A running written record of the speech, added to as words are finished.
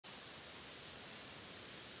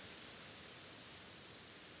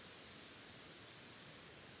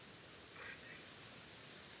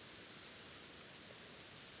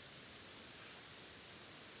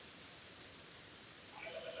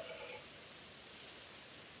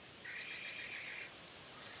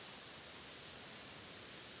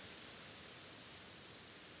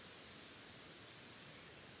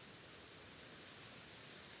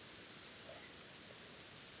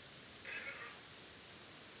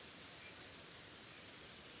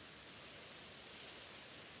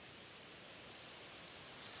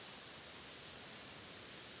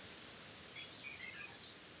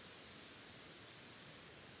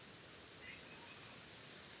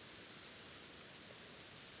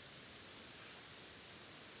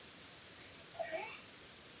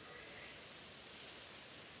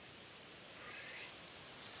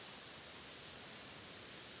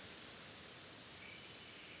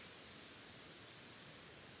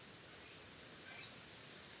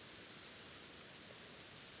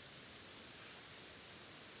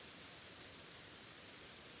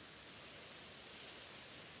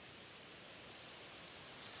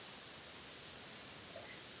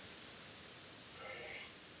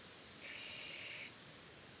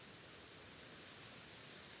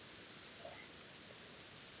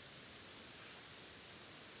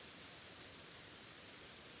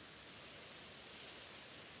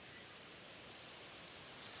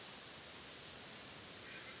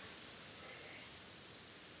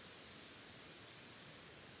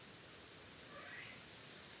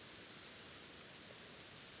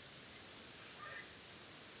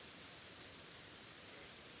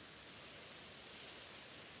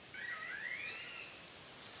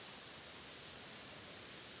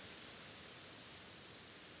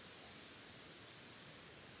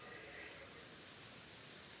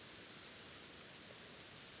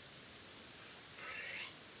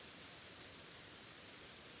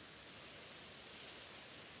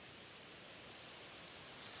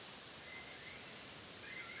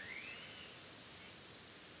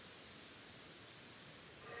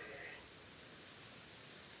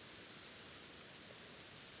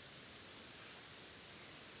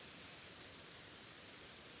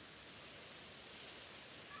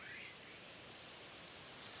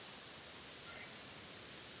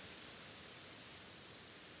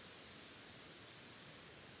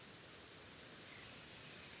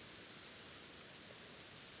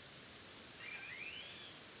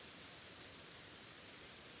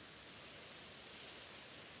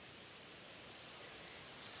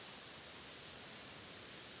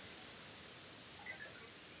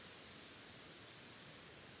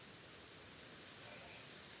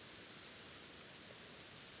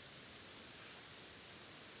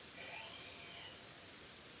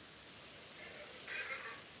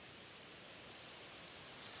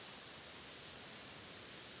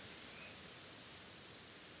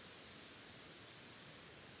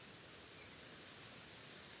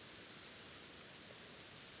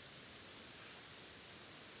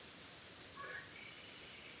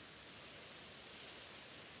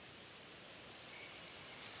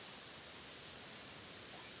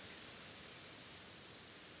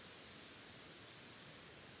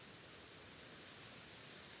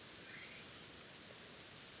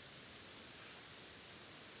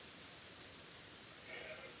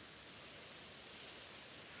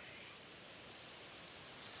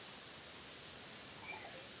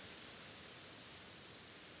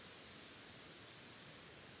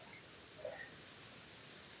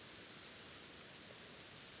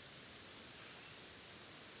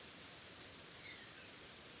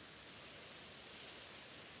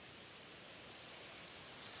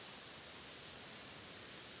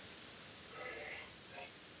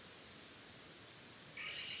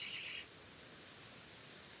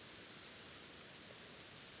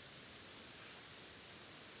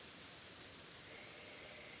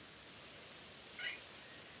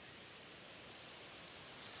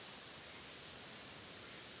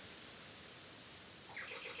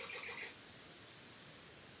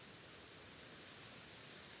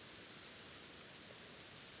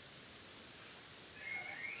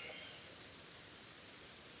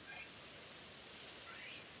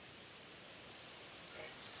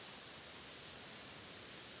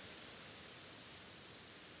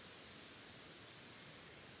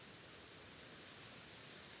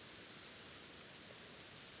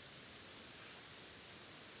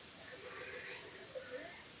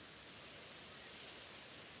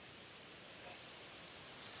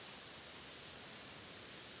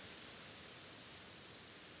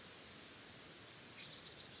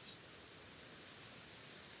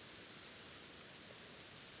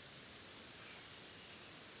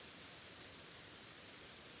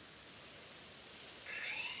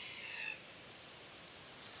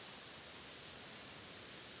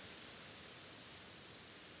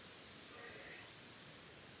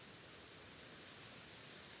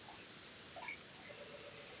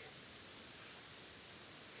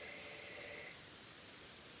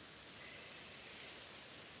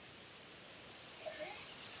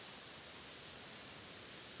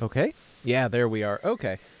Okay. Yeah, there we are.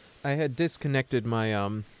 Okay. I had disconnected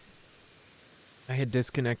my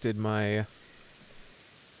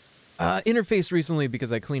interface recently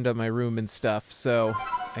because I cleaned up my room and stuff. So,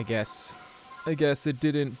 I guess it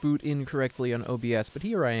didn't boot in correctly on OBS, but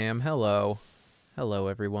here I am. Hello. Hello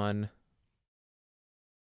everyone.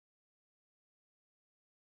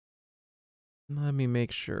 Let me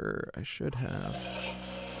make sure. I should have.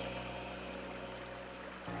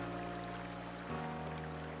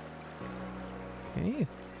 Okay.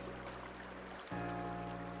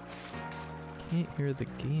 Can't hear the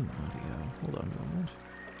game audio. Hold on a moment.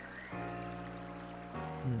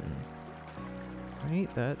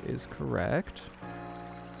 Right, that is correct.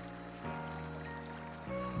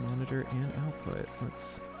 Monitor and output.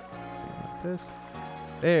 Let's see about this.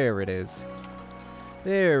 There it is.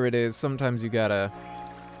 There it is. Sometimes you gotta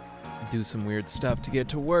do some weird stuff to get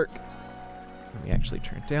to work. Let me actually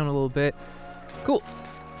turn it down a little bit. Cool.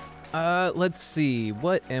 Let's see.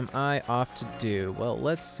 What am I off to do? Well,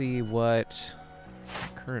 let's see what my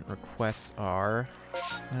current requests are.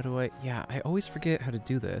 How do I... Yeah, I always forget how to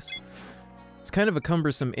do this. It's kind of a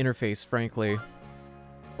cumbersome interface, frankly.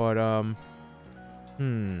 But,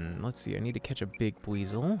 let's see. I need to catch a big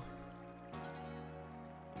weasel.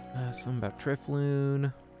 Something about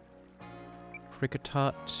Trifloon.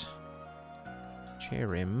 Cricketot.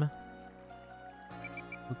 Cherim.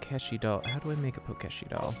 Pokeshi doll. How do I make a Pokeshi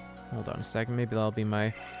doll? Hold on a second. Maybe that'll be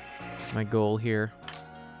my goal here.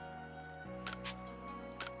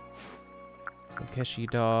 Pokeshi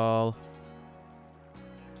doll.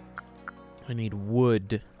 I need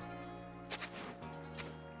wood.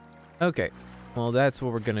 Okay. Well, that's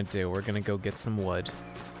what we're gonna do. We're gonna go get some wood.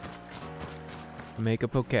 Make a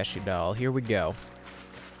Pokeshi doll. Here we go.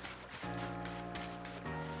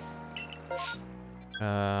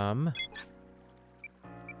 I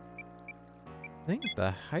think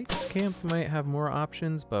the Heights camp might have more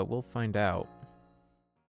options, but we'll find out.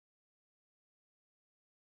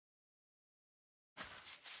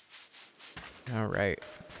 Alright,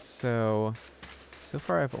 so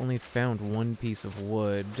far I've only found one piece of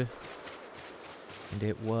wood, and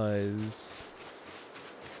it was...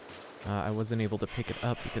 I wasn't able to pick it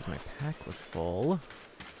up because my pack was full.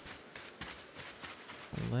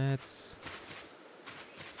 Let's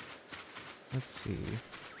see.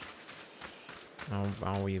 I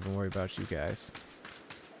don't even worry about you guys.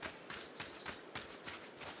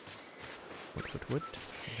 What?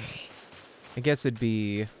 I guess it'd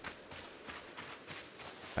be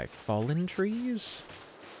by fallen trees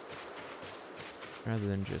rather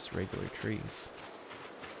than just regular trees.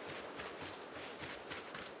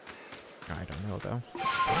 I don't know though.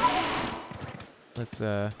 Let's see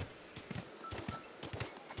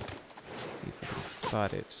if I can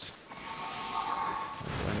spot it.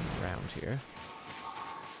 I'm running around here.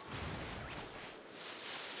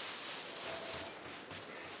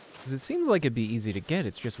 Because it seems like it'd be easy to get.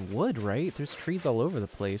 It's just wood, right? There's trees all over the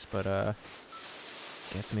place, but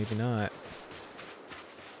guess maybe not.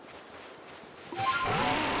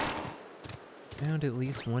 Found at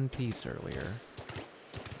least one piece earlier.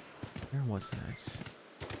 Where was that?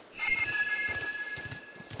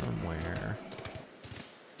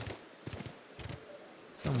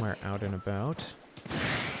 Somewhere out and about.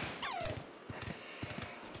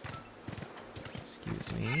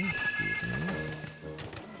 Excuse me.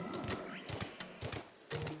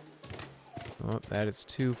 Oh, that is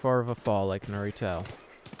too far of a fall, I can already tell.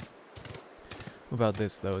 What about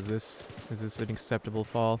this, though? Is this an acceptable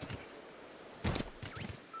fall?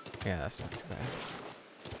 Yeah, that's not too bad.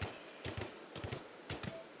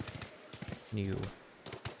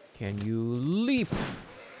 Can you leap?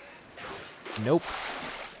 Nope.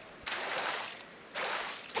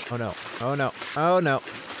 Oh no. Oh no. Oh no.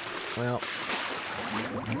 Well.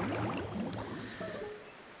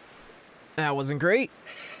 That wasn't great.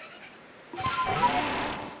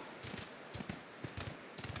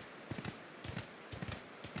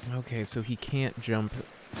 Okay, so he can't jump.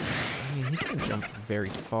 I mean, he can't jump very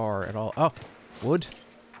far at all. Oh, wood.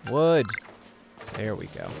 Wood. There we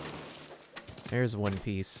go. There's one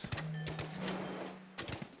piece.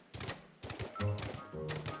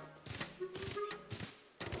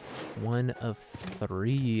 One of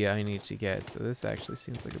 3 I need to get, so this actually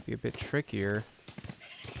seems like it'd be a bit trickier.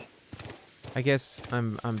 I guess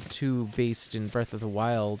I'm too based in Breath of the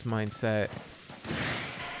Wild mindset.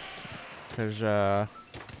 Because,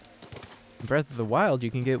 in Breath of the Wild,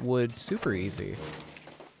 you can get wood super easy.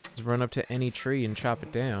 Just run up to any tree and chop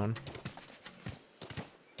it down.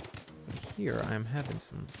 Here, I'm having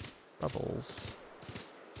some bubbles.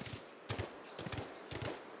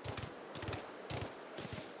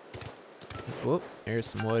 Whoop, there's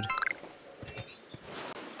some wood.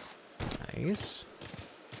 Nice.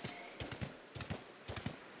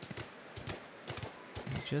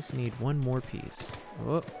 I just need one more piece.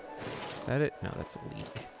 Whoop. Is that it? No, that's a leak.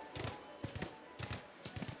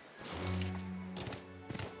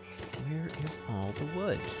 Where is all the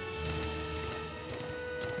wood?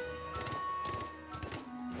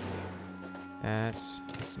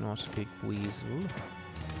 That's not a big weasel.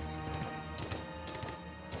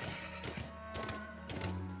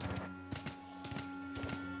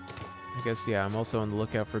 I guess, yeah, I'm also on the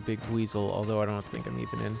lookout for Big Weasel, although I don't think I'm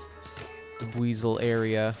even in the Weasel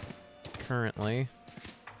area currently.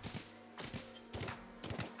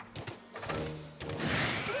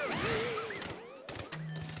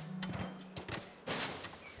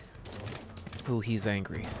 Ooh, he's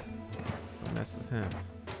angry. Don't mess with him.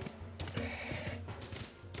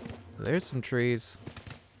 There's some trees.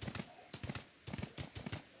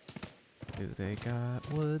 Do they got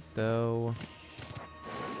wood, though?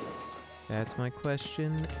 That's my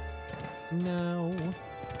question. No.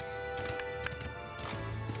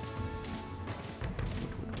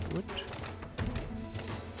 What?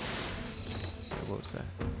 What was that?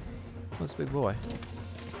 What's big boy?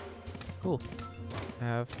 Cool.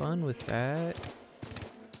 Have fun with that.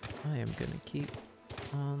 I am gonna keep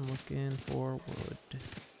on looking for wood.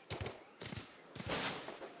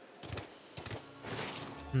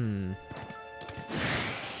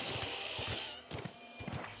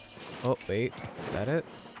 Oh, wait. Is that it?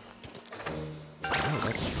 Oh,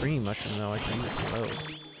 that's a tree mushroom, though. I can use some of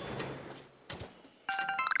those.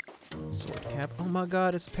 Sword cap. Oh my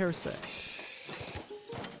god, it's a parasite.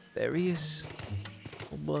 There he is.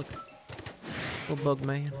 Little bug. Little bug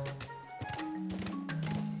man.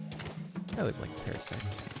 I always like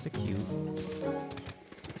parasites. They're cute.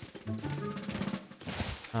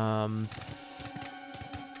 I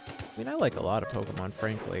mean, I like a lot of Pokemon,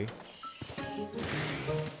 frankly.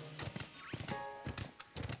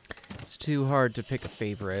 It's too hard to pick a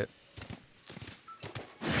favorite.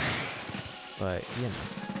 But, you know.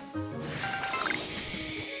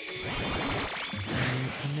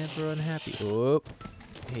 I'm never unhappy. Whoop.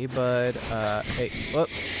 Hey, bud. Hey, whoop.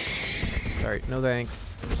 Sorry, no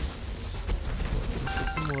thanks. Just looking for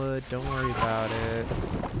some wood. Don't worry about it.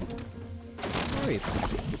 Don't worry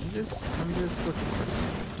about it. I'm just looking for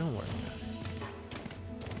something. Don't worry about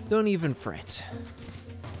it. Don't even fret.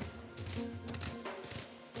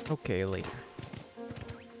 Okay, later.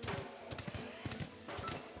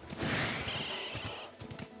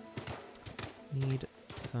 Need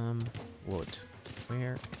some wood.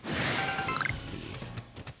 Where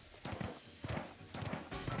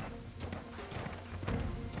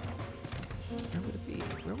would it be?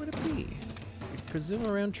 Where would it be? You'd presume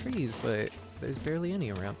around trees, but there's barely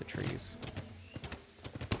any around the trees.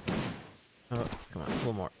 Oh, come on, a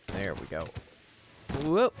little more. There we go.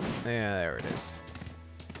 Whoop! Yeah, there it is.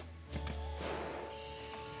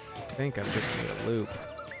 I think I've just made a loop.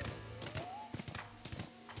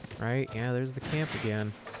 Right? Yeah, there's the camp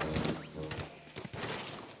again.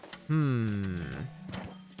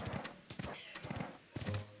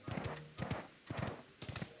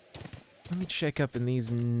 Let me check up in these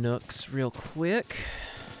nooks real quick.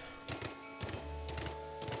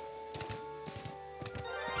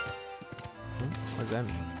 What does that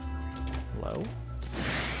mean? Hello?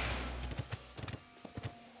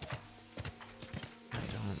 I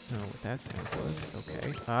don't know what that sound was.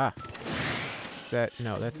 Okay. Ah. Is that...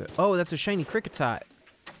 No, that's a... Oh, that's a shiny Cricketot.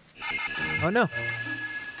 Oh, no.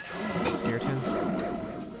 That scared him.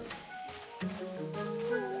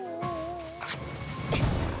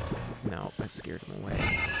 No, I scared him away.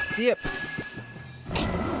 Yep.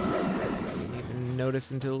 Didn't even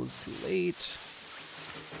notice until it was too late.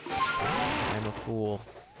 I'm a fool.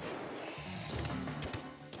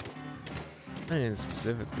 I didn't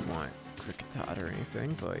specifically want Cricketot or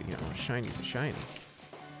anything, but, you know, shiny's a shiny.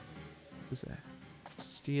 Who's that?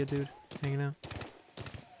 Stia dude hanging out?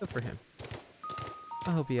 Good for him.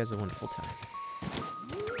 I hope he has a wonderful time.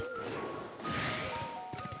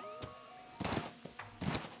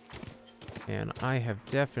 And I have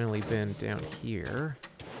definitely been down here.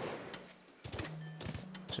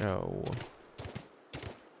 So...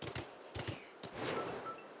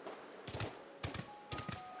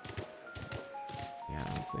 yeah,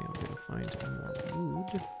 hopefully I'm gonna find some more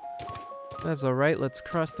wood. That's alright, let's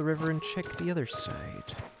cross the river and check the other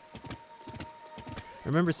side. I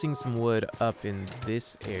remember seeing some wood up in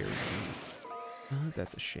this area.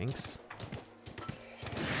 That's a Shinx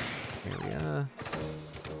area.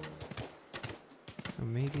 So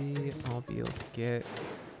maybe I'll be able to get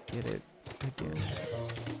it again.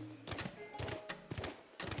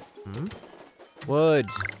 Wood.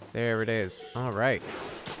 There it is. All right.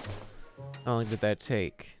 How long did that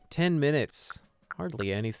take? 10 minutes.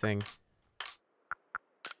 Hardly anything.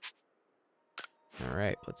 All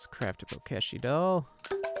right, let's craft a Bokeshi doll.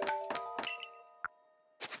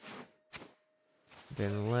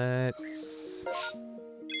 Then let's...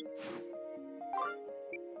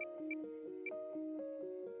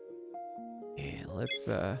 Yeah, let's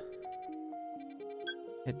head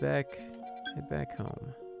back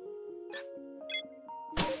home.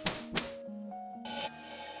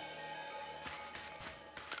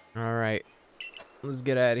 All right, let's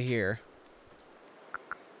get out of here.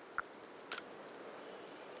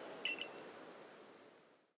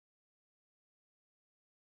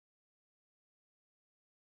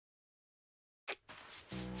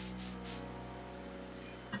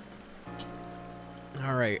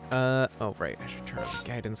 All right, oh right, I should turn on the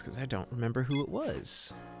guidance because I don't remember who it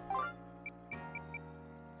was.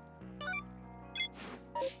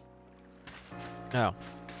 Oh,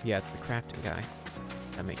 yeah, it's the crafting guy.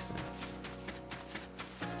 That makes sense.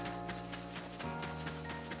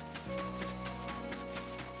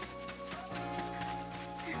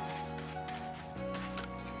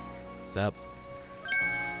 What's up?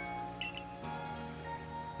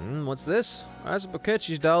 What's this? That's a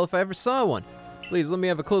Bokeshi's doll if I ever saw one. Please, let me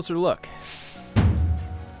have a closer look.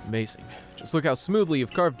 Amazing. Just look how smoothly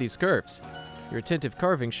you've carved these curves. Your attentive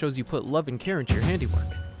carving shows you put love and care into your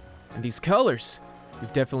handiwork. And these colors!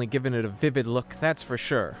 You've definitely given it a vivid look, that's for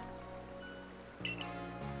sure.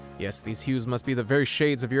 Yes, these hues must be the very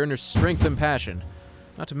shades of your inner strength and passion.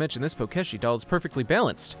 Not to mention this Bokeshi doll is perfectly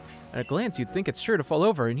balanced. At a glance, you'd think it's sure to fall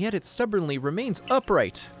over, and yet it stubbornly remains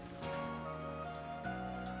upright.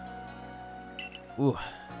 Ooh,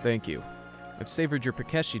 thank you. I've savored your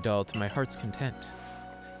Bokeshi doll to my heart's content.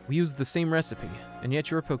 We used the same recipe, and yet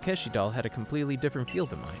your Bokeshi doll had a completely different feel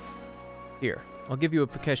than mine. Here, I'll give you a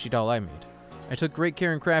Bokeshi doll I made. I took great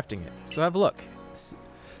care in crafting it, so have a look.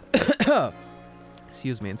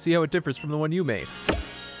 Excuse me, and see how it differs from the one you made.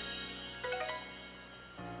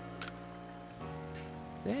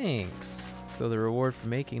 Thanks. So the reward for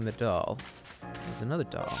making the doll is another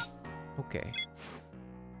doll. Okay.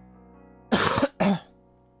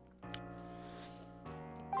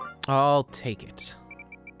 I'll take it.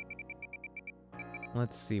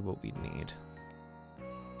 Let's see what we need.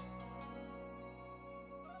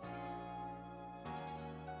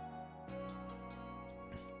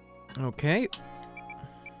 Okay.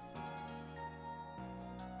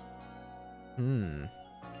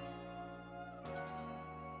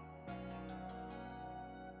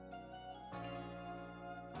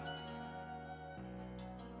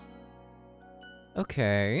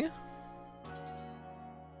 Okay.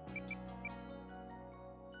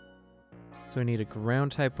 So I need a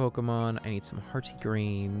ground type Pokemon. I need some hearty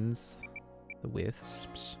greens. The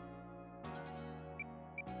wisps.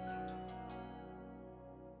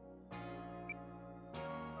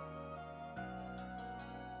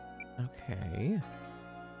 Okay.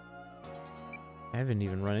 I haven't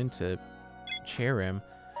even run into Cherim.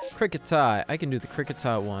 Kricketot. I can do the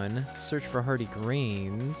Kricketot one. Search for hearty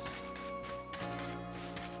greens.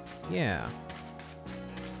 Yeah.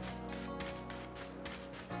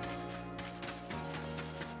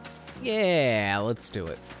 Yeah, let's do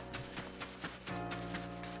it.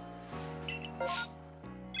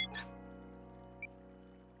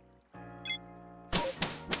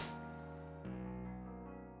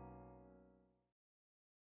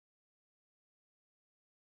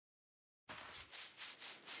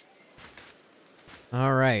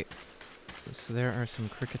 All right. So there are some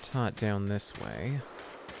Kricketot down this way.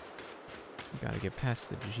 Gotta get past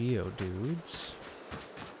the Geodudes.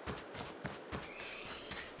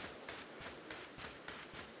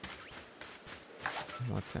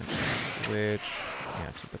 Let's actually switch,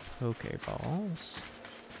 to the Pokeballs.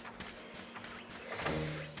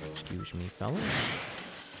 Excuse me,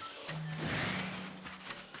 fellas.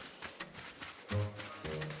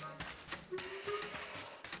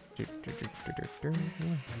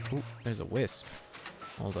 Ooh, there's a Wisp.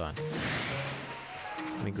 Hold on.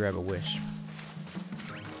 Let me grab a Wish.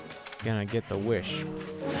 Gonna get the Wish.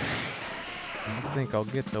 I think I'll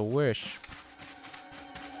get the Wish.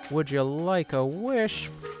 Would you like a wish?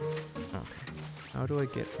 Okay. How do I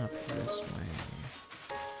get up this way?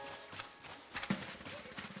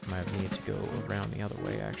 Might need to go around the other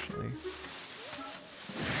way, actually.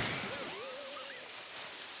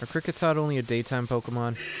 Are Kricketot only a daytime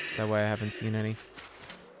Pokemon? Is that why I haven't seen any?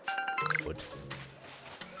 Wood.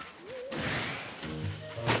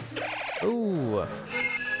 Ooh!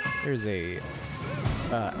 There's a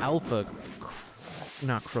alpha,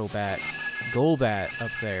 not Crobat, Golbat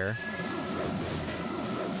up there.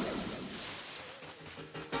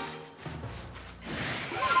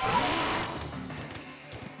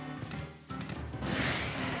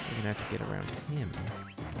 gonna have to get around him.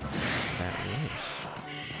 That wish.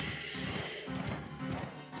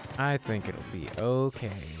 I think it'll be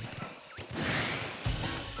okay.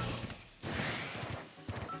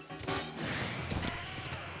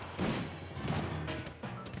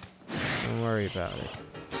 Don't worry about it.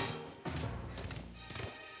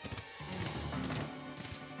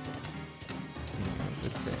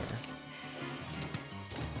 Over there.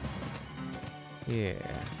 Yeah.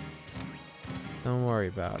 Don't worry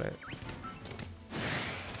about it.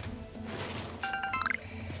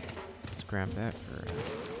 Let's grab that for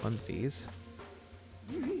funsies.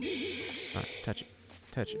 Come on, touch it.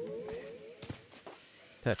 Touch it.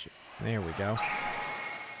 Touch it. There we go.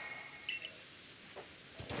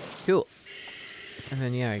 Cool. And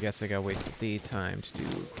then, yeah, I guess I gotta wait till daytime to do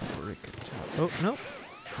Cricketop. Oh, nope.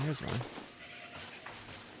 There's one.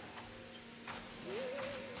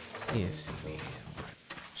 Yes, me.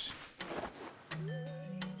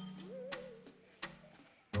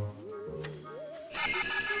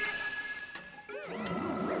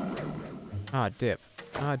 Ah, dip.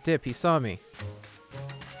 Ah, dip, he saw me.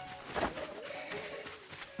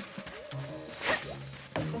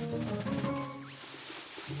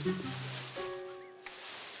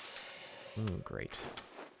 Great.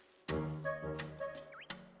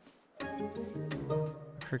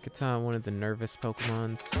 Kricketot, one of the nervous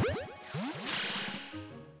Pokemons.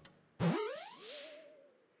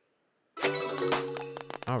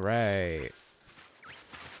 Alright.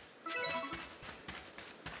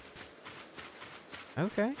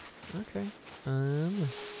 Okay, okay. I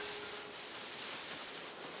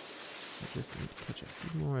just need to catch a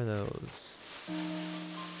few more of those.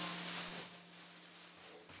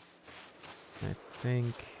 I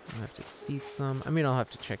think I'll have to feed some. I mean, I'll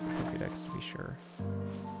have to check the Pokédex to be sure.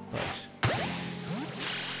 But I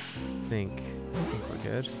think we're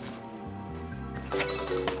good.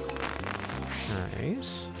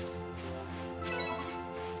 Nice.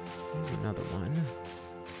 Here's another one.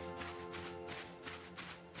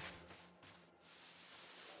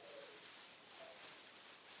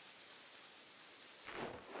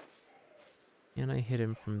 Can I hit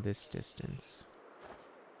him from this distance?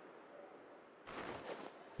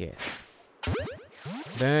 Yes.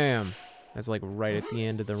 Bam! That's like right at the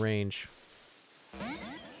end of the range.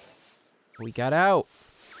 We got out!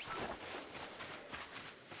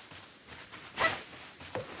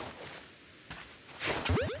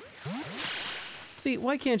 See,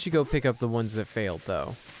 why can't you go pick up the ones that failed,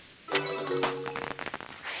 though?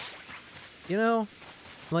 You know,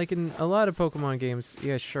 like in a lot of Pokemon games,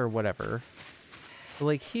 yeah, sure, whatever. But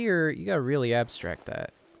like here, you gotta really abstract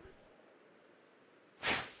that.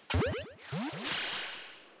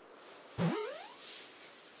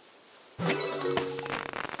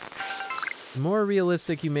 The more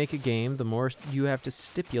realistic you make a game, the more you have to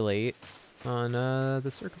stipulate on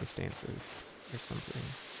the circumstances or something.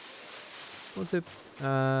 What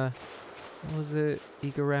was it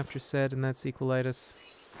Egoraptor said in that Sequelitis?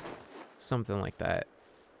 Something like that.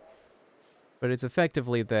 But it's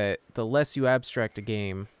effectively that the less you abstract a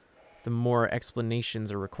game, the more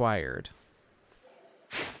explanations are required.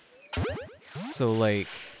 So, like,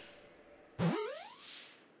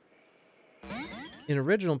 in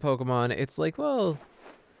original Pokemon, it's like, well,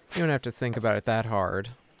 you don't have to think about it that hard.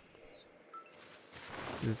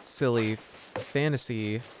 It's silly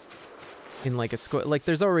fantasy in like a like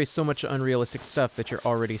there's already so much unrealistic stuff that you're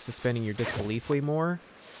already suspending your disbelief way more.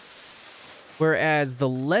 Whereas the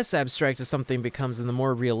less abstract something becomes and the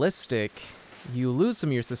more realistic, you lose some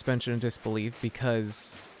of your suspension of disbelief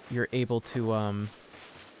because you're able to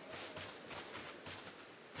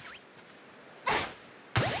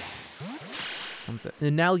something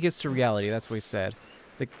analogous to reality, that's what he said.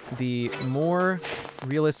 The more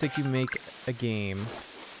realistic you make a game,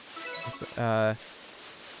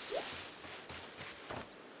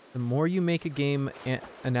 the more you make a game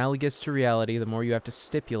analogous to reality, the more you have to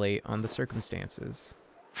stipulate on the circumstances.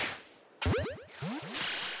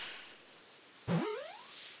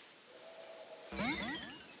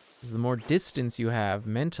 Because the more distance you have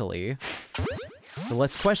mentally, the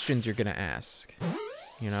less questions you're gonna ask,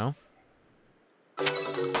 you know?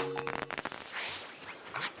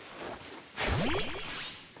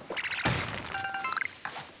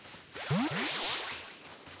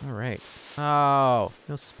 All right. Oh,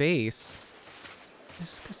 no space.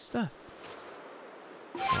 That's good stuff.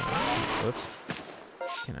 Whoops.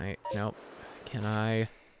 Can I? Nope. Can I?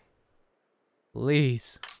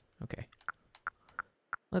 Please. Okay.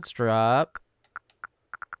 Let's drop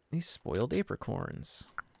these spoiled apricorns.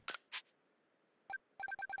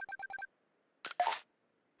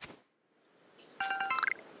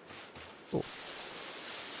 Cool.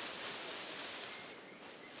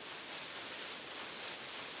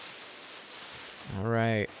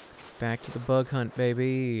 Back to the bug hunt,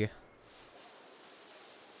 baby.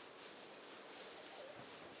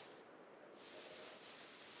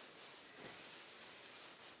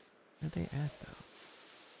 Where are they at, though?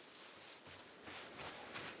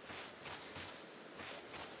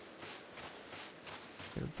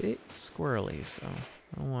 They're a bit squirrely, so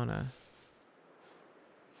I don't wanna...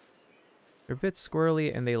 They're a bit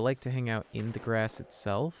squirrely, and they like to hang out in the grass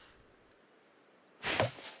itself.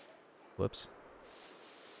 Whoops.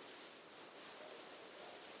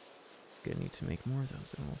 Gonna need to make more of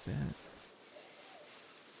those in a little bit.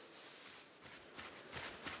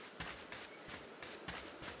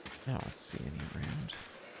 I don't see any around.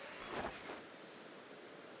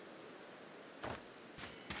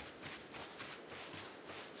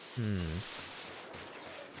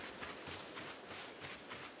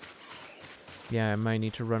 Yeah, I might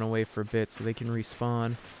need to run away for a bit so they can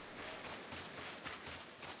respawn.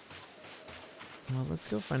 Well, let's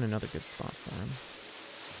go find another good spot for them.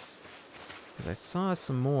 Because I saw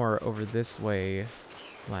some more over this way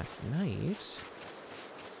last night.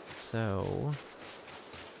 So...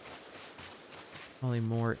 probably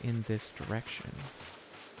more in this direction.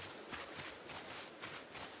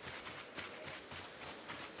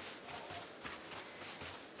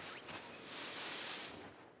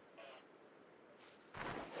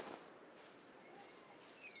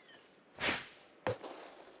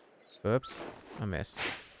 Oops, I missed.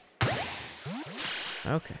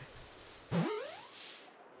 Okay.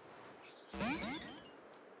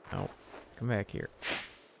 No, come back here.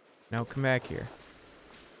 No, come back here.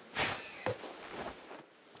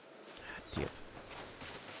 Deal.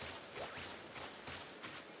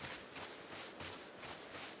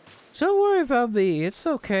 Don't worry about me, it's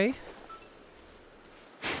okay.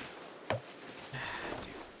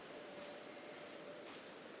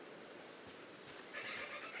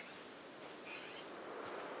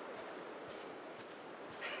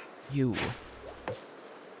 You.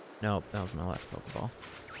 Nope, that was my last Pokeball.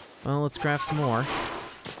 Well, let's craft some more.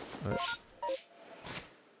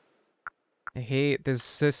 I hate this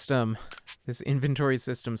system. This inventory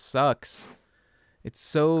system sucks. It's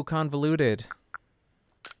so convoluted.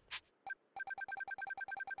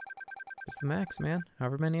 It's the max, man.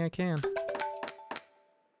 However many I can.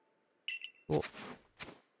 Cool.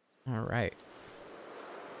 Alright.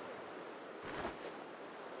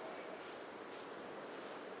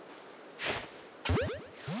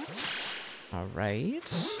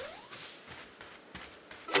 Alright.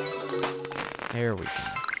 There we go.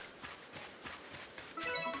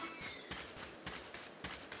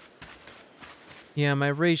 Yeah, my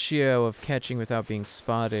ratio of catching without being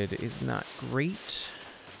spotted is not great,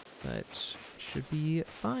 but should be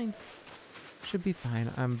fine. Should be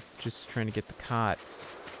fine. I'm just trying to get the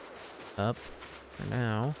cots up for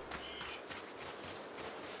now.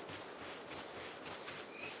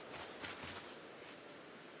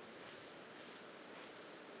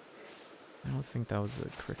 I don't think that was a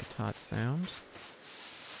Kricketot sound.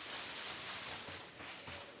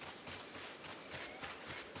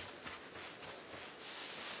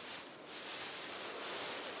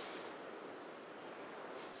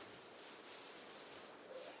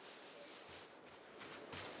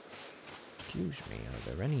 Excuse me,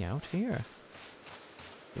 are there any out here?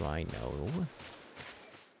 Do I know?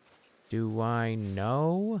 Do I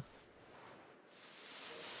know?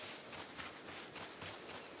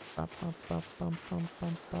 Ba, ba, ba, bum, bum,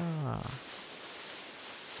 bum, ba.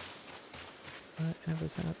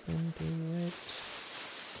 Whatever's happened to it?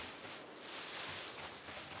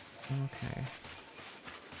 Okay.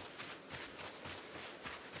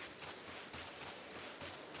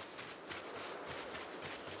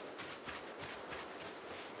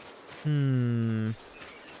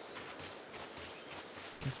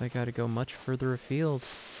 Guess I gotta go much further afield.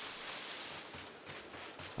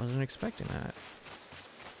 Wasn't expecting that.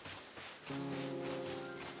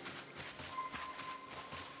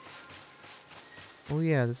 Oh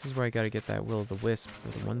yeah, this is where I gotta get that Will-o'-the-Wisp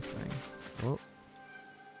for the one thing. Oh.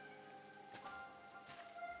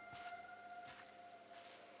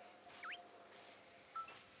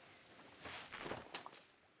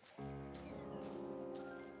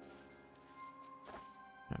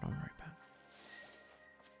 No, don't worry about it.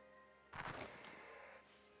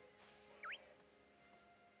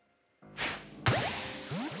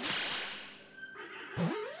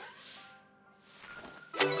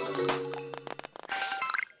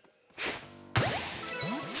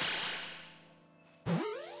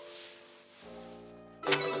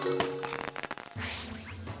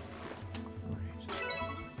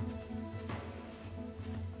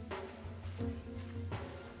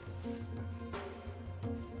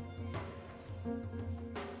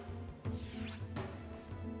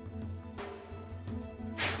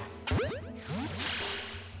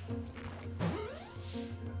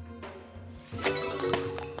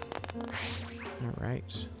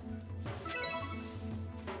 right.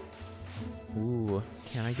 Ooh,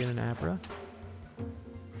 can I get an Abra?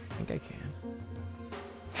 I think I can.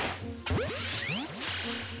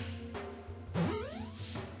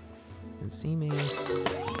 Can see me.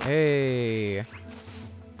 Hey!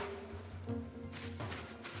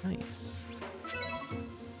 Nice.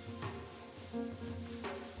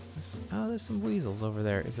 Oh, there's some weasels over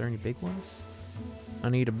there. Is there any big ones? I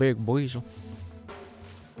need a big weasel.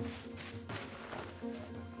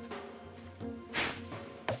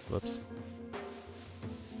 Whoops.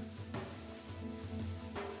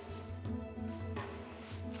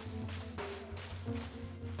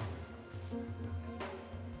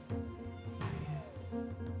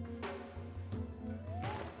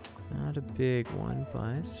 Not a big one,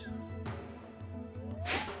 but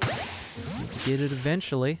need to get it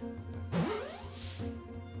eventually.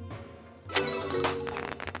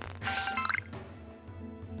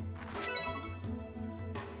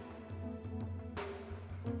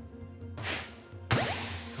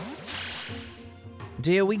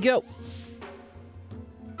 There we go.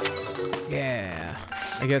 Yeah.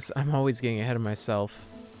 I guess I'm always getting ahead of myself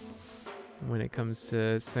when it comes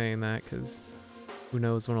to saying that, because who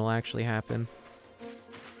knows when it'll actually happen.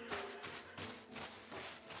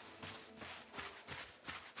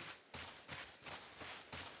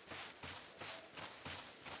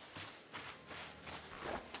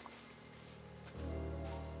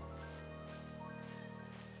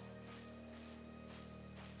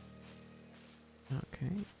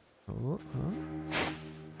 Okay. Oh, oh.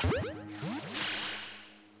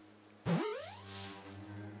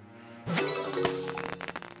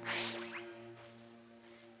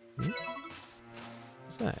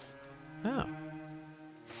 What's that? Oh. Okay.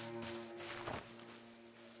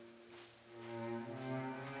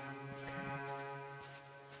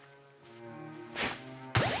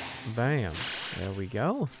 Bam. There we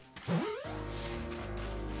go.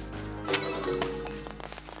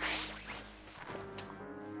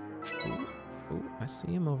 Ooh, I see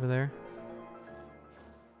him over there.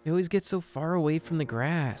 He always gets so far away from the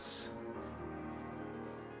grass.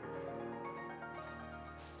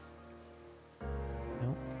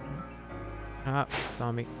 Nope. Ah,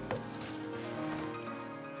 saw me.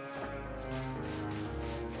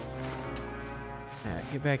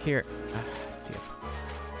 Get back here. Ah, dear.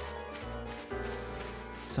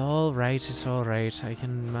 It's all right, it's all right. I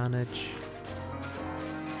can manage.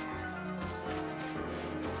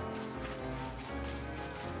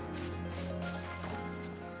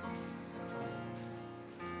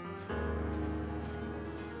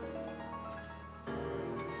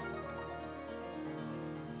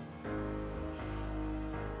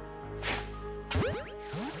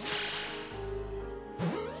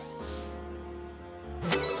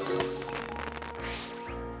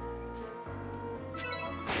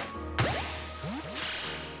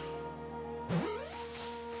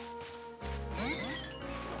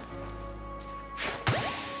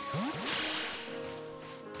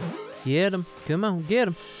 Get him. Come on, get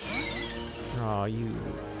him. Oh, you.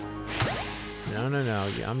 No, no, no.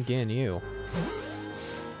 I'm getting you.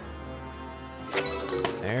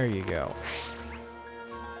 There you go.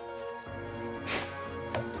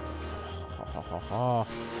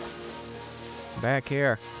 Back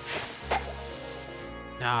here.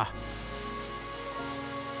 Ah.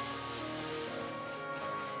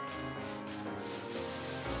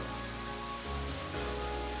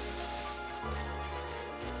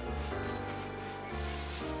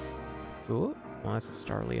 Ooh, well, that's a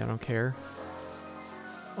Starly, I don't care.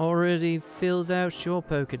 Already filled out your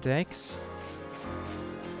Pokedex.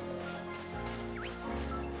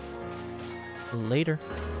 Later.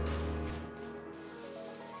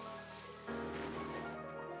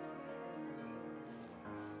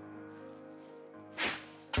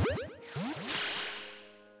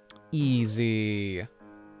 Easy.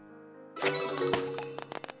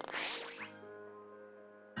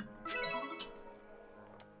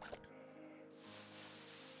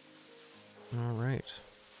 All right.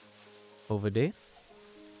 Over there?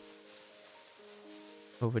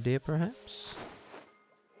 Over there, perhaps?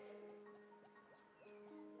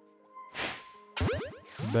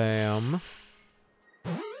 Bam.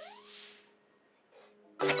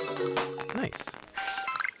 Nice.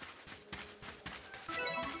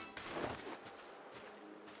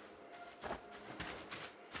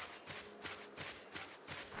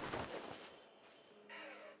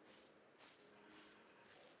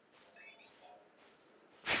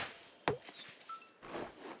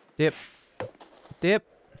 Dip. Dip.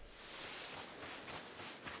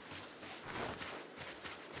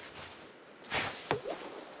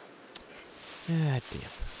 Ah,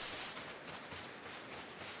 dip.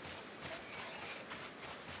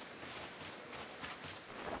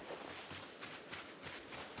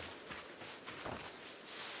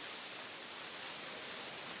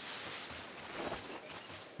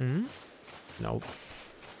 Hmm? Nope.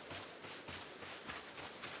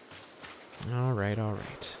 Alright,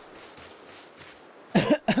 alright.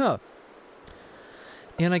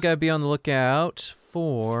 And I gotta be on the lookout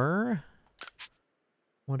for...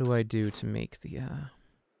 What do I do to make the,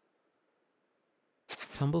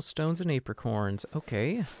 Tumblestones and apricorns.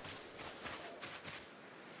 Okay.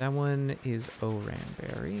 That one is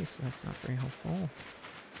Oranberry, so that's not very helpful.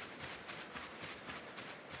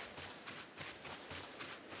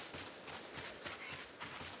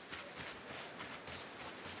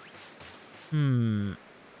 Oh,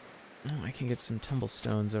 I can get some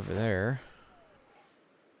tumblestones over there.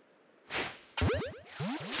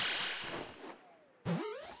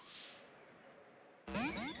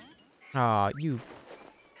 Aw, you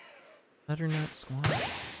butternut squash.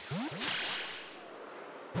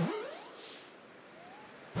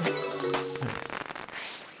 Nice.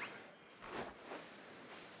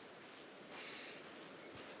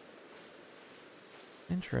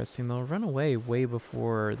 Interesting, they'll run away way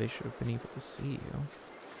before they should have been able to see you.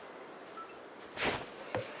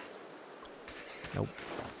 Nope.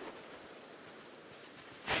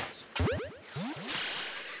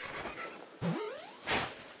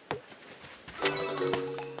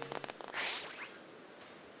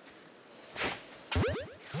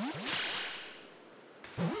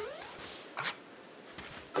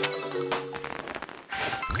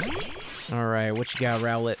 Alright, what you got,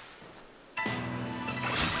 Rowlet?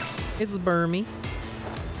 It's Burmy.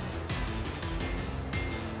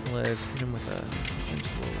 Let's hit him with a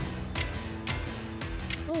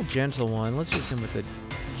gentle one. Let's just hit him with a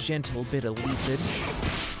gentle bit of leafage.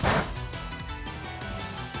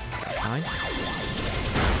 That's fine.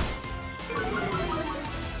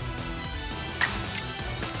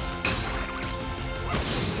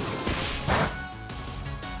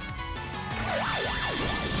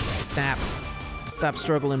 Stop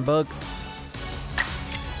struggling, bug.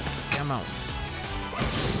 Come on.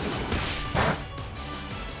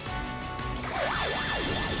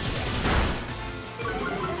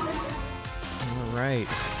 Alright.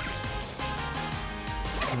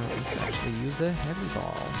 Let's actually use a heavy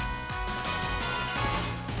ball.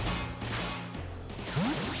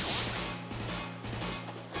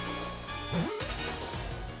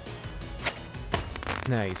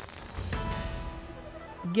 Nice.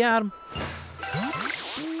 Got him.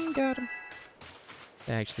 Got him.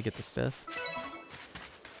 Did I actually get the stuff?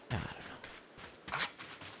 I don't know.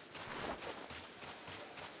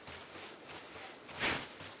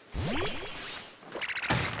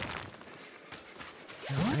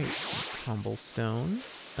 Alright, Tumblestone.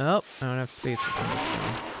 Oh, I don't have space for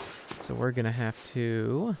Tumblestone. So we're gonna have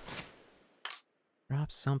to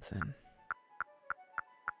drop something.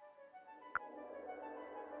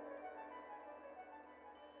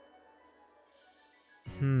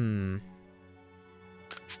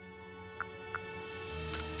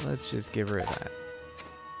 Let's just give her that.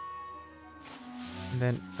 And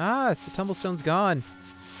then, the Tumblestone's gone.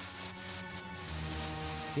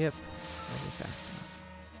 Yep, wasn't fast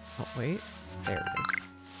enough. Oh, wait, there it is.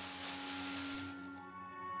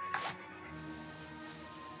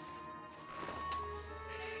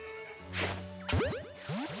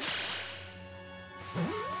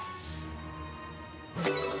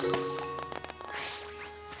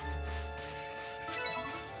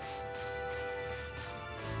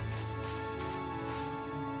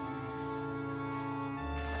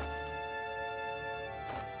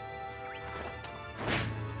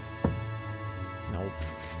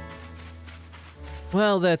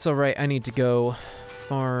 Well, that's alright. I need to go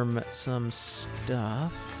farm some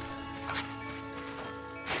stuff.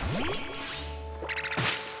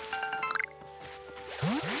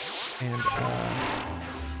 And,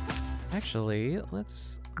 actually,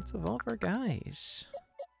 let's evolve our guys.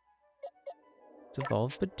 Let's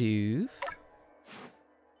evolve Bidoof.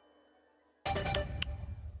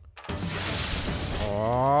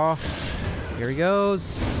 Oh, here he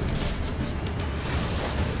goes.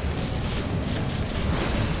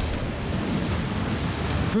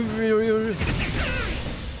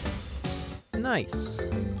 Nice.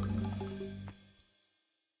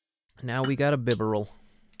 Now we got a Bibarel.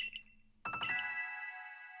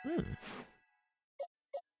 Do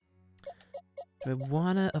I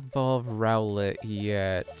want to evolve Rowlet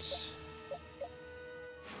yet?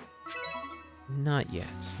 Not yet.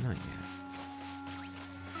 Not yet.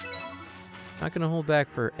 Not gonna hold back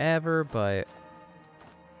forever, but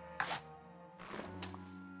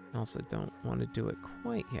I also don't want to do it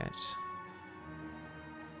quite yet.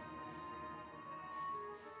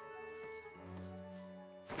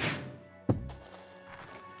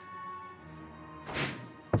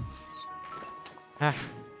 Ah,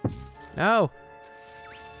 No!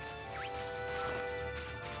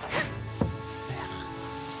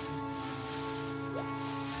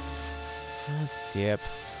 Oh, dip.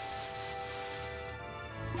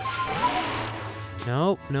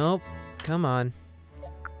 Nope, nope. Come on.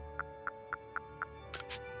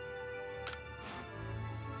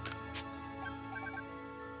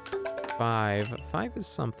 Five is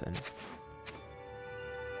something.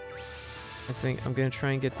 I think I'm gonna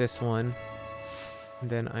try and get this one. And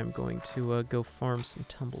then I'm going to go farm some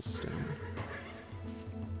tumblestone.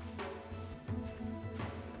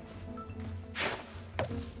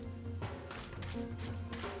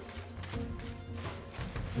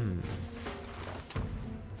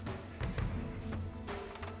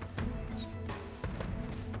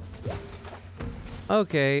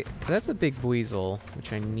 Okay, that's a big weasel,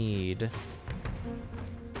 which I need.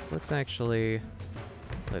 Let's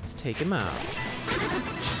take him out.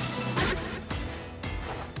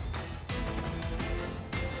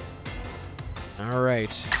 All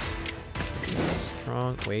right.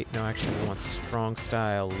 Strong, wait, no, actually we want strong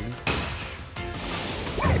style.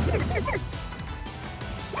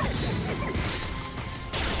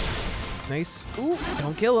 Nice. Ooh,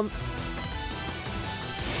 don't kill him.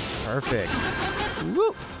 Perfect.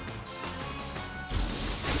 Woo!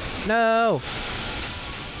 No!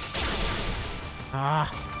 Ah,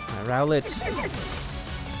 my Rowlet.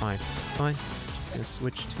 It's fine. It's fine. Just gonna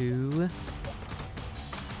switch to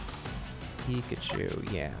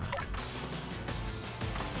Pikachu. Yeah.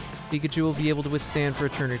 Pikachu will be able to withstand for a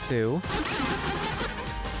turn or two.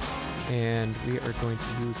 And we are going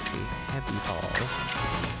to use a heavy ball.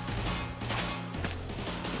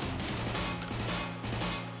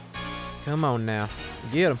 Come on now.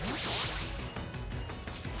 Get him.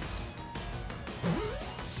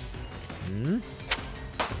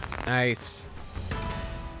 Nice.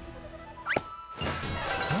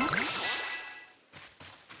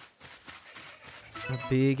 A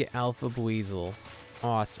big alpha Buizel.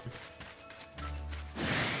 Awesome.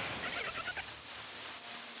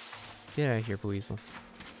 Get out of here, Buizel.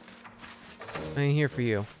 I ain't here for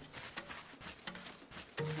you.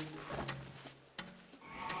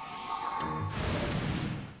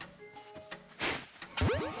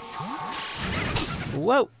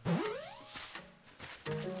 Whoa!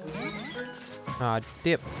 Aw,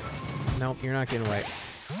 dip. Nope, you're not getting away.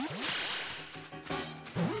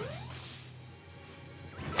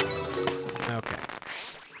 Okay.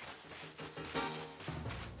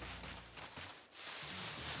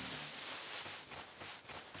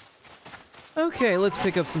 Okay, let's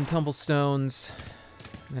pick up some tumblestones.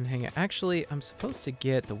 And then hang out. Actually, I'm supposed to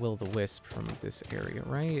get the Will-o-the-Wisp from this area,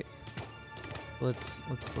 right? Let's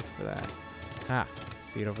look for that. Ah,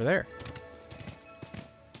 see it over there.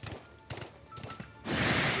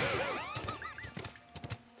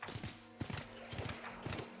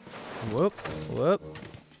 Whoop, whoop.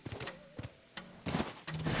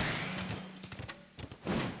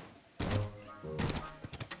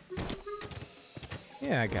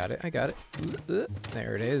 Yeah, I got it, I got it.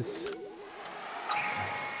 There it is.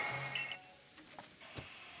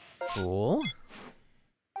 Cool.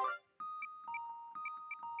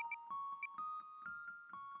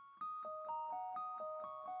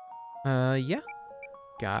 Yeah.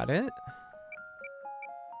 Got it.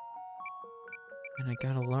 And I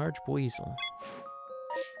got a large weasel.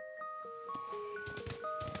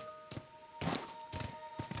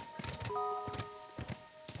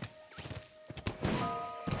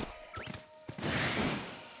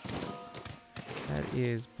 That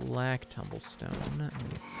is black tumblestone.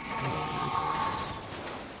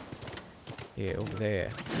 Yeah, over there.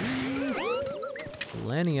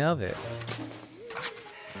 Plenty of it.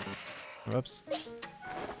 Whoops.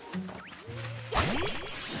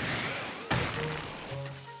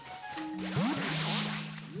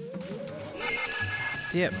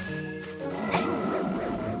 Dip.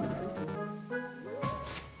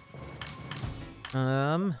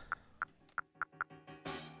 Oh,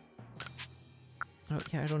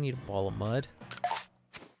 yeah, I don't need a ball of mud.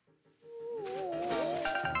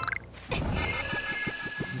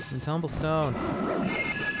 Need some tumblestone.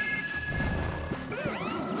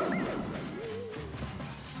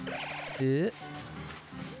 Okay,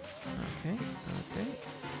 okay.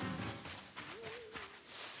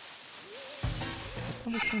 Is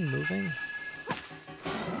tumblestone moving?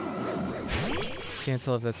 Can't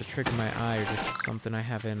tell if that's a trick in my eye or just something I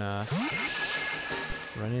haven't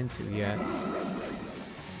run into yet.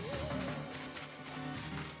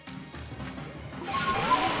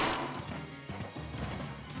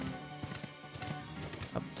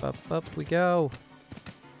 Up we go.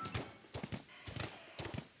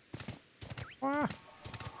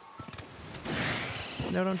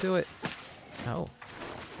 No, don't do it. Oh.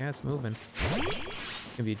 Yeah, it's moving.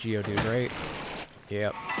 Gonna be a Geodude, right?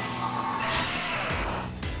 Yep.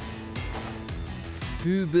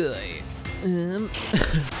 Oh boy.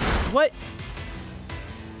 What?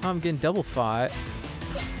 Oh, I'm getting double fought.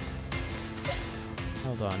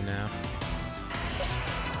 Hold on now.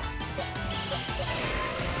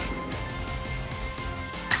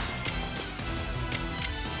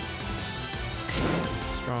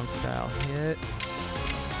 Strong style hit.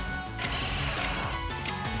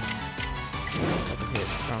 Double hit,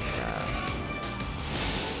 strong style.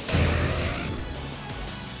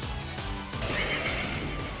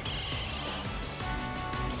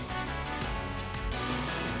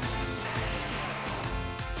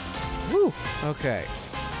 Woo! Okay.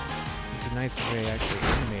 It'd be nice if they actually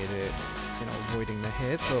animated, you know, avoiding the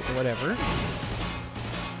hit, but whatever.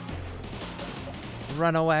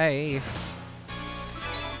 Run away!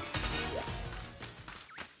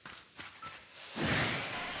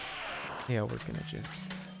 Yeah, we're gonna just...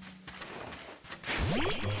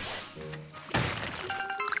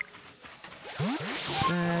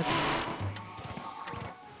 that.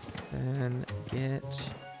 Then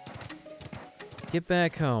get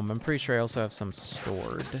back home. I'm pretty sure I also have some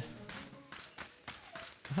stored.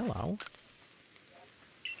 Hello.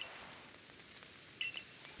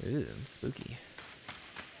 Ew, spooky.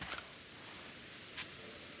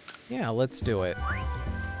 Yeah, let's do it.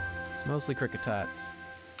 It's mostly Cricketots.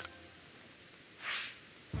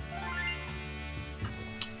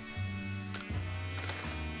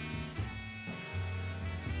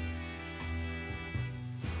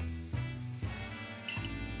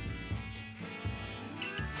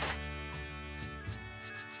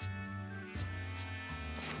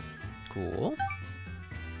 Cool.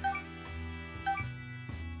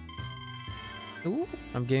 Ooh,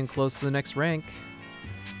 I'm getting close to the next rank.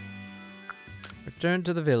 Return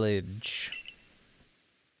to the village.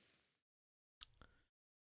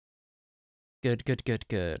 Good, good, good,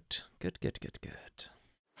 good. Good, good, good, good.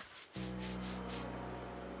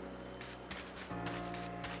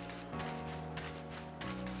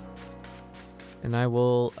 And I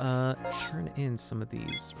will turn in some of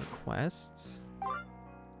these requests.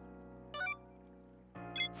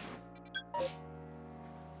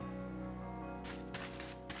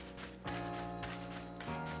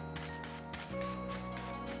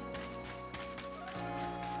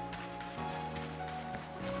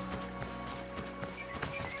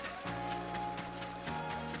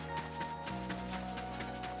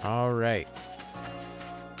 All right.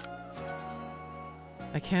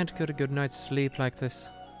 I can't get a good night's sleep like this.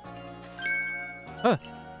 Huh.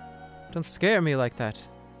 Don't scare me like that.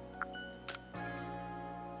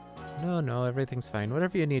 No, no, everything's fine.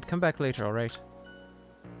 Whatever you need, come back later, all right?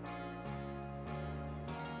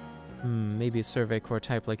 Maybe a Survey Corps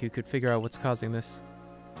type like you could figure out what's causing this.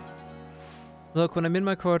 Look, when I'm in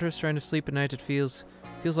my quarters trying to sleep at night, it feels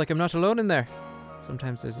like I'm not alone in there.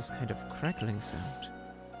 Sometimes there's this kind of crackling sound.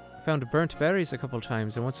 I found burnt berries a couple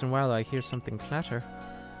times, and once in a while I hear something clatter.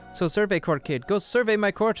 So Survey Corps kid, go survey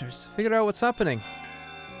my quarters. Figure out what's happening.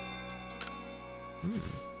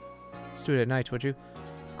 Let's do it at night, would you?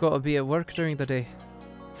 I've got to be at work during the day.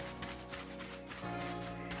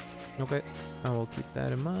 Okay, I will keep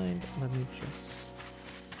that in mind. Let me just...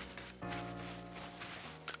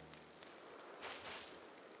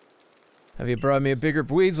 Have you brought me a bigger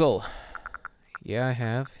weasel? Yeah, I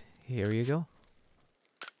have. Here you go.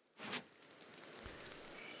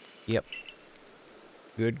 Yep.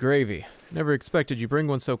 Good gravy. Never expected you bring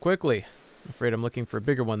one so quickly. I'm afraid I'm looking for a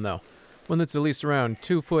bigger one, though. One that's at least around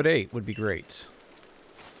 2'8" would be great.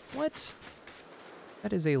 What?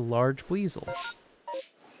 That is a large weasel.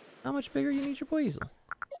 How much bigger you need your weasel?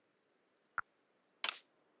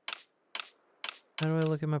 How do I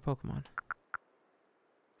look at my Pokemon?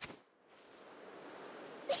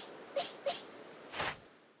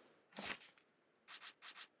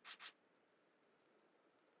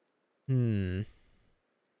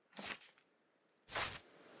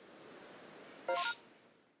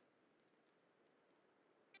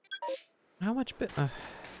 How much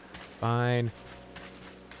fine.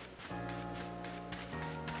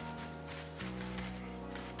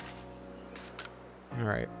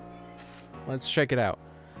 Alright. Let's check it out.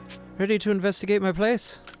 Ready to investigate my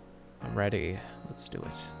place? I'm ready. Let's do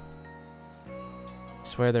it. I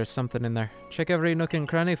swear there's something in there. Check every nook and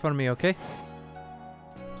cranny for me, okay?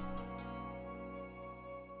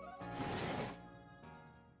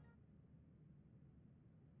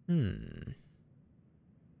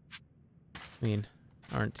 I mean,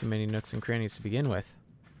 aren't too many nooks and crannies to begin with.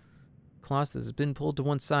 Cloth has been pulled to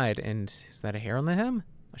one side, and is that a hair on the hem?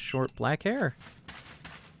 A short black hair?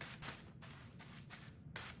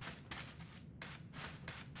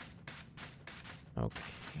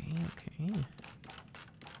 Okay.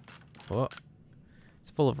 Oh.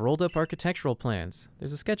 It's full of rolled up architectural plans.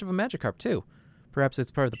 There's a sketch of a Magikarp, too. Perhaps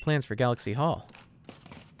it's part of the plans for Galaxy Hall.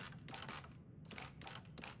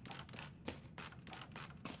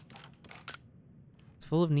 It's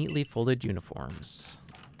full of neatly folded uniforms.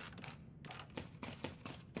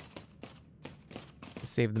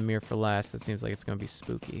 Save the mirror for last. That seems like it's going to be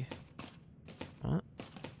spooky. What?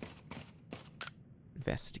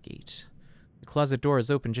 Investigate. The closet door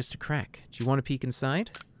is open just a crack. Do you want to peek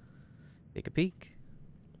inside? Take a peek.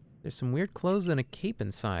 There's some weird clothes and a cape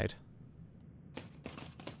inside.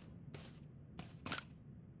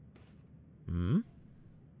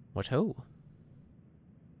 What ho?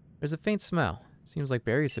 There's a faint smell. Seems like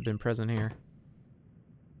berries have been present here.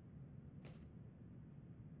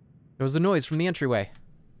 There was a noise from the entryway.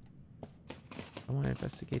 I want to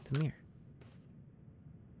investigate the mirror.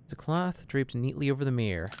 There's a cloth draped neatly over the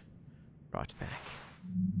mirror. Brought back.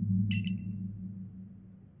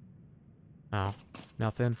 Oh,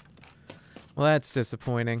 nothing. Well, that's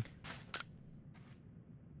disappointing.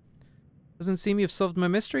 Doesn't seem you've solved my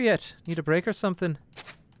mystery yet. Need a break or something?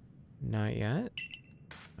 Not yet.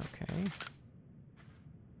 Okay.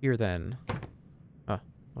 Here then. Oh,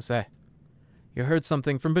 what's that? You heard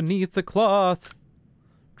something from beneath the cloth.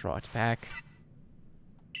 Draw it back.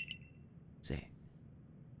 Say.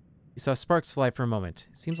 You saw sparks fly for a moment.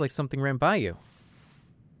 Seems like something ran by you.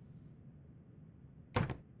 There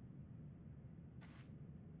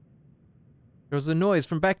was a noise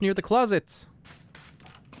from back near the closets.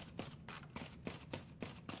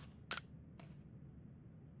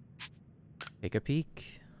 Take a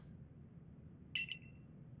peek.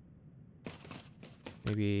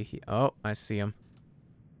 Maybe he... Oh, I see him.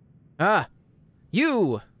 Ah!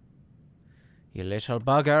 You! You little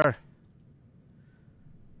bugger.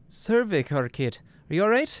 Cervicar kid, are you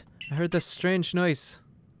alright? I heard this strange noise.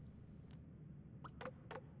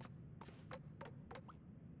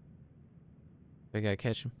 I gotta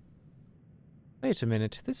catch him. Wait a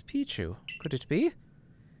minute, this Pichu, could it be? It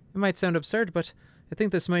might sound absurd, but I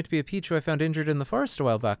think this might be a Pichu I found injured in the forest a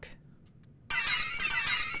while back.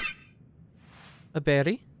 A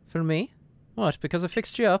berry? For me? What, because I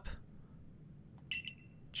fixed you up?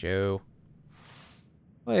 Joe.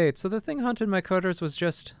 Wait, so the thing haunting my quarters was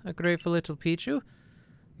just a grateful little Pichu?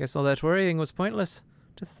 Guess all that worrying was pointless.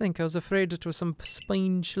 To think I was afraid it was some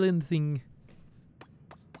spine-chilling thing.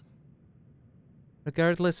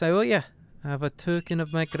 Regardless, I owe ya. I have a token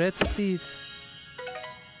of my gratitude.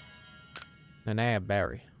 And I have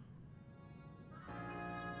berry.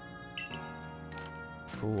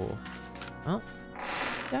 Cool. Well,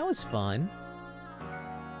 that was fun.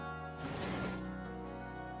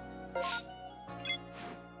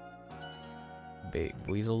 Big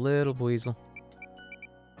weasel, little weasel.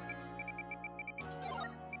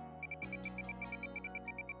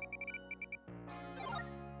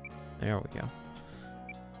 There we go.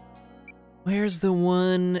 Where's the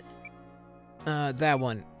one? That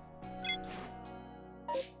one.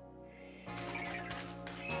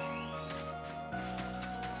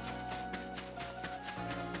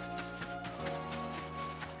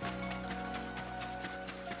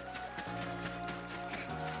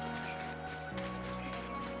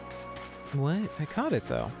 What? I caught it,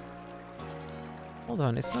 though. Hold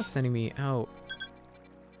on, it's not sending me out.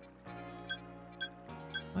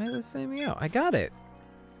 Why is it sending me out? I got it.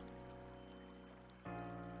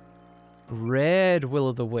 Red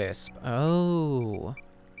Will-o'-the-Wisp. Oh.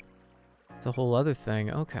 It's a whole other thing.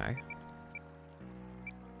 Okay.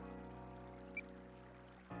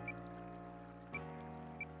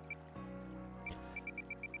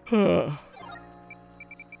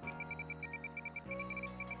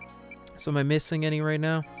 So am I missing any right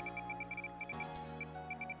now?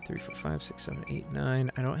 3, 4, 5, 6, 7, 8,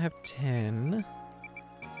 9. I don't have 10.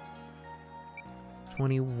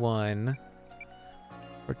 21.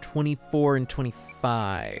 Or 24 and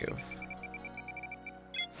 25.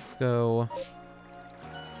 Let's go.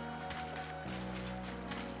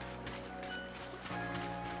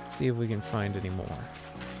 See if we can find any more.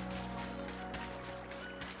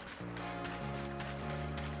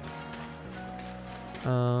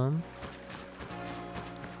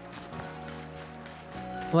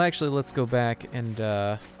 Well, actually, let's go back and,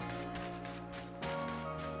 get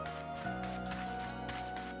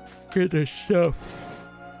this stuff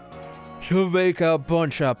to make a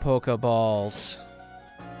bunch of Pokeballs.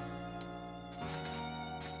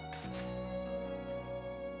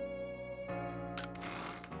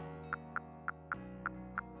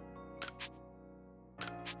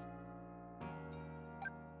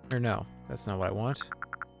 Or no, that's not what I want.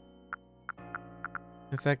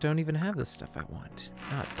 In fact, I don't even have the stuff I want.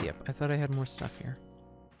 Ah, yep. I thought I had more stuff here.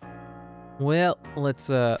 Well, let's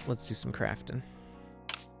do some crafting.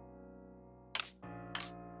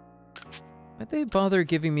 Why'd they bother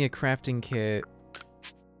giving me a crafting kit?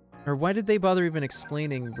 Or why did they bother even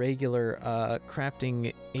explaining regular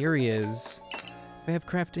crafting areas if I have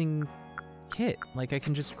crafting kit? Like, I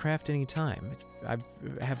can just craft any time. I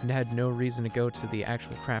haven't had no reason to go to the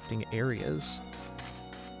actual crafting areas.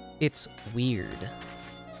 It's weird.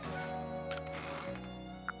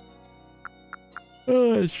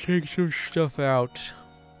 Let's take some stuff out.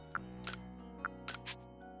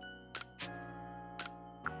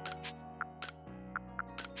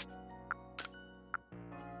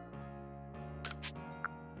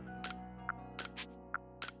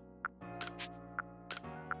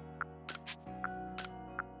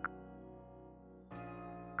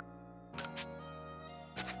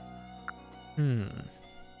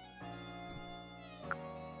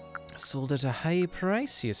 Sold at a high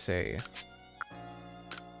price, you say?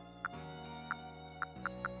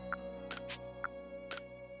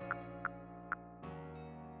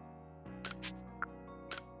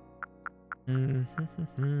 All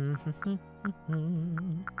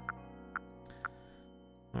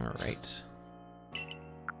right.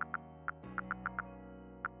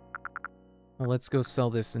 Well, let's go sell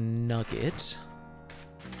this nugget.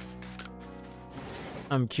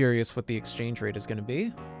 I'm curious what the exchange rate is going to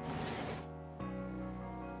be.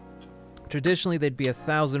 Traditionally, they'd be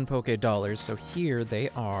 1,000 Poke Dollars, so here they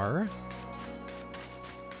are.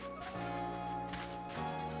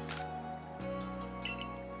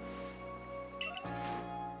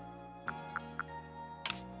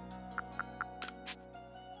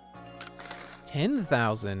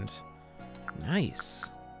 $10,000. Nice.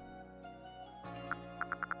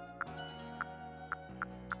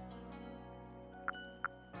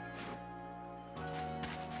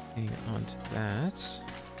 Hang on to that.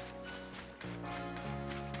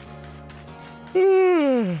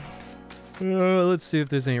 Let's see if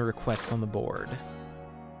there's any requests on the board.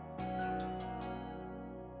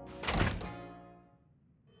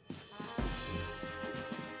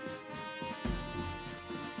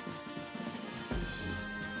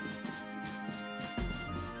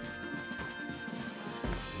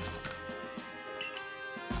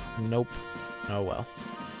 Nope. Oh well.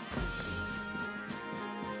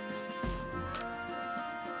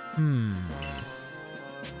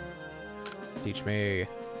 Teach me.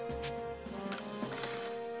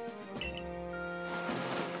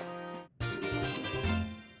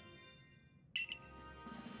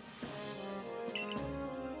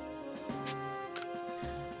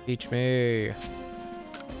 Teach me.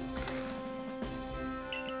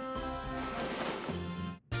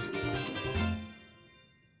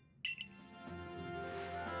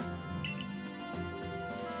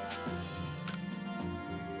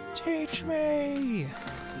 Teach me.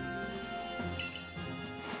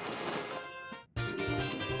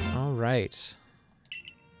 All right.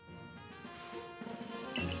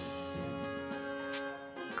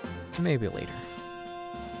 Maybe later.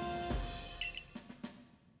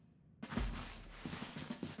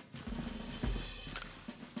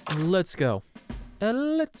 Let's go.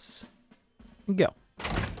 Let's go.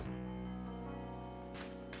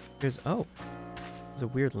 There's a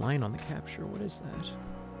weird line on the capture. What is that?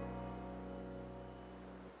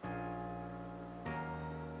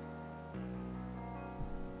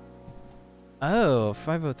 Oh,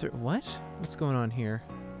 503. What? What's going on here?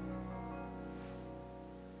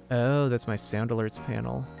 Oh, that's my sound alerts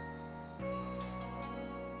panel.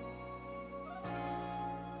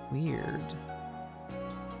 Weird.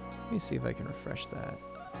 Let me see if I can refresh that.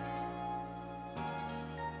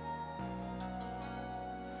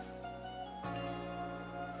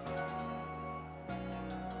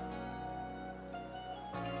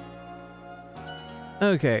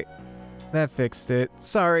 Okay, that fixed it.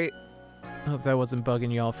 Sorry. Hope that wasn't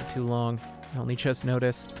bugging y'all for too long. I only just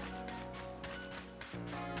noticed.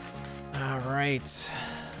 Alright. Let's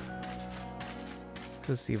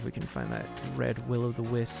go see if we can find that red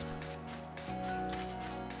will-o'-the-wisp.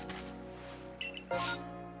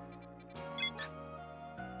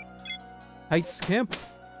 Height Scamp.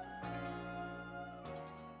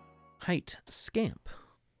 Height Scamp.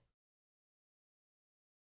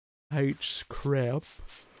 Height Scrap.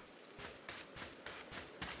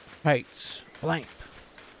 Height Blank.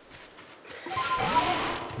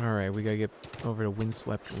 Alright, we gotta get over to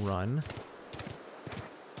Windswept Run.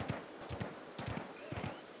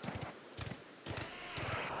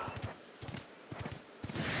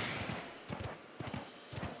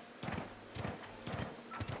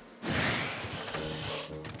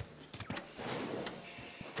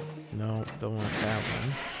 Don't want that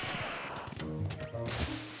one.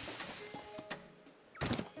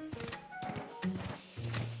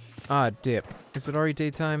 Ah, dip. Is it already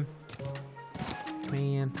daytime?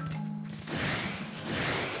 Man.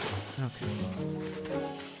 Okay.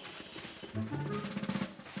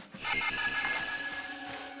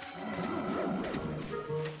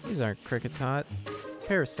 These aren't cricket tot.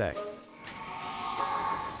 Parasect.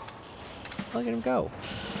 Look at him go.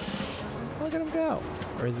 Look at him go.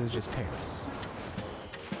 Or is it just Paris?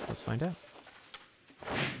 Let's find out.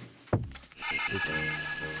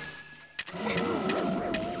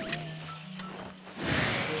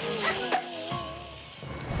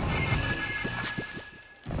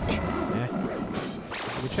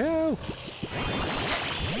 Chow!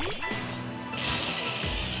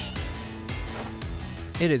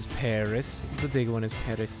 It is Paris. The big one is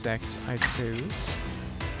Parasect, I suppose.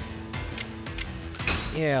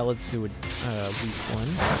 Yeah, let's do a weak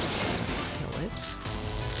one. Kill it.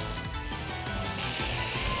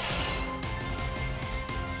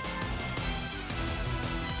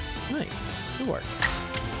 Nice. Good work.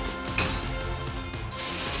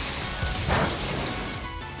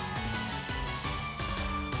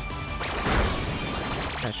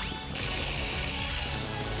 That should be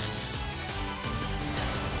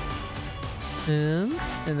fun.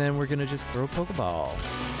 And then we're gonna just throw a Pokeball.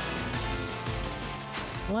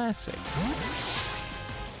 Classic.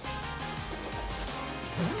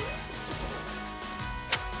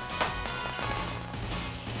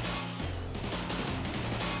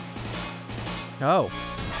 Oh.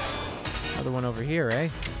 Another one over here, eh?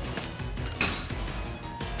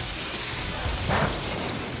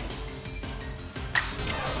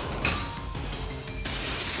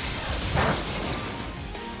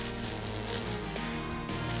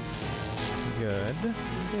 Good.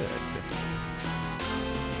 Good.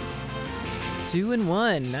 2 and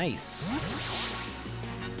 1. Nice.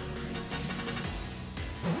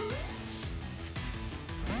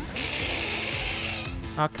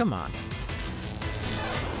 Oh, come on.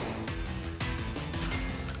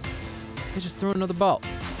 They just threw another ball.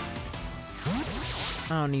 I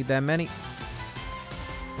don't need that many.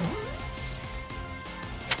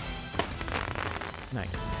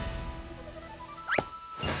 Nice.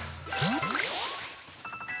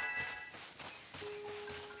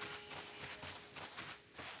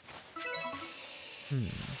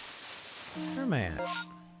 Where am I at?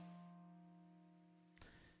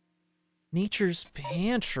 Nature's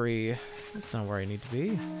Pantry. That's not where I need to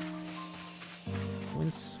be.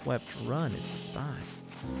 Windswept Run is the spot.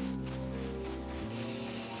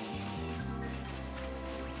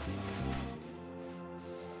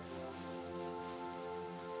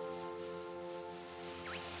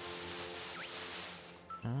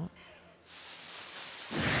 Oh.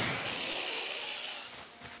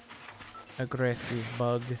 Aggressive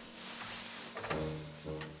bug.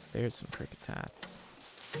 There's some Cricketats.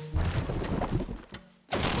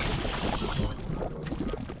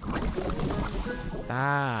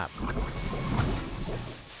 Stop.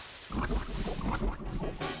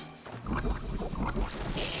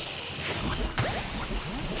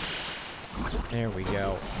 There we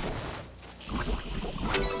go.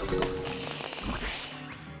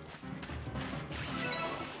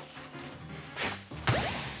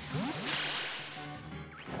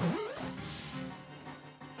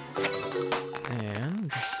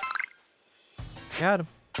 And got him.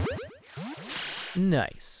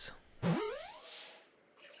 Nice.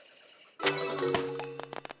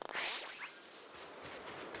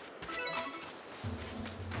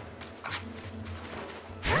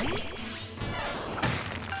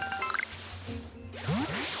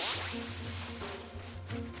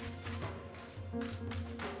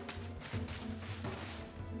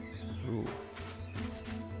 Ooh.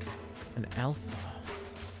 An alpha.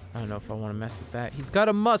 I don't know if I want to mess with that. He's got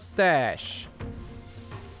a mustache.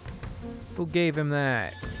 Who gave him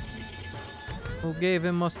that? Who gave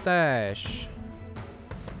him mustache?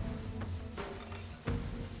 Well,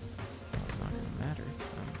 it's not gonna matter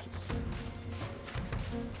because I'm just think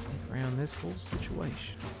around this whole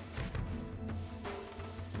situation.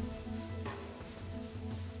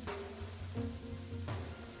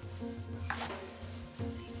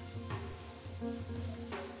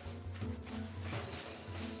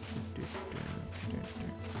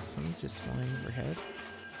 Something just flying overhead.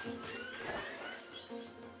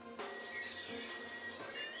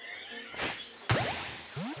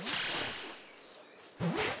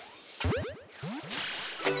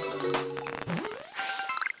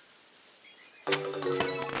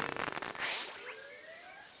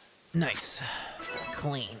 Nice.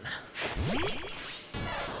 Clean.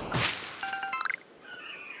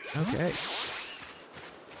 Okay.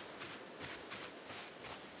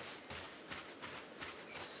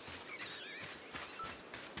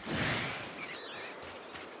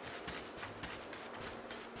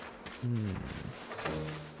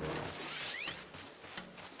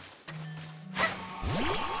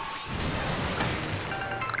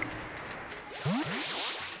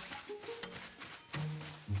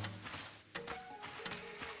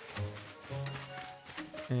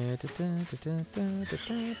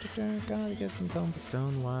 Gotta get some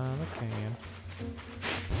tombstone while I can.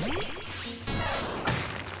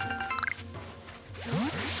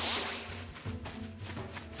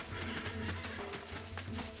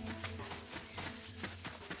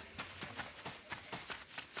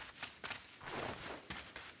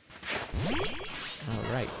 All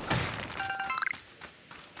right.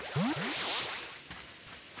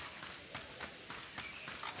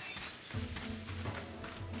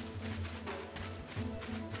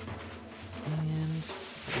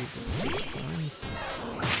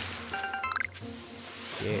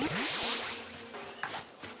 Yeah.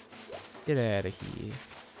 Get out of here.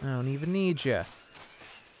 I don't even need ya.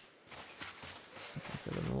 Looking for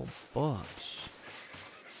the little bugs.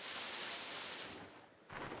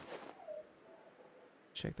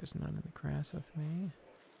 Check there's none in the grass with me.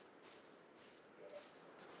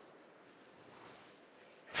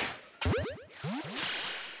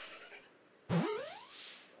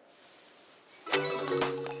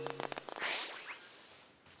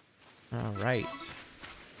 All right.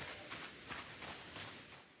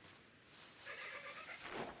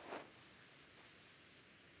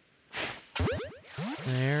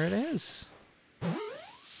 There it is.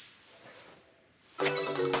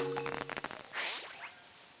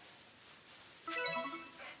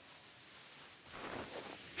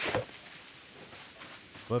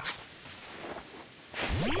 Whoops.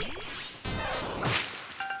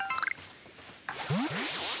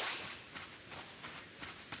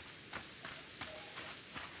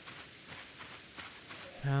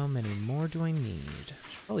 How many more do I need?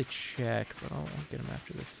 Should probably check, but I'll get them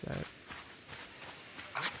after this set.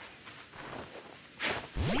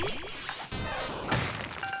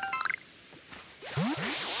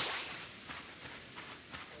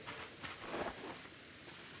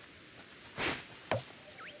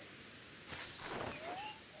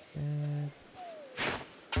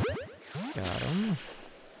 Got him.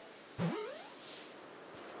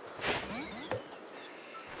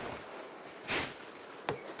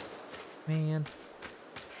 Man.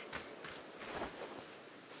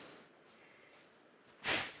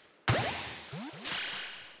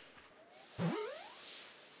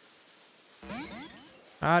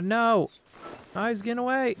 No! Oh, he's getting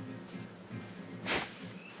away!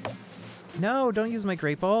 No, don't use my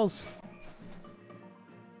great balls!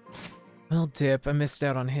 Well, dip, I missed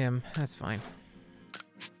out on him. That's fine.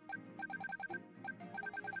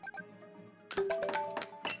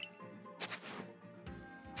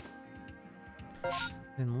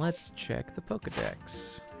 Then let's check the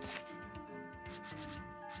Pokedex.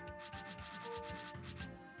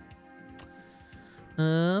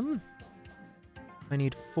 I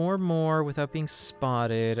need 4 more without being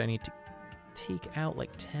spotted. I need to take out like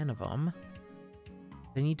 10 of them.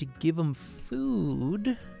 I need to give them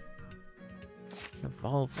food.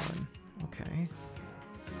 Evolve one. Okay.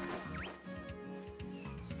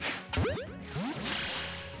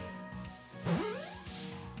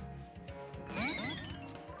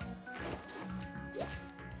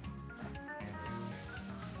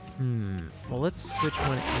 Well, let's switch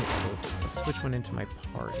one into my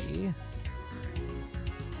party.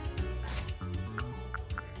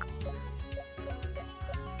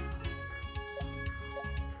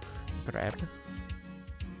 Grab.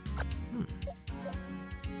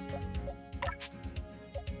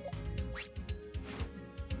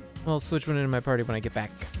 I'll switch one into my party when I get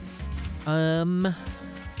back. Give them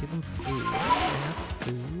food.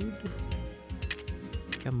 Food.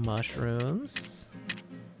 Got mushrooms.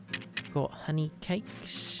 Got honey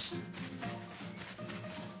cakes.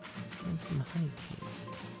 Some honey cake.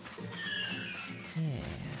 Yeah.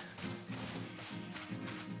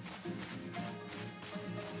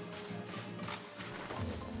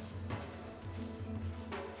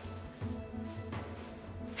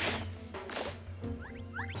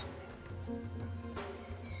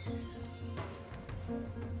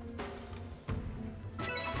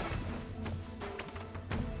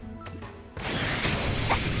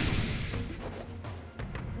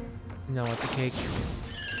 You know what, the cake?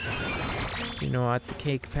 You know what, the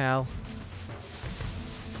cake, pal?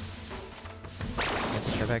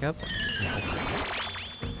 Let's go back up.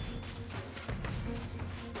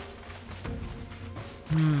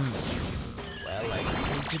 Well, I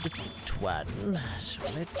need to defeat one, so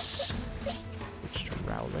let's switch to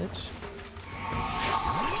Rowlet.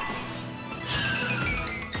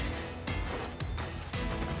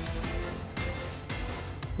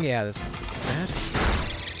 Yeah, this won't be too bad.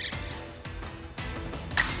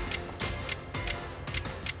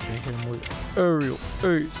 Gonna hit him with Aerial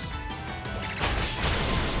Ace.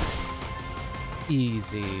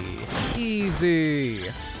 Easy. Easy.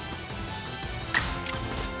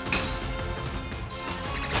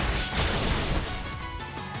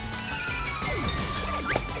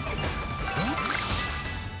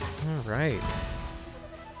 All right.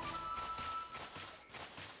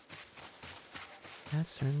 That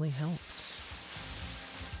certainly helped.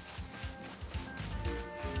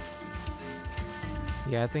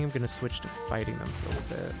 Yeah, I think I'm gonna switch to fighting them for a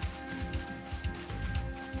little bit.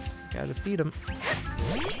 Gotta defeat them.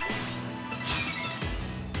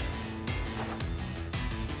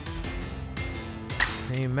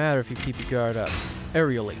 It ain't matter if you keep your guard up.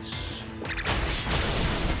 Aerial Ace.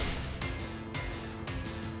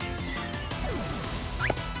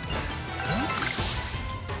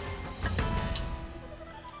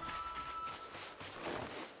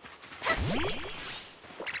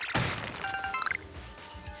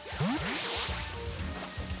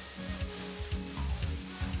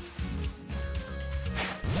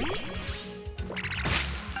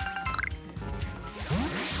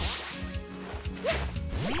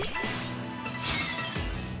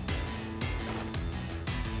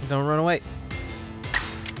 Don't run away.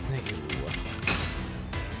 Thank you.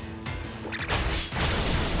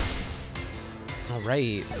 All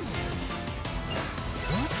right.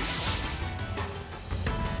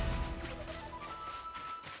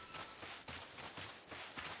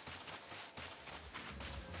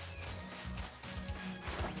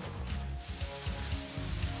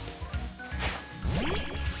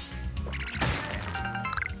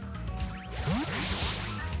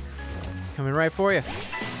 Coming right for you.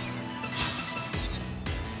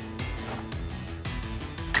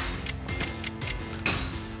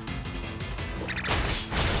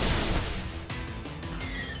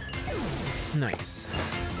 Nice.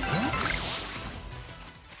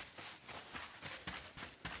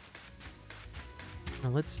 Now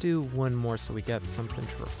let's do one more so we got something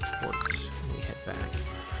to report when we head back.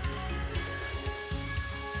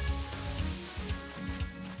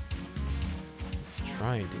 Let's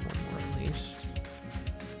try and do one more at least.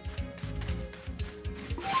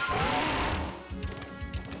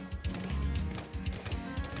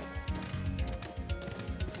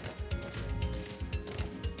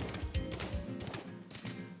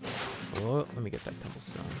 Oh, let me get that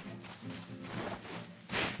Tumblestone.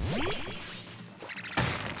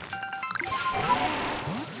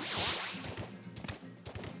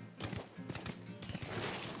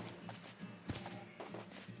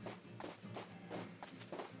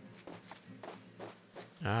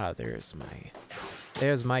 Ah,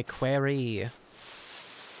 there's my query.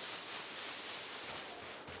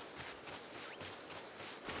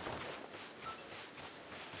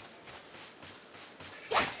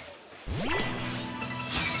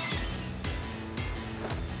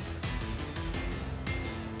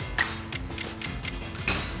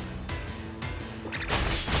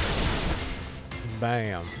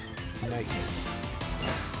 Bam. Nice.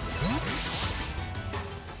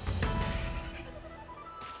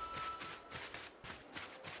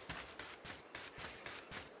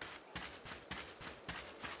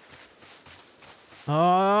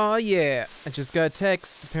 Oh yeah, I just got a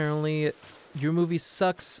text. Apparently, Your Movie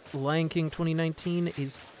Sucks Lion King 2019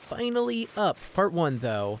 is finally up. Part 1,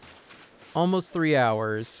 though. Almost 3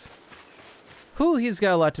 hours. Whew, he's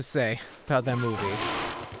got a lot to say about that movie.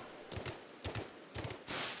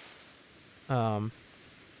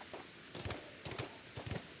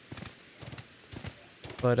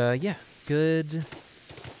 But yeah, good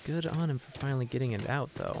on him for finally getting it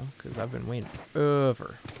out, though, because I've been waiting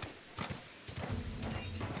forever.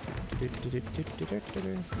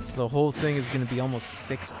 So the whole thing is going to be almost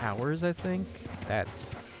 6 hours, I think.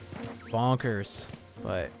 That's bonkers,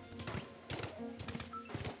 but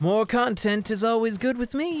more content is always good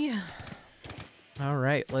with me. All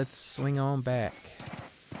right, let's swing on back.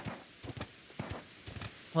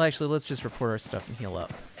 Well, actually, let's just report our stuff and heal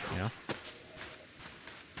up, you know?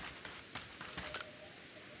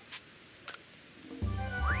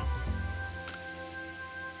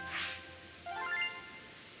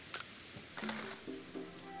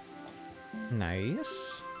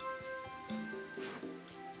 Nice.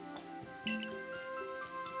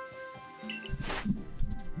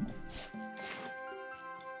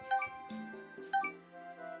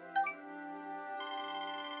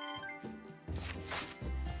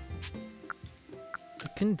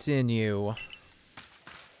 continue.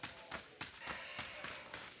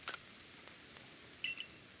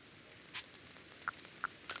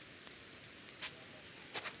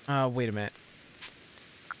 Wait a minute.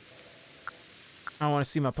 I want to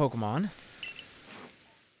see my Pokemon.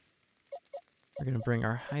 We're gonna bring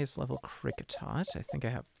our highest level Kricketot. I think I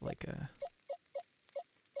have like a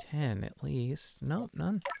 10 at least. Nope,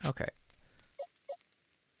 none. Okay.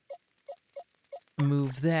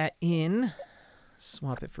 Move that in.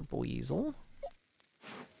 Swap it for Buizel.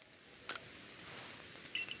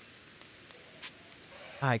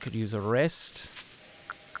 I could use a rest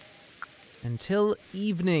until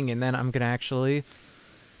evening, and then I'm gonna actually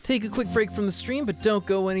take a quick break from the stream, but don't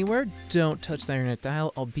go anywhere. Don't touch that internet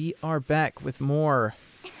dial. I'll be back with more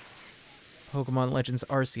Pokemon Legends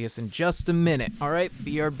Arceus in just a minute. All right,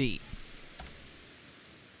 BRB.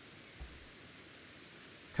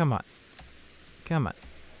 Come on. Come on.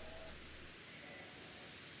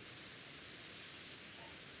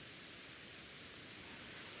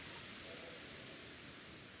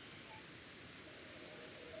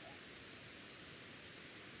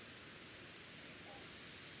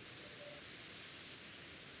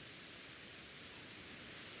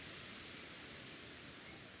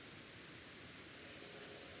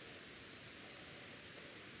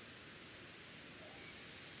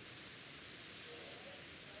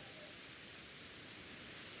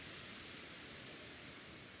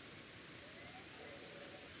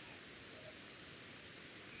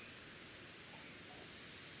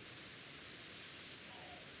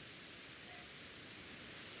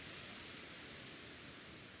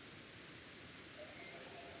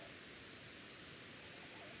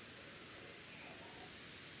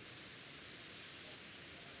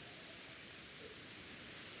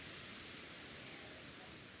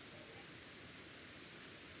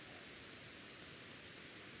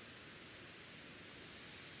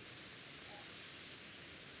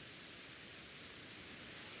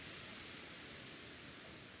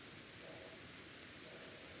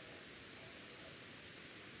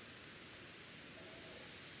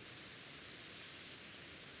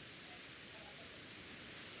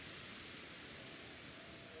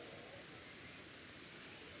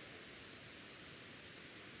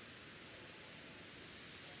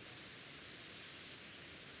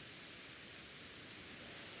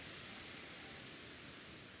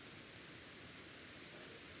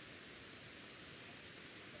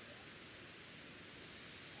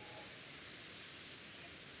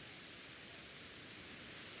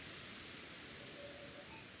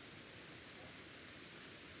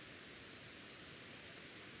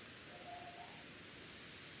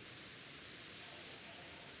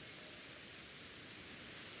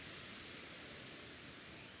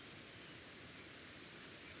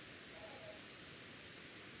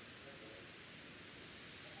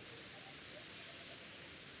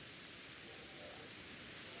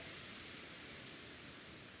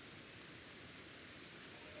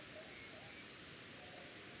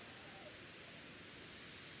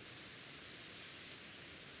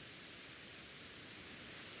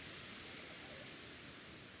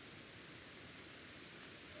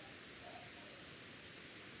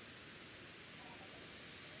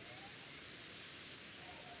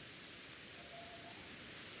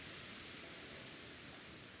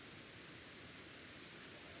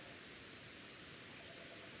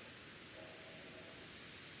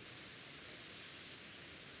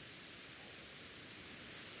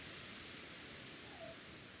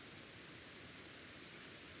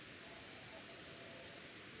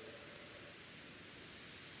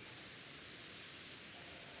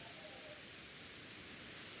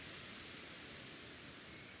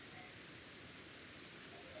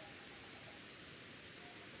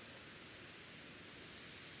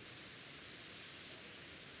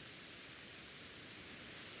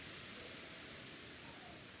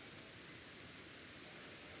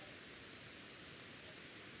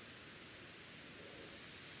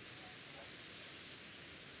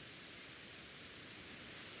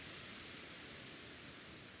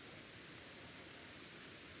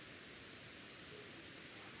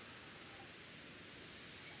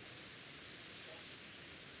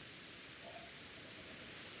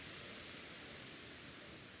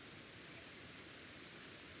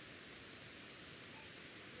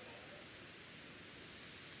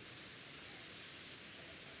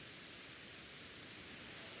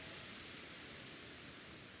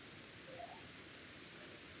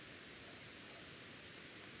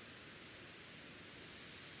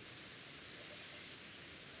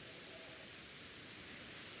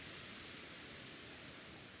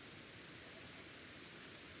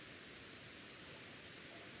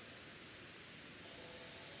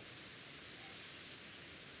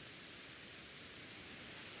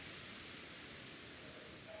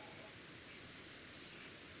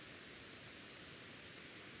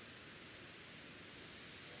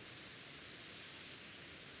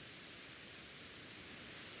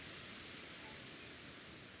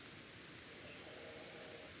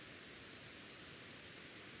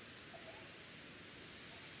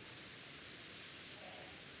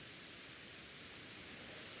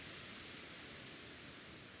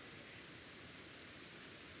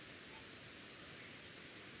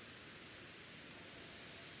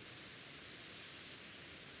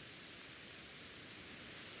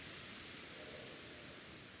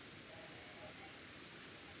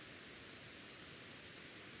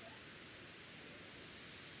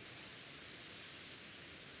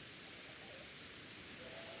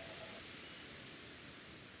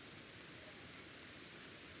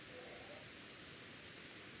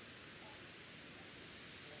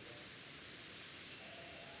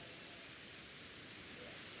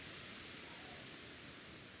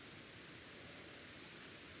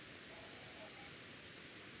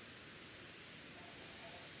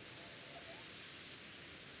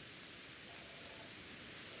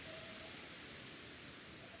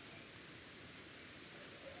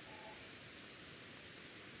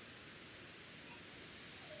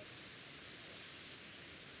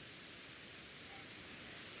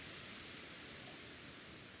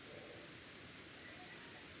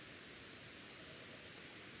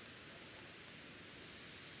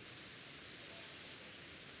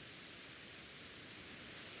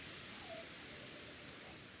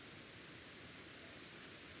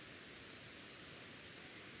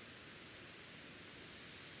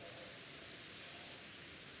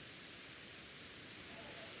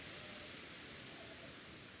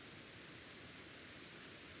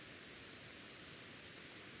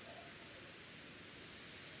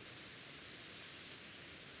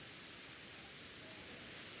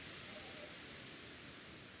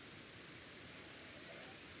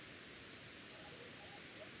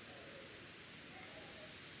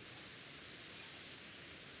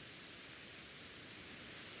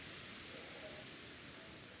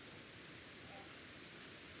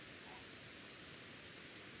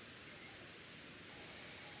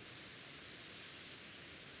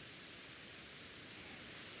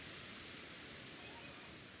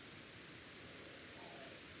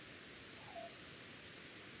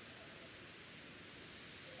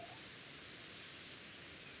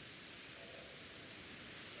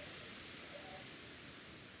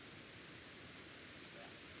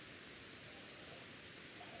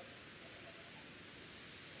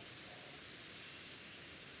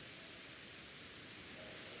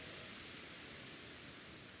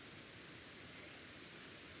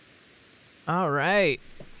 All right,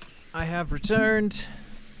 I have returned.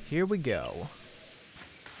 Here we go.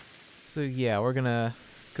 So yeah, we're gonna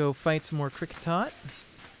go fight some more Cricketot.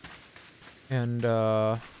 And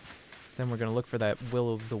then we're gonna look for that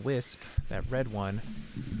Will-o'-the-Wisp, that red one.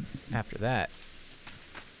 After that,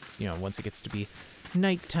 you know, once it gets to be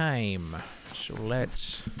nighttime. So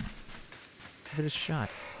let's give it a shot.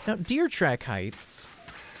 Now, Deer Track Heights.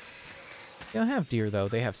 They don't have deer though,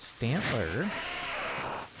 they have Stantler.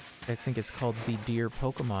 I think it's called the deer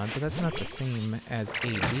Pokemon, but that's not the same as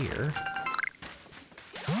a deer.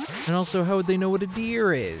 And also, how would they know what a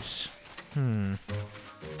deer is?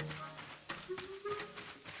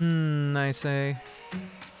 I say.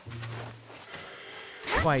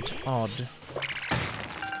 Quite odd.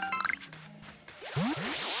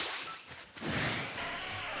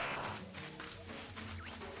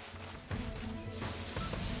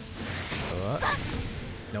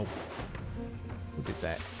 Nope. Who did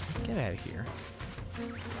that? Get out of here.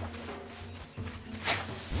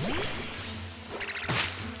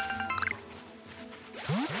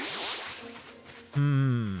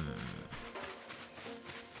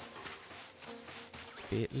 It's a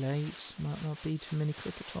bit late. Might not be too many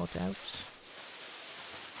Cricketot out.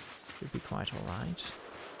 Should be quite alright.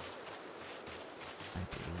 I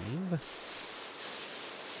believe.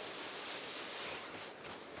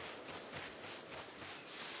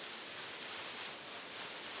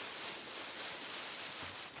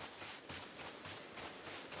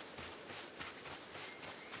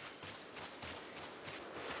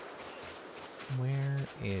 Where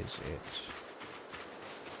is it?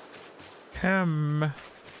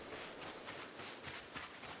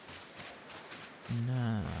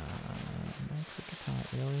 Nah, no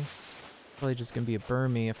Cricketot, really. Probably just gonna be a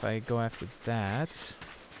Burmy if I go after that.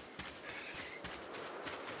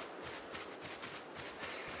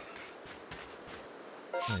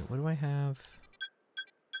 Wait, what do I have?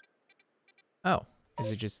 Oh,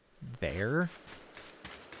 is it just there?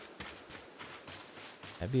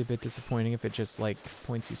 That'd be a bit disappointing if it just, like,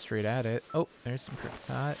 points you straight at it. Oh, there's some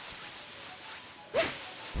Cricketot.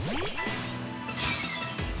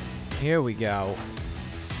 Here we go.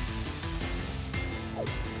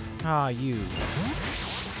 Ah, you.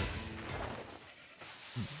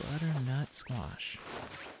 Butternut squash.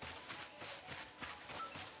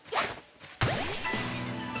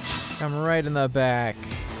 Come right in the back.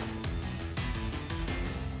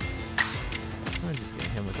 I'm just gonna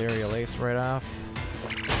hit him with Aerial Ace right off.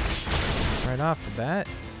 Right off the bat.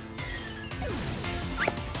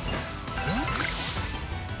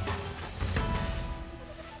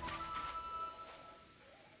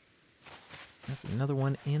 That's another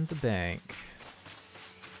one in the bank.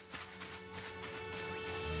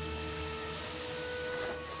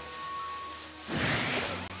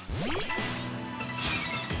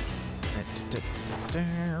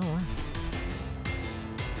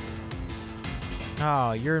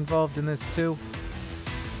 Oh, you're involved in this too?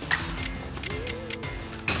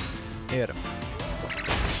 Hit him.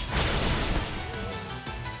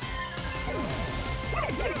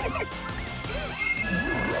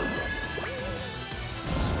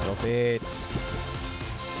 Stop it. Just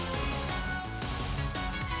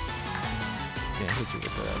can't hit you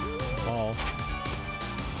with the ball.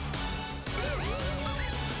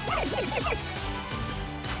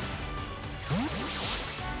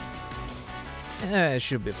 It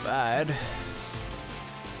should be fine.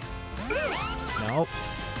 Nope.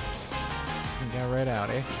 Got right out,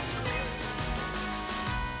 eh?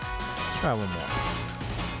 Let's try one more.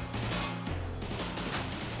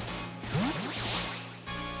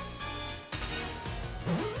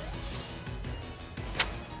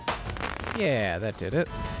 Yeah, that did it.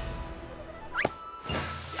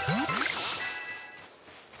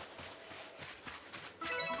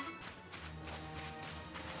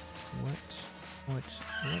 What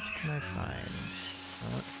can I find?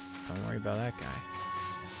 Oh, don't worry about that guy.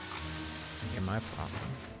 Ain't my problem.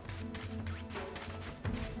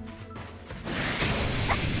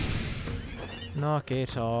 Knock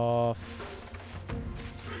it off.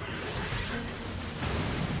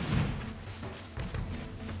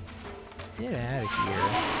 Get out of here.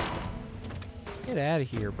 Get out of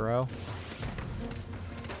here, bro.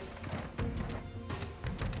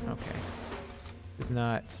 Okay. It's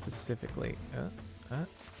not specifically...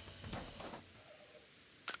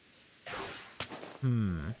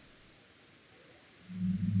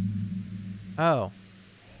 Oh.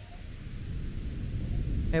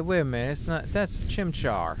 Hey, wait a minute. It's not... That's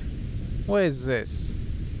Chimchar. What is this?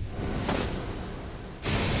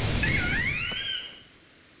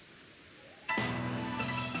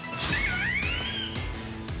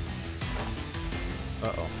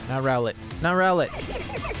 Uh-oh. Not Rowlet. Not Rowlet.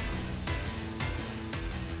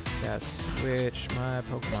 Gotta switch my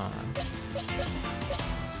Pokemon. I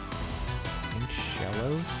think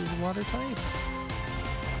Shellos is water type.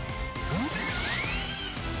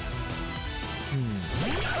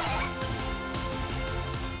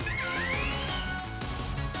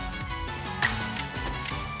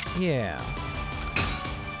 Yeah.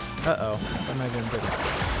 Uh-oh. What am I doing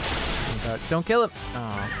bigger? Don't kill him!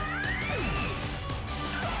 Aw.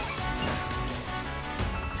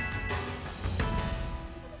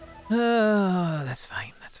 Oh, that's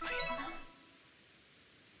fine. That's fine.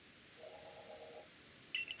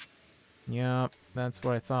 Yep, that's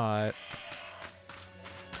what I thought.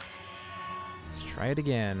 Let's try it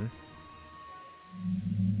again.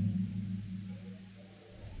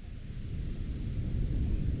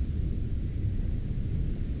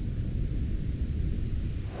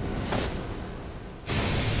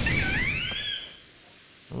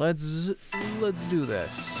 Let's do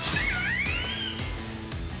this.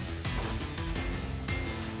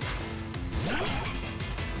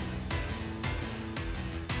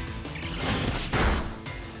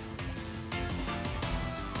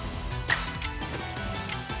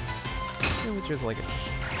 Which is like a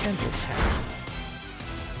gentle tap.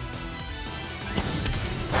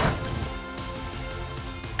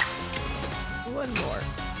 One more.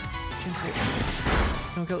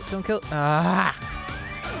 Don't kill. Don't kill. Ah.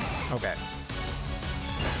 Okay.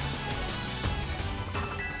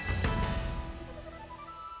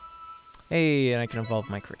 Hey, and I can evolve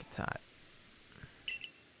my Kricketot.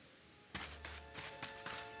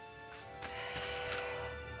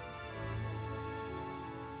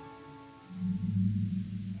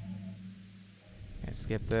 Can I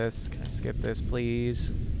skip this? Can I skip this,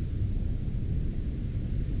 please?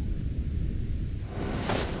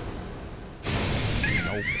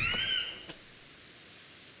 Nope.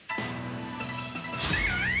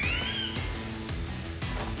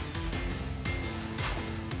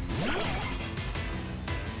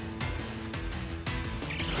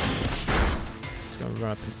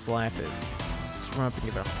 Run up and slap it. Just run up and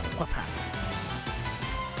give it a whap.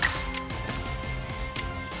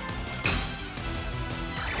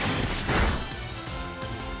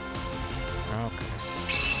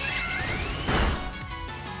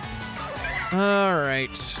 Okay.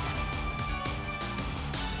 Alright.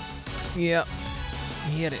 Yep.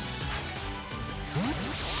 He hit it.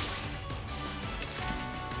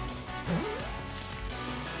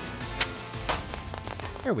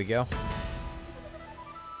 There we go.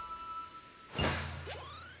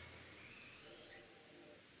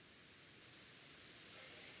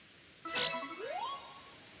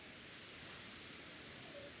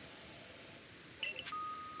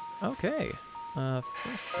 Okay,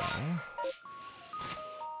 first though,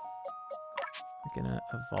 we're gonna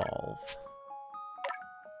evolve.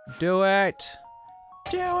 Do it!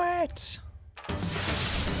 Do it!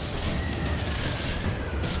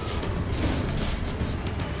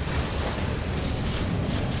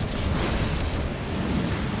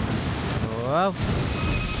 Whoa.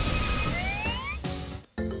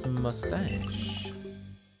 Mustache.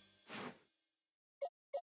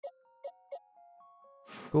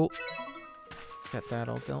 Cool. Got that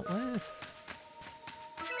all dealt with.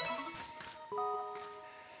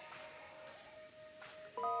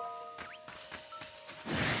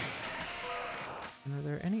 And are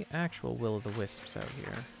there any actual will-o'-the-wisps out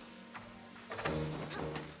here?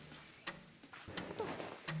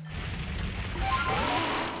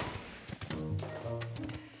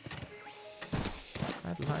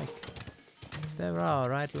 I'd like. If there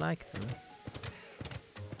are, I'd like them.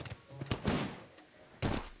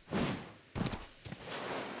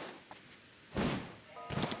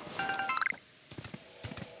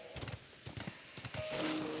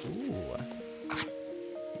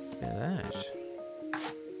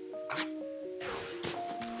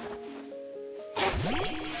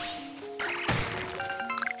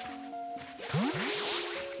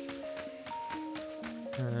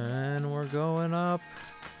 And we're going up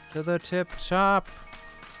to the tip top.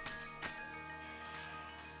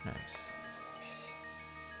 Nice.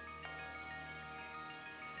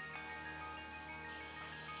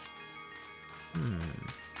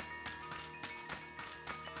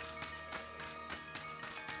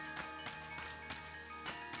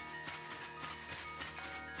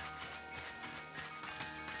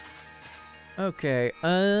 Okay,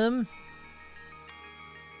 I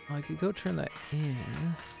could go turn that in.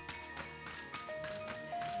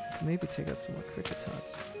 Maybe take out some more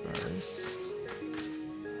Cricketots first.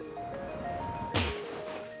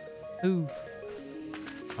 Ooh.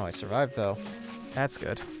 Oh, I survived though. That's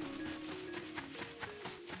good.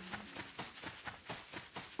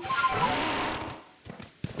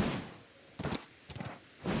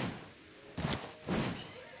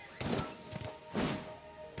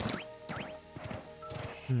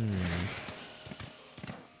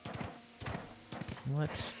 What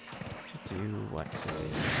to do, what to do.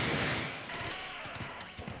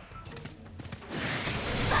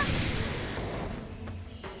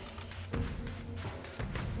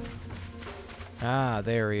 Ah,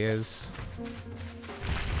 there he is.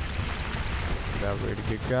 About ready to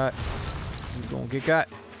get got. He's gonna get got.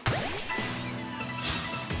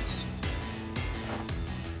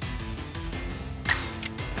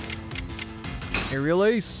 Aerial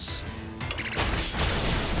ace.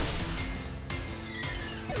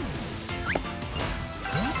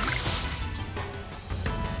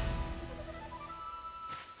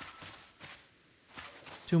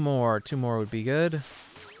 Two more would be good.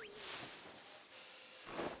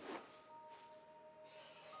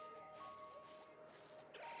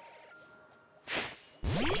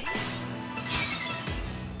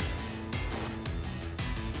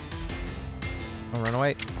 Don't run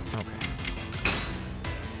away. Okay.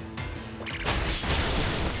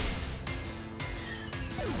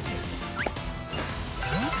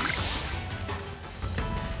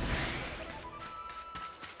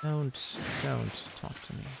 Don't talk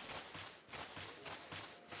to me.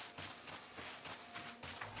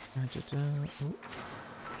 Ooh.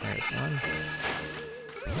 There's one.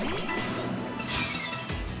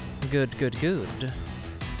 Good.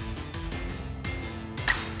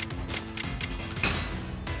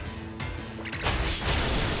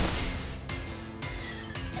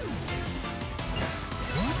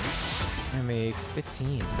 That makes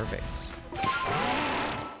 15. Perfect.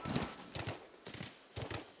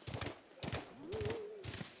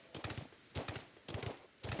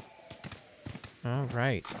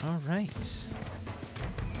 All right.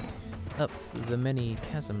 Up the many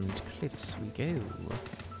chasmed cliffs we go.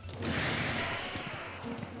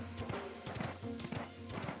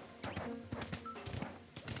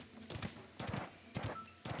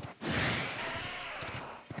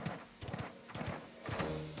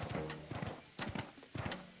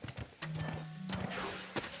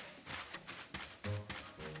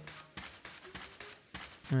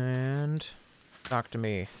 And talk to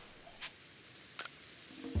me.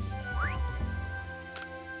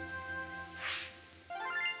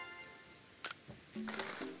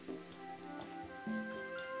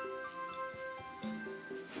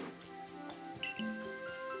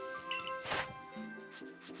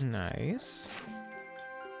 Nice.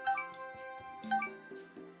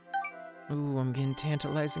 Ooh, I'm getting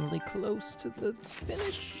tantalizingly close to the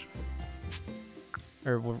finish.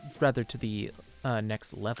 Or well, rather to the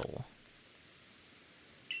next level.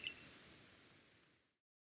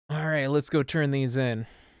 Alright, let's go turn these in.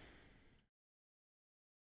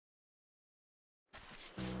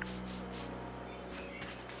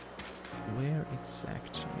 Where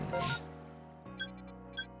exactly?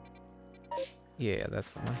 Yeah,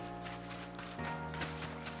 that's the one.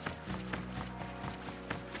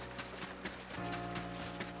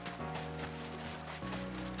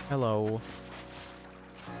 Hello.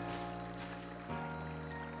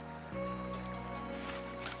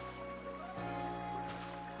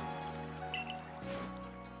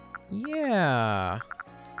 Yeah.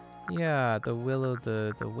 Yeah, the willow,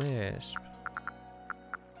 the wisp.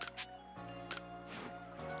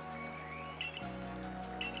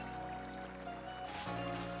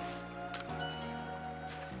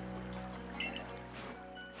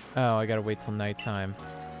 Oh, I gotta wait till nighttime.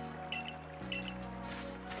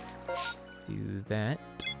 Do that.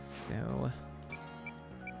 So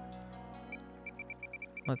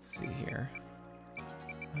let's see here.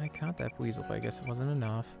 I caught that weasel, but I guess it wasn't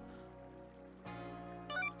enough.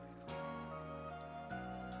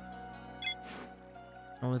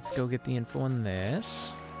 Well, let's go get the info on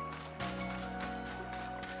this.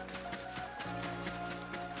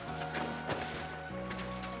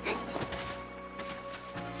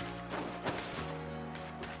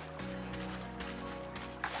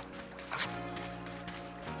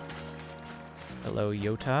 Hello,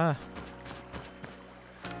 Yota.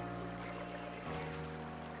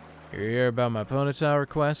 You're here about my Ponyta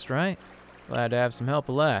request, right? Glad to have some help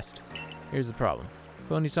at last. Here's the problem.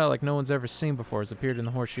 Ponyta like no one's ever seen before has appeared in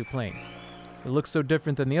the Horseshoe Plains. It looks so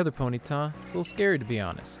different than the other Ponyta, it's a little scary to be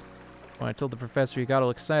honest. When I told the professor, he got all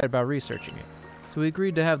excited about researching it. So we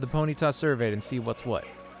agreed to have the Ponyta surveyed and see what's what.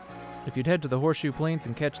 If you'd head to the Horseshoe Plains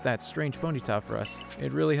and catch that strange Ponyta for us,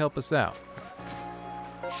 it'd really help us out.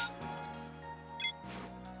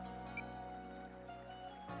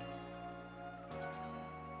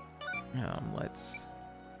 Let's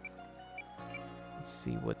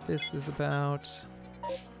see what this is about.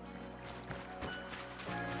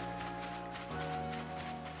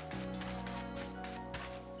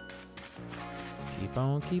 Keep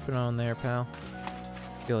keep it on there, pal.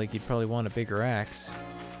 Feel like you'd probably want a bigger axe.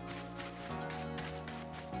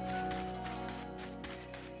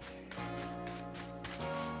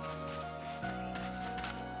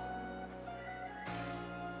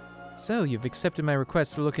 So, you've accepted my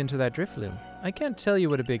request to look into that Drifloon. I can't tell you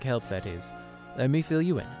what a big help that is. Let me fill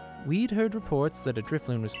you in. We'd heard reports that a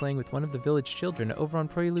Drifloon was playing with one of the village children over on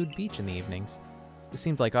Prelude Beach in the evenings. This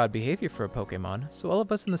seemed like odd behavior for a Pokemon, so all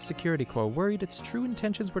of us in the security corps worried its true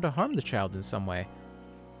intentions were to harm the child in some way.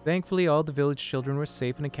 Thankfully, all the village children were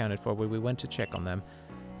safe and accounted for when we went to check on them.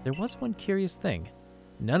 There was one curious thing.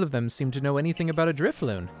 None of them seemed to know anything about a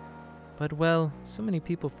Drifloon. But well, so many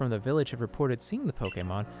people from the village have reported seeing the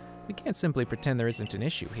Pokemon, we can't simply pretend there isn't an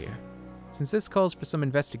issue here. Since this calls for some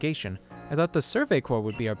investigation, I thought the Survey Corps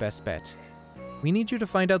would be our best bet. We need you to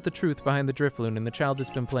find out the truth behind the Drifloon and the child it's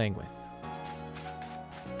been playing with.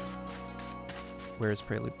 Where is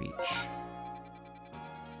Prelude Beach?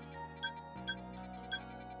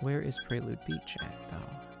 Where is Prelude Beach at,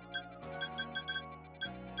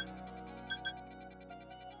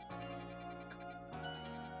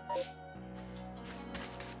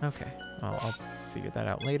 though? Okay, well, I'll figure that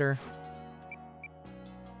out later.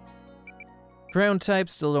 Ground type,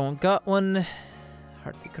 still don't got one.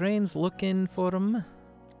 Heart the Crane's looking for him.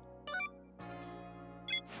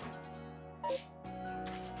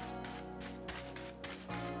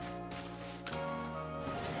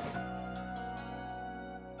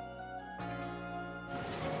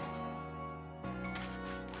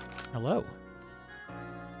 Hello.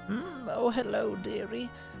 Oh, hello, dearie.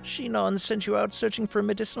 Shinon sent you out searching for a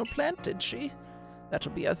medicinal plant, did she?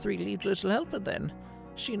 That'll be our three-leaved little helper, then.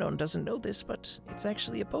 Shinon doesn't know this, but it's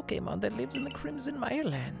actually a Pokemon that lives in the Crimson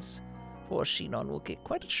Mirelands. Poor Shinon will get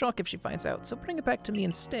quite a shock if she finds out, so bring it back to me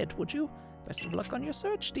instead, would you? Best of luck on your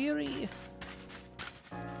search, dearie.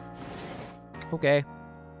 Okay.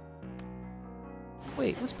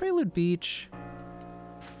 Wait, was Prelude Beach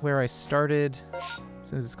where I started?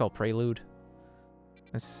 Since it's called Prelude.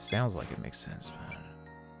 This sounds like it makes sense, but...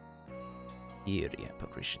 Eerie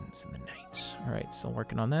apparitions in the night. Alright, still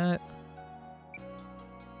working on that.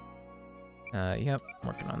 Yep,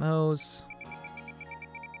 working on those.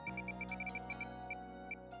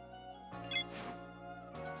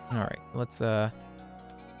 Alright, let's, R.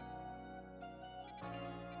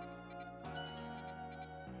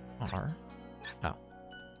 Oh.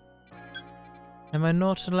 Am I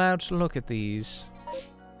not allowed to look at these?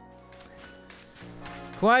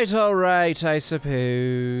 Quite alright, I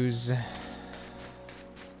suppose.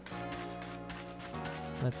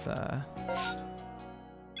 Let's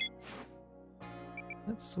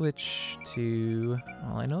switch to...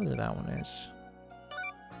 Well, I know that that one is.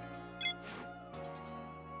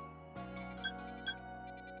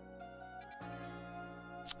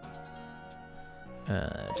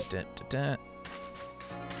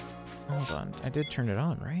 Hold on, I did turn it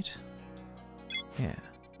on, right? Yeah.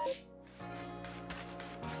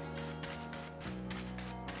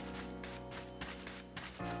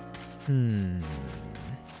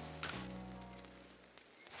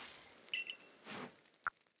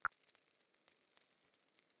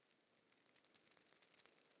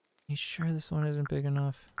 You sure this one isn't big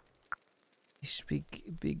enough? You speak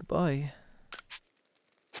big boy.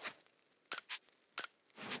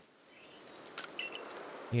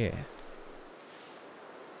 Yeah.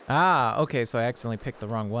 Ah, okay, so I accidentally picked the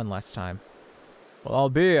wrong one last time. Well,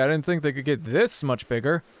 albeit, I didn't think they could get this much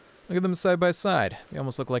bigger. Look at them side by side. They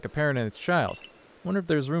almost look like a parent and its child. Wonder if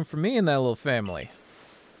there's room for me in that little family.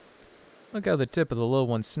 Look how the tip of the little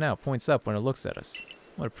one's snout points up when it looks at us.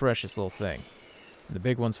 What a precious little thing. And the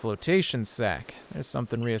big one's flotation sac. There's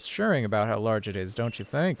something reassuring about how large it is, don't you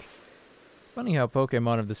think? Funny how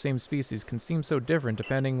Pokemon of the same species can seem so different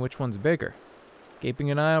depending which one's bigger.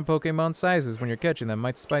 Keeping an eye on Pokemon sizes when you're catching them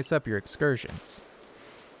might spice up your excursions.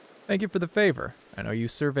 Thank you for the favor. I know you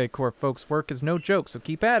Survey Corps folks' work is no joke, so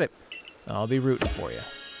keep at it. I'll be rooting for you.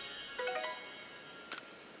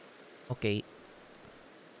 Okay.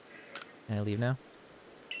 Can I leave now?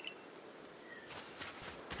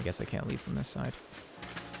 I guess I can't leave from this side.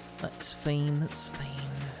 That's fine, that's fine.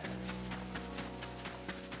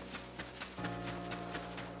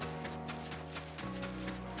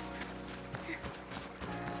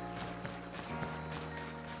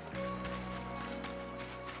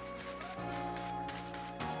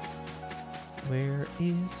 Where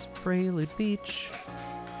is Prelude Beach?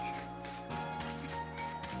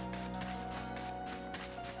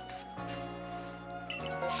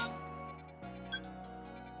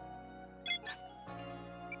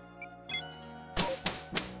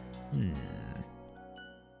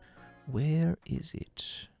 Where is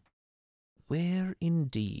it? Where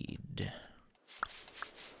indeed?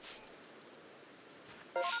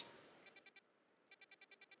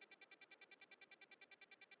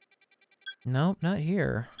 Nope, not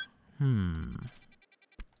here.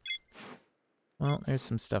 Well, there's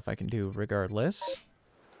some stuff I can do regardless.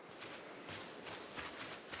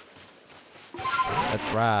 Let's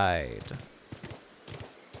ride.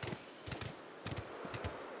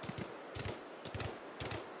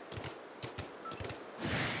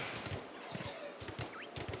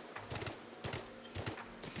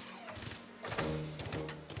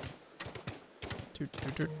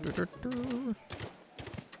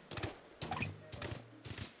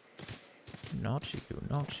 Not you,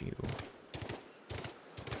 not you.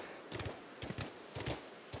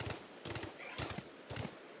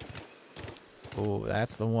 Oh,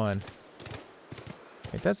 that's the one.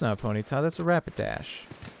 Wait, that's not a ponytail, that's a rapid dash.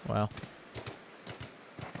 Well,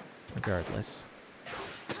 regardless.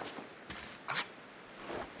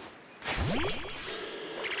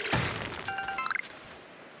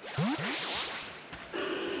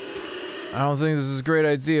 I don't think this is a great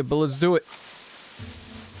idea, but let's do it.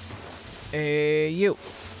 Hey, you.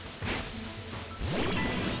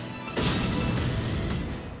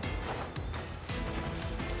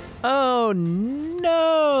 Oh,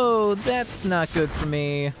 no! That's not good for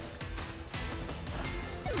me.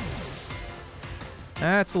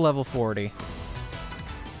 That's a level 40.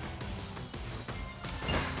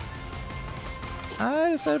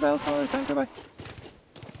 I decided about some other time. Goodbye.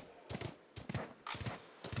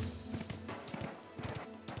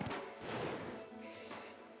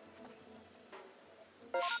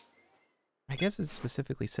 I guess it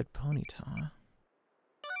specifically said ponytail.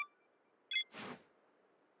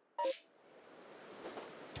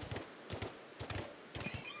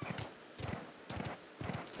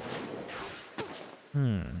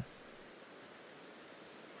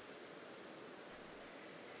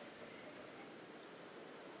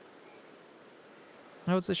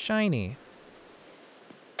 Oh, it's a shiny.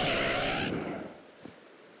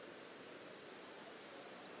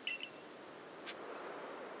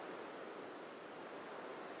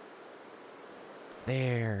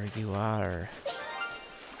 There you are.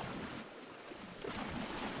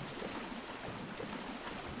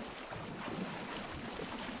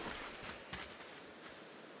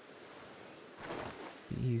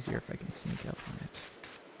 Be easier if I can sneak up on it.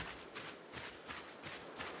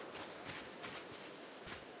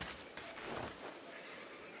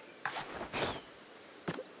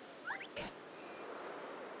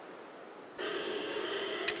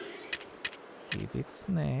 Give it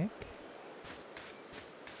snack.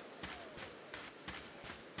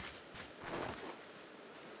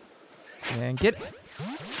 And get it.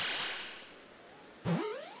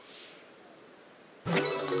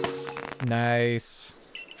 Nice.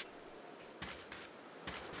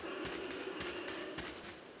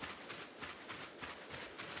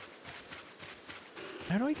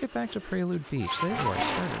 How do I get back to Prelude Beach? There's where I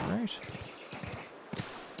started,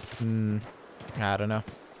 right? I don't know.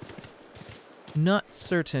 Not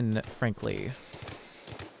certain, frankly.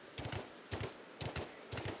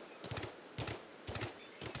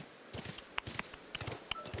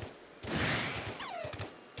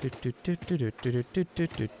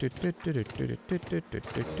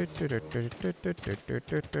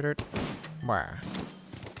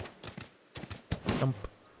 Dump.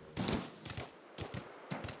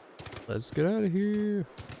 Let's get out of here.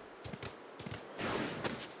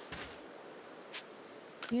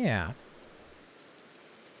 Yeah.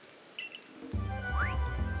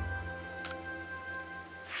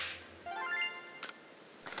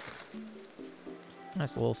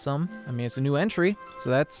 Nice little sum. I mean, it's a new entry, so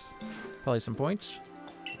that's probably some points.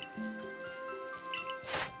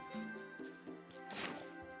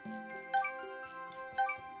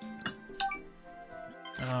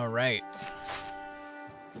 All right.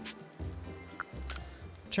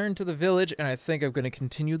 Turn to the village, and I think I'm going to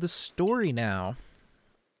continue the story now.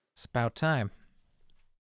 It's about time.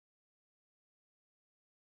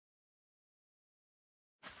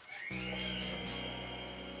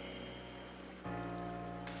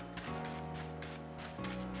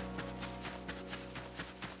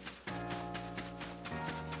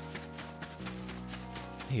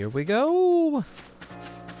 Here we go.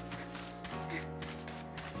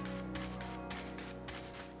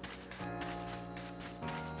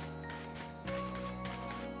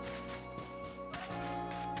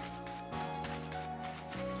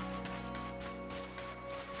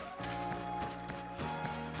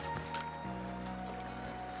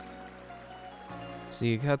 So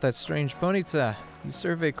you got that strange ponytail. You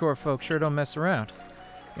Survey Corps folk sure don't mess around.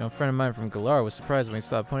 You know, a friend of mine from Galar was surprised when he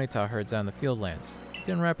saw ponytail herds out in the fieldlands. He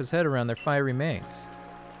couldn't wrap his head around their fiery manes.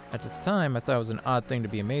 At the time, I thought it was an odd thing to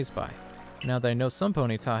be amazed by. Now that I know some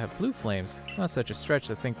ponytail have blue flames, it's not such a stretch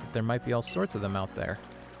to think that there might be all sorts of them out there.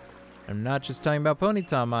 I'm not just talking about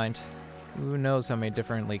ponytail, mind. Who knows how many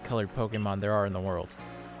differently colored Pokemon there are in the world.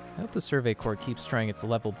 I hope the Survey Corps keeps trying its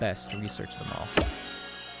level best to research them all.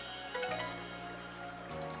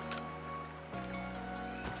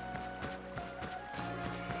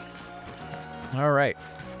 All right.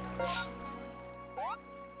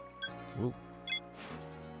 Ooh.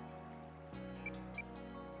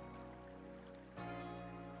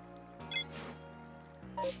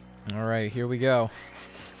 All right, here we go.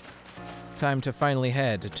 Time to finally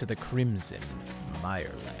head to the Crimson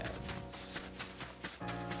Mirelands.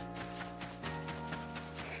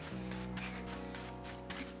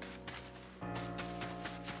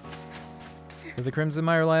 To the Crimson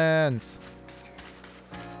Mirelands.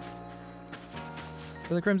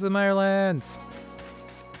 To the Crimson Mirelands.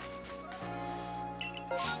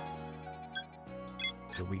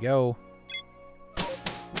 Here we go.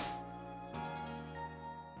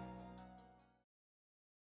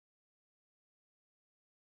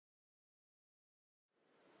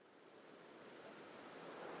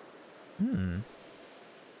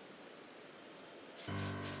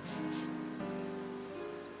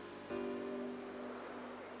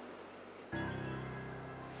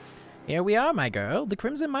 Here we are, my girl, the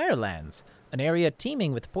Crimson Mirelands, an area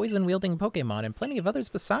teeming with poison-wielding Pokemon and plenty of others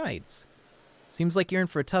besides. Seems like you're in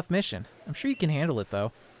for a tough mission. I'm sure you can handle it,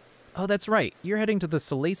 though. Oh, that's right. You're heading to the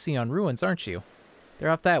Salacion ruins, aren't you? They're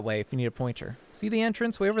off that way if you need a pointer. See the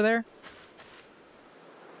entrance way over there?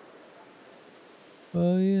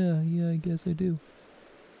 Oh, yeah, I guess I do.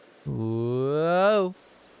 Whoa!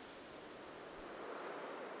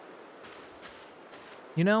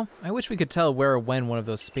 You know, I wish we could tell where or when one of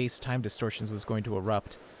those space-time distortions was going to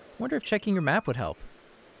erupt. Wonder if checking your map would help.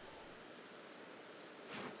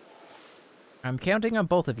 I'm counting on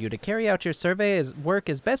both of you to carry out your survey work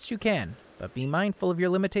as best you can, but be mindful of your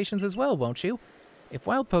limitations as well, won't you? If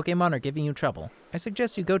wild Pokemon are giving you trouble, I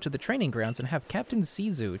suggest you go to the training grounds and have Captain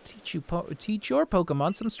Sizu teach your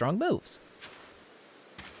Pokemon some strong moves.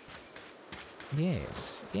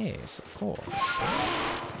 Yes, of course.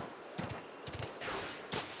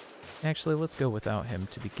 Actually, let's go without him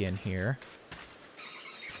to begin here.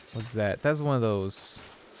 What's that? That's one of those...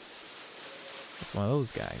 That's one of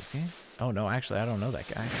those guys, yeah? Oh, no, actually, I don't know that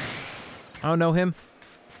guy. I don't know him.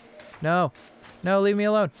 No. No, leave me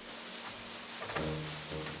alone.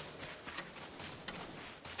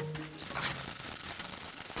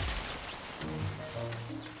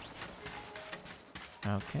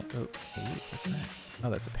 Okay. Oh, what's that? Oh,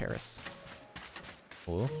 that's a Paris.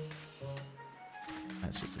 Cool.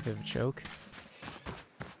 That's just a Vivichoke.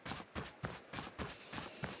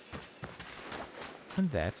 And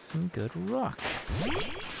that's some good rock.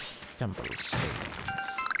 Tumble stones.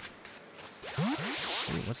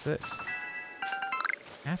 Ooh, what's this?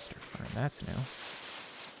 Aster Fern, that's new.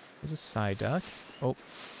 There's a Psyduck. Oh,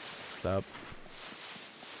 what's up?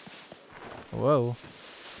 Whoa.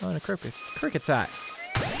 Oh, and a Kricketot.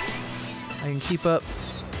 I can keep up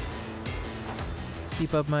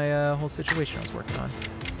my whole situation I was working on.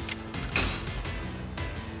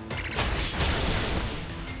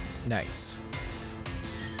 Nice.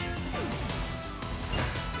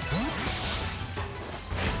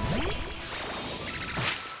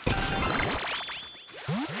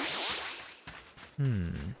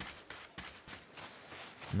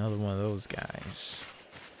 Another one of those guys.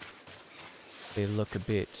 They look a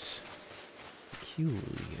bit peculiar.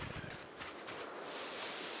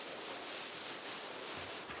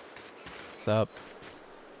 What's up?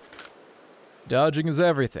 Dodging is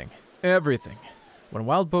everything. Everything. When a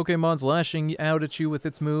wild Pokemon's lashing out at you with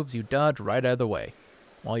its moves, you dodge right out of the way.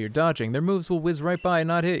 While you're dodging, their moves will whiz right by and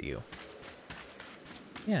not hit you.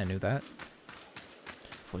 Yeah, I knew that.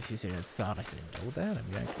 Well, you thought I didn't know that? I'm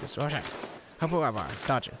going to start out. However,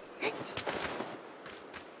 dodging.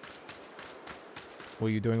 What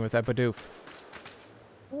are you doing with that Bidoof?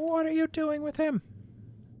 What are you doing with him?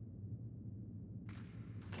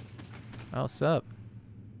 Oh, sup?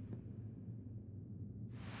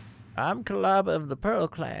 I'm Kalaba of the Pearl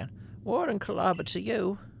Clan. Warden Kalaba to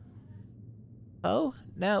you. Oh,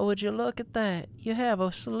 now would you look at that? You have a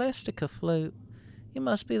Celestica flute. You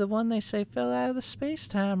must be the one they say fell out of the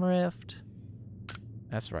space-time rift.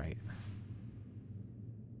 That's right.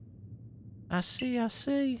 I see.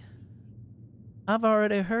 I've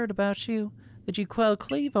already heard about you, that you quelled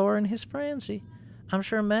Cleavor in his frenzy. I'm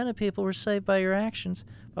sure many people were saved by your actions,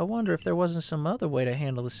 but I wonder if there wasn't some other way to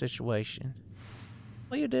handle the situation.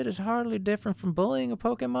 What you did is hardly different from bullying a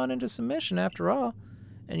Pokemon into submission after all.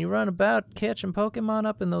 And you run about catching Pokemon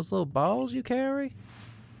up in those little balls you carry?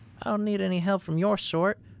 I don't need any help from your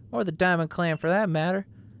sort, or the Diamond Clan for that matter.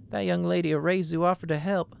 That young lady Arazu offered to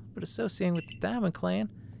help, but associating with the Diamond Clan,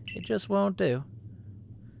 it just won't do.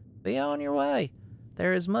 Be on your way.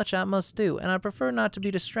 There is much I must do, and I prefer not to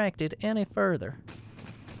be distracted any further.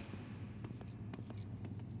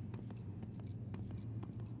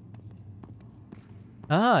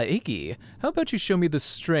 Ah, Iggy, how about you show me the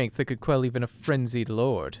strength that could quell even a frenzied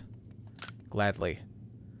lord? Gladly.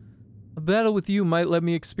 A battle with you might let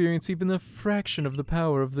me experience even a fraction of the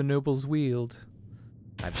power of the noble's wield.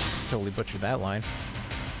 I just totally butchered that line.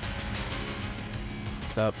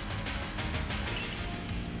 What's up?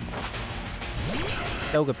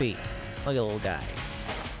 Togepi. Look at the little guy.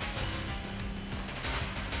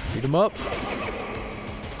 Beat him up.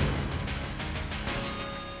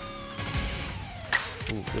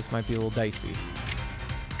 Ooh, this might be a little dicey.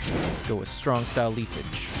 Let's go with strong style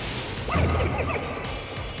leafage.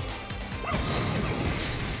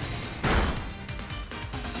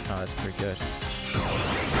 Oh, that's pretty good. A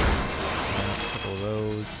couple of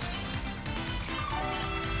those.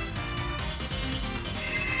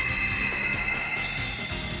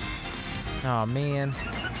 Oh man.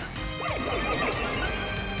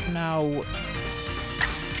 No.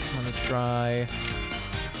 I'm gonna try.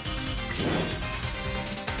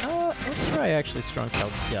 Let's try actually strong style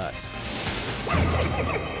gust.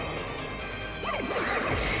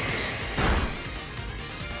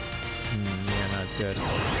 Yeah, not as good.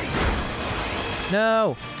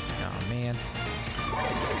 No! Oh man.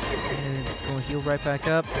 And it's gonna heal right back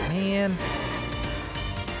up. Man.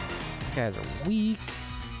 You guys are weak.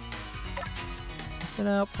 Listen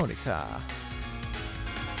out, Ponyta.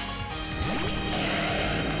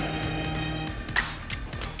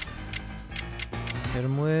 Hit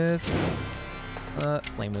him with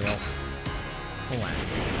Flame Wheel.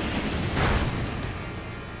 Classic.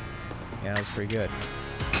 Yeah, that was pretty good.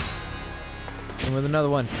 And with another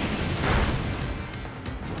one.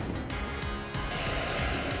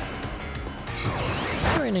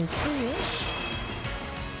 Burning cool.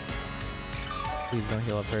 Please don't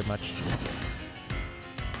heal up very much.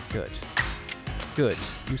 Good. Good.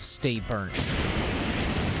 You stay burnt.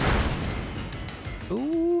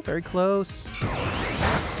 Ooh, very close.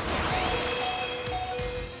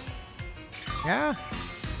 Yeah.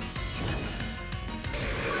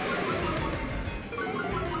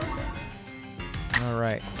 All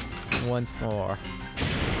right. Once more.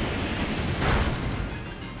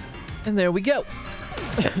 And there we go.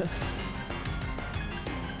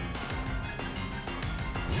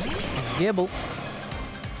 Gibble.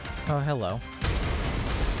 Oh, hello.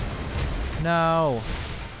 No.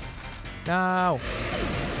 No.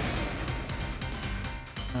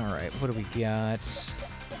 All right, what do we got?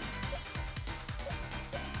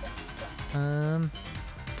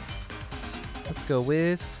 Let's go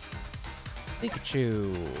with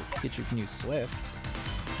Pikachu. Pikachu can use Swift.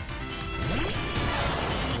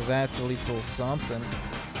 Well, that's at least a little something.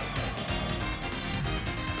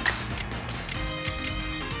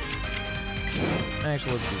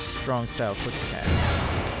 Actually, let's do strong style quick attack.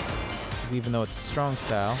 Because even though it's a strong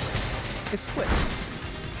style, it's quick.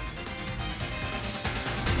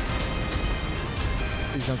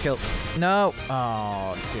 Please don't kill. No!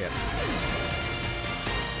 Oh, dip.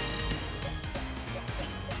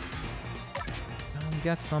 Oh, we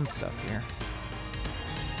got some stuff here.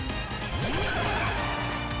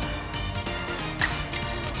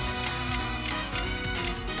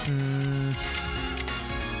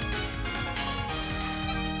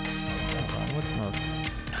 Hold on, what's most?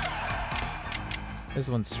 This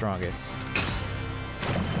one's strongest.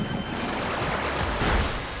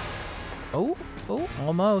 Oh,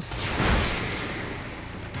 almost.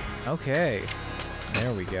 Okay.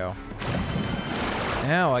 There we go.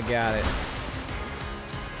 Now I got it.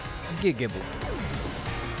 Get gibbled.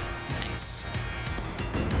 Nice.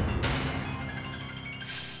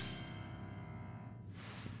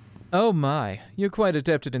 Oh my, you're quite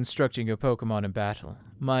adept at instructing your Pokemon in battle.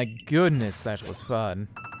 My goodness, that was fun.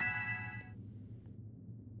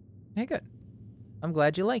 Hey, good. I'm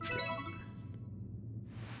glad you liked it.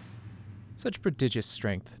 Such prodigious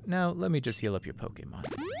strength. Now, let me just heal up your Pokemon.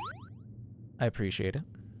 I appreciate it.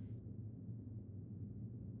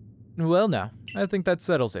 Well now, I think that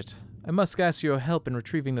settles it. I must ask your help in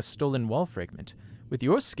retrieving the stolen wall fragment. With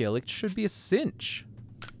your skill, it should be a cinch.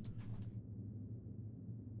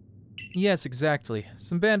 Yes, exactly.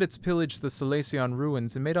 Some bandits pillaged the Salacion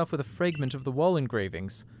ruins and made off with a fragment of the wall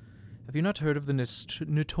engravings. Have you not heard of the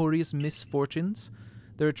notorious misfortunes?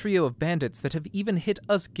 They're a trio of bandits that have even hit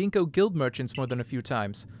us Ginkgo guild merchants more than a few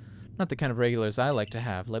times. Not the kind of regulars I like to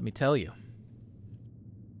have, let me tell you.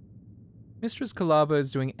 Mistress Kalaba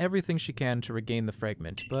is doing everything she can to regain the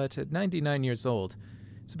fragment, but at 99 years old,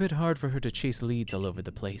 it's a bit hard for her to chase leads all over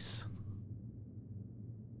the place.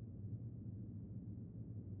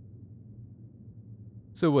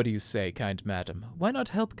 So what do you say, kind madam? Why not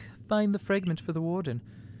help find the fragment for the warden?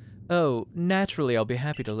 Oh, naturally I'll be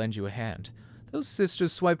happy to lend you a hand. Those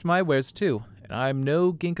sisters swiped my wares too, and I'm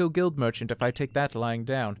no Ginkgo guild merchant if I take that lying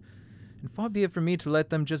down. And far be it from me to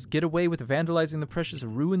let them just get away with vandalizing the precious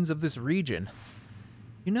ruins of this region.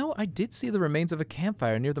 You know, I did see the remains of a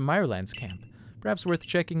campfire near the Mirelands camp. Perhaps worth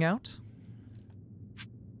checking out?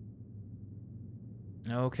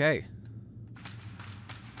 Okay.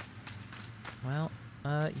 Well,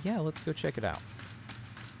 yeah, let's go check it out.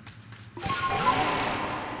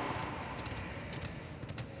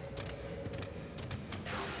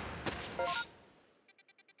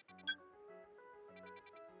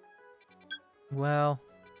 Well,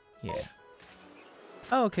 yeah.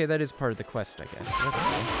 Oh, okay, that is part of the quest, I guess.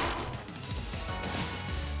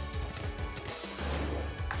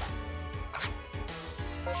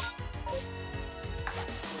 That's cool.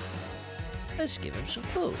 Let's give him some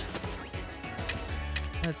food.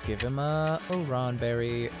 Let's give him a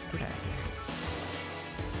Oranberry. Okay.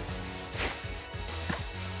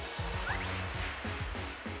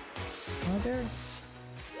 Oranberry?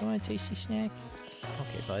 You want a tasty snack?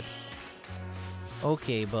 Okay, bud.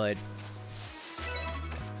 Okay, bud.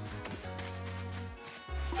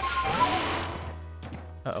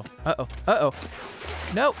 Uh-oh. Uh-oh. Uh-oh.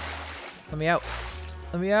 No! Let me out.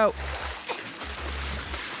 Let me out.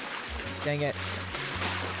 Dang it.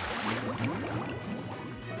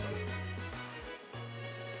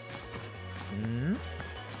 Hmm?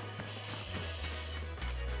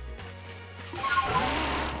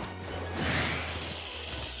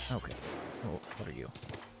 Okay. Oh, what are you?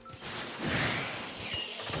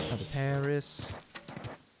 Another Paris.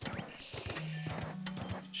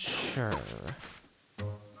 Sure.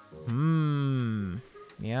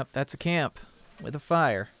 Yep, that's a camp. With a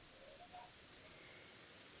fire.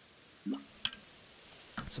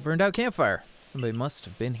 It's a burned out campfire. Somebody must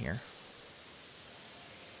have been here.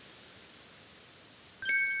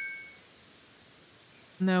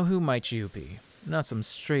 Now who might you be? Not some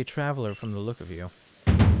stray traveler from the look of you.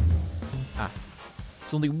 Ah.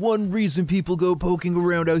 There's only one reason people go poking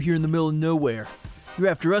around out here in the middle of nowhere. You're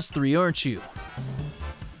after us three, aren't you?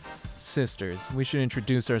 Sisters, we should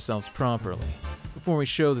introduce ourselves properly, before we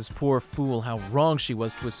show this poor fool how wrong she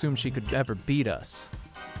was to assume she could ever beat us.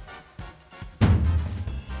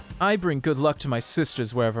 I bring good luck to my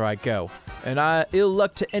sisters wherever I go, and ill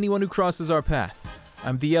luck to anyone who crosses our path.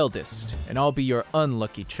 I'm the eldest, and I'll be your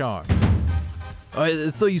unlucky charm. I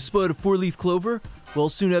thought you spotted a four-leaf clover? Well, I'll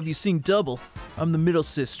soon have you sing double. I'm the middle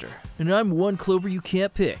sister, and I'm one clover you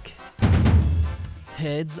can't pick.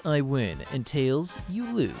 Heads, I win, and tails,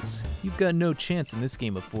 you lose. You've got no chance in this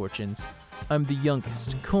game of fortunes. I'm the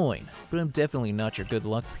youngest, coin, but I'm definitely not your good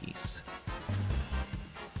luck piece.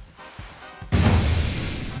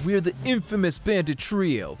 We're the infamous bandit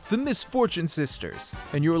trio, the Misfortune Sisters,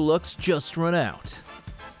 and your luck's just run out.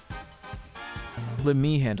 Let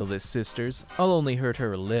me handle this, sisters. I'll only hurt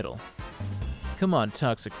her a little. Come on,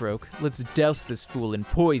 Toxicroak, let's douse this fool in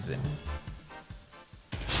poison.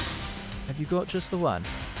 Have you got just the one?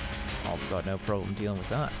 I've got no problem dealing with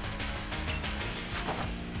that.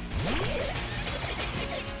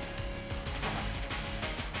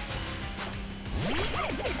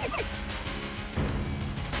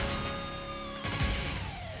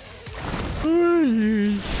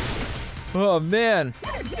 Oh man,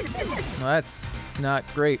 well, that's not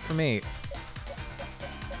great for me.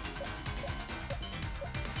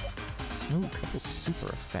 Ooh, a couple super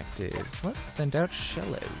effectives. Let's send out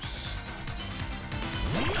Shellos.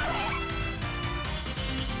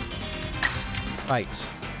 Fight.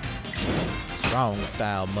 Strong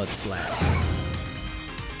style mudslap.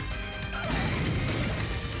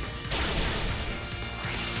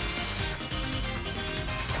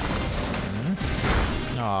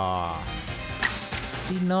 Aww.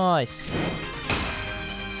 Be nice.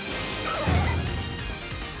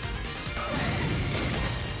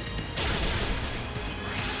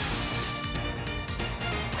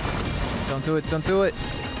 Don't do it, don't do it.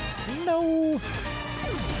 No.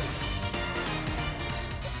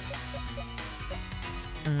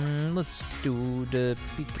 Let's do the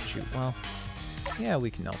Pikachu. Well, yeah,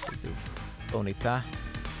 we can also do Bonita.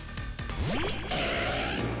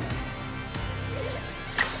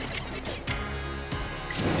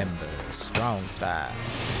 Ember, strong style.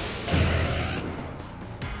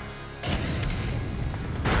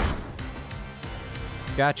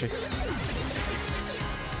 Gotcha.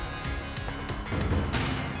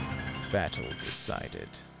 Battle decided.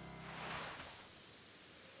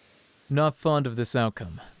 Not fond of this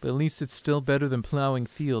outcome, but at least it's still better than plowing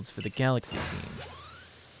fields for the Galaxy team.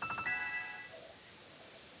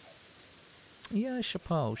 Yeah, I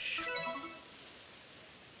suppose.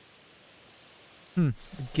 The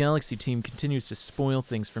Galaxy team continues to spoil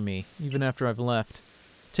things for me, even after I've left.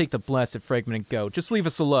 Take the blasted fragment and go. Just leave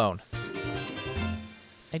us alone.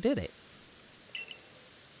 I did it.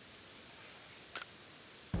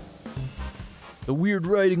 The weird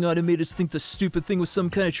writing on it made us think the stupid thing was some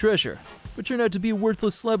kind of treasure, but turned out to be a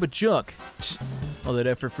worthless slab of junk. All that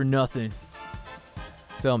effort for nothing.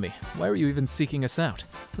 Tell me, why were you even seeking us out?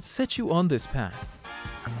 What set you on this path?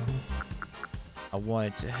 I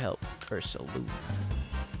wanted to help Ursaluna.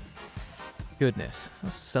 Goodness, how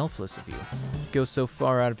selfless of you. Go so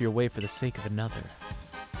far out of your way for the sake of another.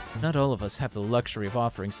 Not all of us have the luxury of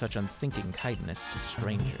offering such unthinking kindness to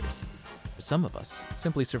strangers. For some of us,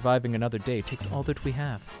 simply surviving another day takes all that we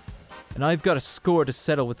have. And I've got a score to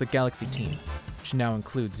settle with the Galaxy team, which now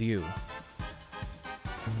includes you.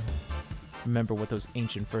 Remember what those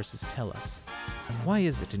ancient verses tell us. Why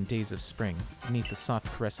is it in days of spring, beneath the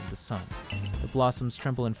soft caress of the sun, the blossoms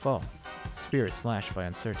tremble and fall, spirits lashed by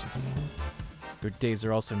uncertainty? Your days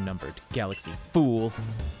are also numbered, Galaxy fool!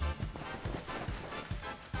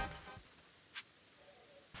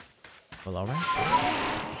 Well, alright.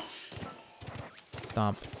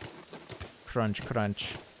 Stomp. Crunch,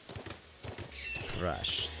 crunch.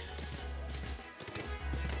 Crushed.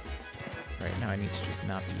 Right now I need to just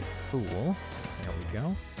not be a fool. There we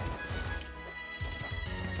go.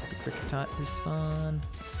 The Cricketot respawn.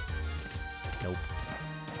 Nope.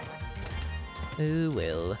 Oh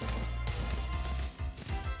well.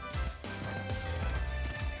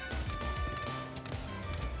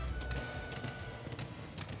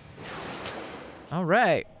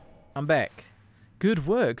 Alright, I'm back. Good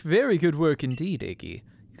work, very good work indeed, Iggy.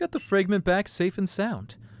 You got the fragment back safe and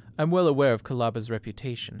sound. I'm well aware of Kalaba's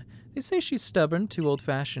reputation. They say she's stubborn, too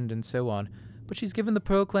old-fashioned, and so on, but she's given the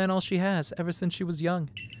Pearl Clan all she has ever since she was young.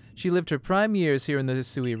 She lived her prime years here in the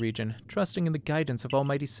Hisui region, trusting in the guidance of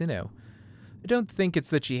Almighty Sinnoh. I don't think it's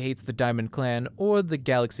that she hates the Diamond Clan or the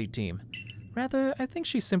Galaxy team. Rather, I think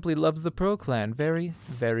she simply loves the Pearl Clan very,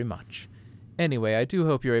 very much. Anyway, I do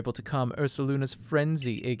hope you're able to calm Ursaluna's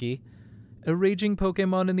frenzy, Iggy. A raging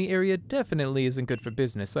Pokemon in the area definitely isn't good for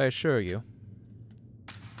business, I assure you.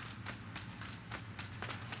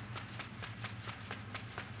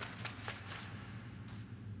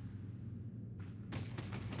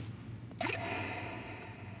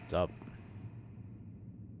 What's up?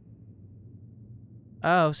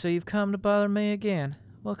 Oh, so you've come to bother me again.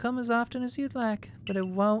 Well, come as often as you'd like, but it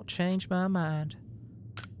won't change my mind.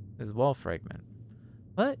 This wall fragment.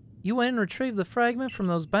 What? You went and retrieved the fragment from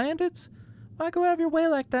those bandits? Why go out of your way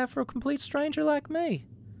like that for a complete stranger like me?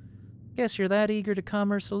 Guess you're that eager to calm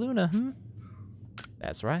Ursaluna,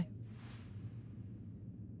 That's right.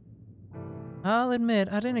 I'll admit,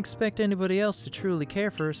 I didn't expect anybody else to truly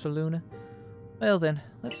care for Ursaluna. Well then,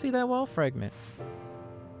 let's see that wall fragment.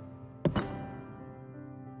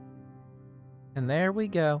 And there we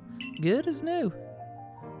go. Good as new.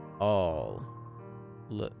 All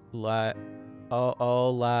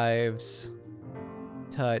lives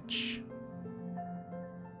touch.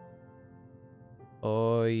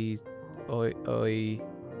 All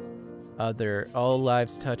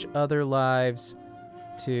lives touch other lives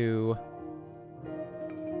to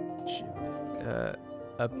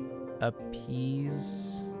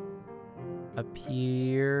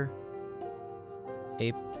appear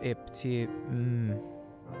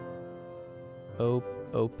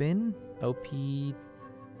open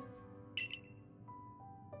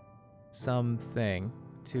something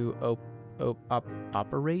to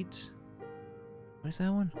operate. What is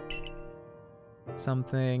that one?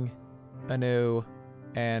 Something anew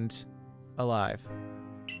and alive.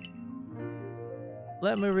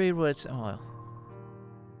 Let me read what's all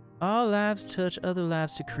lives touch other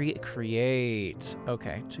lives to create.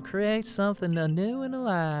 Okay, to create something anew and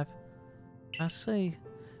alive. I see.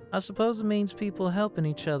 I suppose it means people helping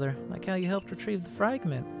each other, like how you helped retrieve the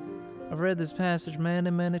fragment. I've read this passage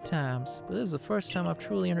many, many times, but this is the first time I've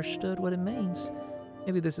truly understood what it means.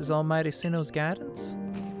 Maybe this is Almighty Sinnoh's guidance?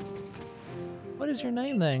 What is your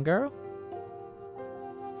name then, girl?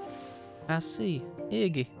 I see.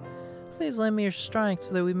 Iggy. Please lend me your strength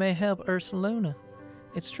so that we may help Ursaluna.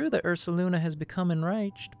 It's true that Ursaluna has become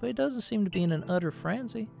enraged, but he doesn't seem to be in an utter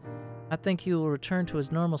frenzy. I think he will return to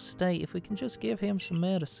his normal state if we can just give him some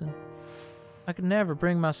medicine. I could never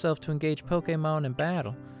bring myself to engage Pokemon in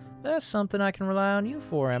battle, That's something I can rely on you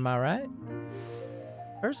for, am I right?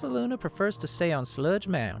 Ursaluna prefers to stay on Sludge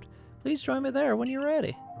Mound. Please join me there when you're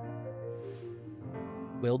ready.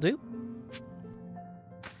 Will do.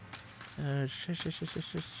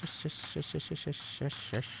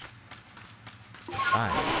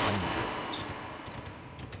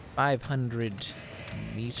 500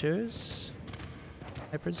 meters,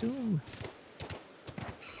 I presume.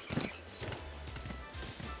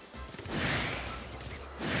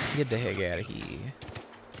 Get the heck out of here.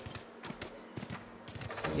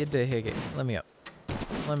 Get the heck out. Let me up.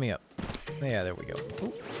 Let me up. Yeah, there we go.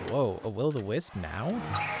 Ooh, whoa, a will-o-the-wisp now?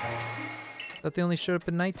 Thought they only showed up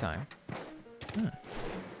at nighttime.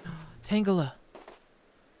 Tangela!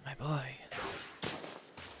 My boy.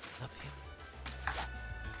 Love him.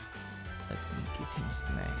 Let me give him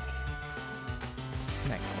snack.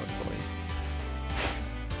 Snack hard boy.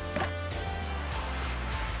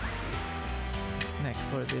 Snack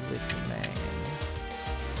for the little man.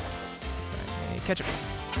 Okay, catch him.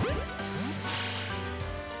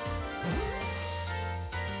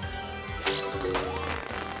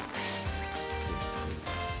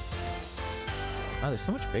 Oh, they're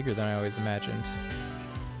so much bigger than I always imagined.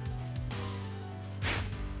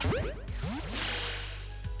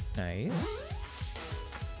 Nice.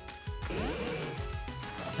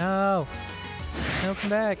 No! No,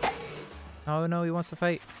 come back! Oh no, he wants to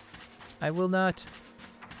fight. I will not.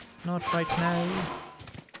 Not right now.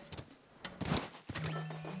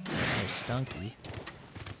 They're stunky.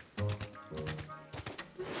 I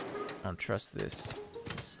don't trust this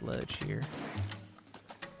sludge here.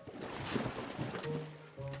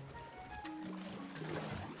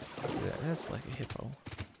 That's like a hippo.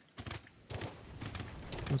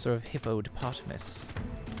 Some sort of hippopotamus.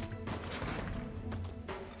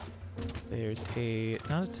 There's a...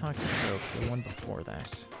 not a toxic rope, the one before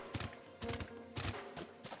that.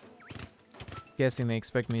 Guessing they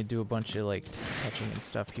expect me to do a bunch of, like, catching and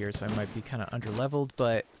stuff here, so I might be kind of under-leveled,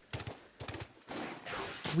 but...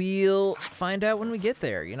 we'll find out when we get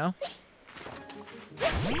there, you know?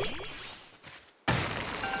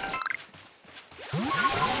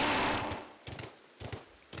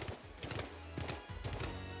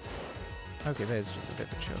 Okay, that is just a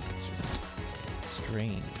bit of a joke. It's just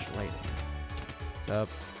strange lighting. What's up?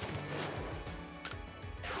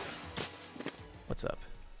 What's up?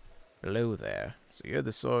 Hello there. So you're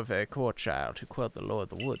the Sorve court child who quelled the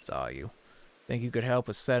Lord of the Woods, are you? Think you could help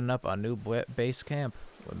us setting up our new base camp?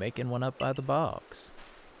 We're making one up by the bogs.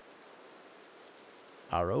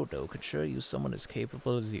 Our Odo could sure use someone as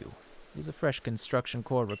capable as you. He's a fresh construction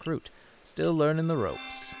corps recruit, still learning the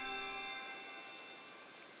ropes.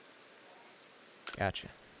 Gotcha.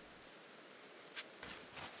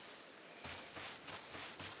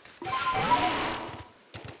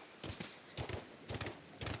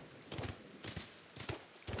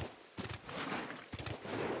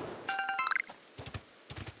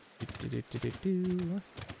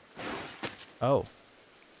 Oh.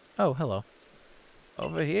 Oh, hello.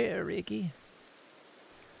 Over here, Ricky.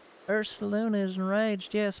 Ursaluna is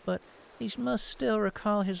enraged, yes, but he must still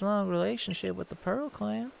recall his long relationship with the Pearl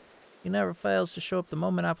Clan. He never fails to show up the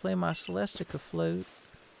moment I play my Celestica flute.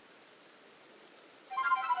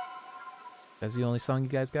 That's the only song you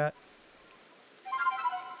guys got?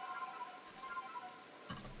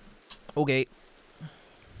 Okay.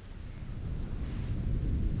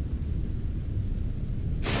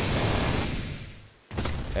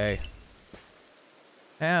 Hey.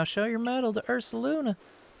 Now, show your medal to Ursaluna.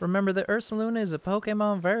 Remember that Ursaluna is a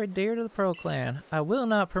Pokemon very dear to the Pearl Clan. I will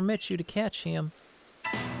not permit you to catch him.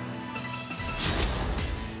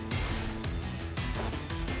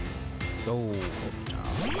 Go.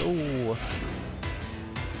 Go.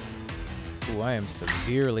 Ooh, I am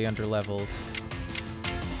severely underleveled.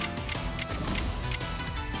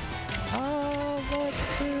 Oh,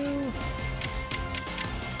 let's do.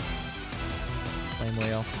 Flame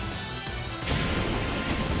wheel.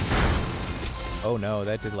 Oh no,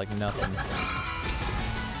 that did like nothing.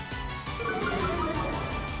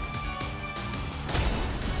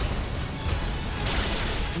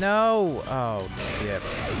 No! Oh, dip.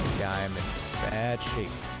 Yeah, I'm in bad shape.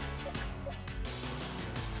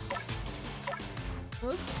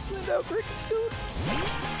 Let's send out Rickatoon.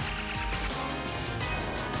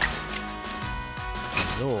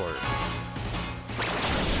 Zord.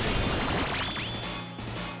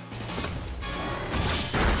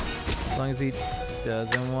 As long as he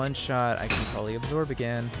does in one shot, I can probably absorb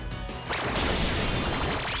again.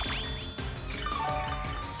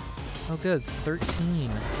 Oh good,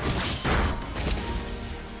 13.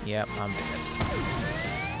 Yep, I'm dead.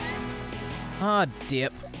 Ah,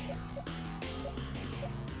 dip.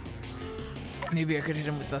 Maybe I could hit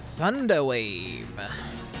him with the Thunder Wave.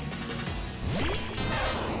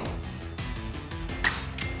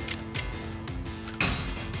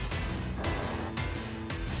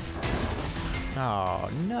 Oh,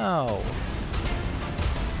 no.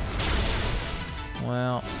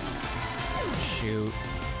 Well, shoot.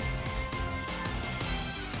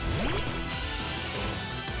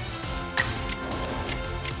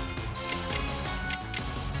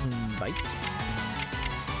 Bite.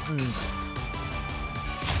 Bite.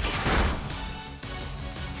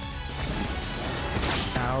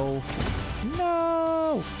 Ow.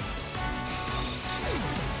 No!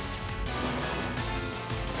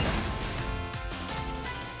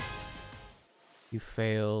 You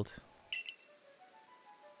failed.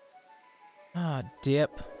 Ah,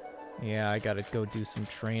 dip. Yeah, I gotta go do some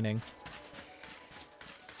training.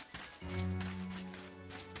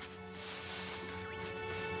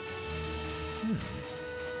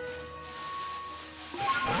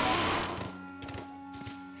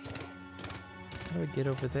 How do I get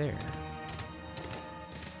over there?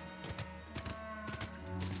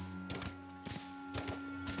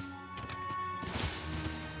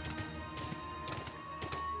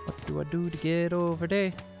 What do I do to get over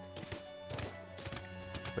there?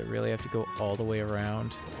 Do I really have to go all the way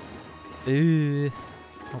around? Okay.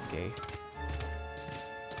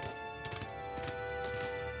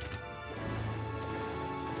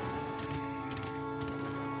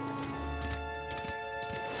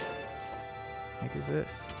 What is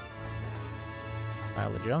this?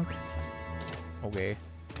 Pile of junk? Okay.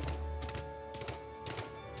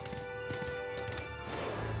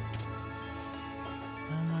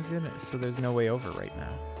 Oh my goodness, so there's no way over right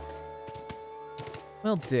now.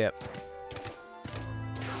 Well, dip.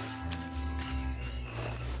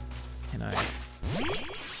 Can I?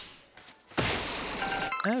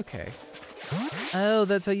 Okay. Oh,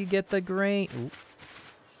 that's how you get the grain. Ooh.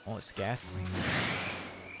 Almost gassed me.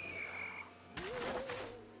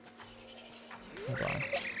 Hold on.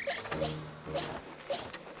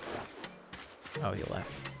 Oh, he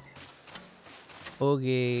left.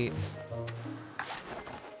 Okay.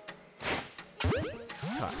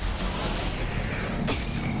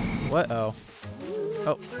 What? Oh.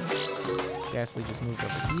 Oh. Ghastly just moved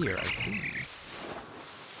over here, I see.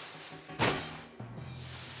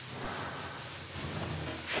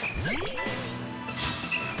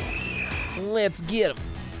 Let's get him.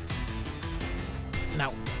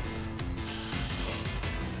 Now.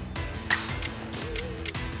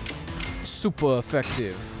 Super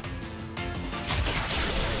effective.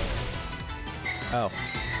 Oh.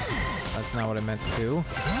 That's not what I meant to do.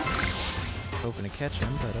 Hoping to catch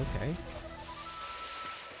him, but okay.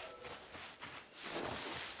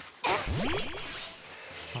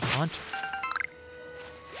 A hunter.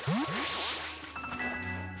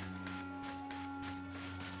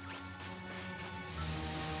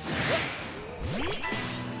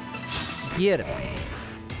 Get him.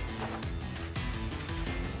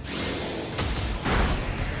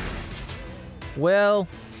 Well,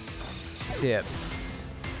 dip.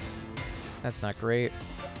 That's not great.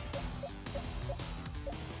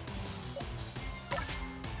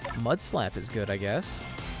 Mud Slap is good, I guess.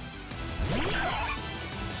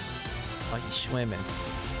 Oh, he's swimming.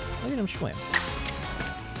 Look at him swim.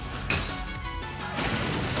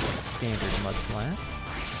 Standard Mud Slap.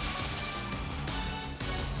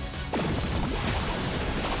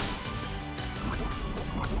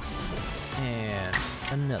 And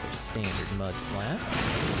another standard Mud Slap.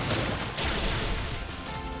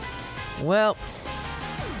 Well,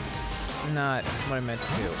 not what I meant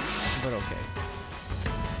to do, but okay.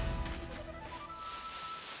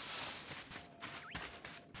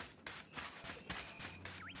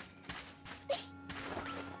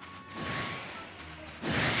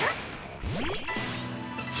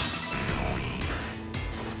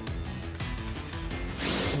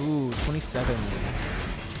 Ooh, 27.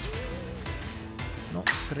 Not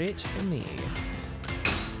great for me.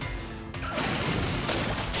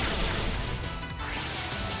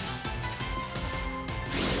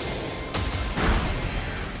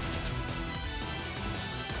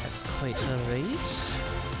 That's quite alright.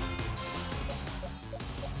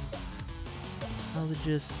 I'll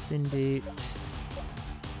just send it.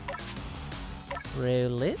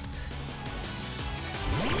 Roll it.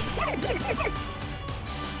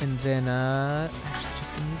 And then, actually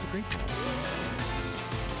just gonna use a great ball.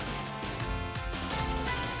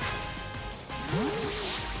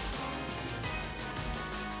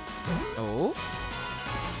 Oh.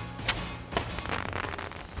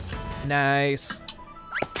 Nice.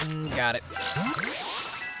 Got it.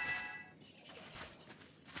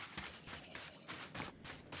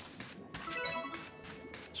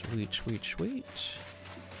 Sweet, sweet, sweet.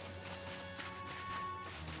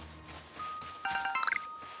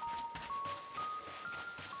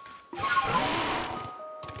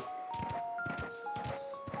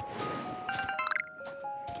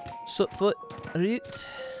 Sootfoot root.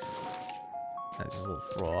 That's just a little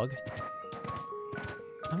frog.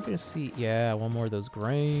 I'm gonna see. Yeah, one more of those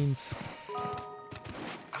grains.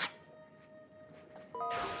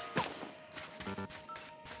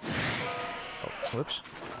 Oh, whoops.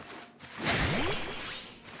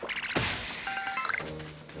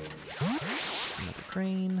 Another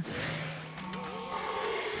crane.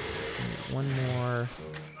 And one more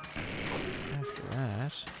after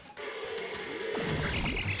that.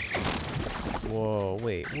 Whoa,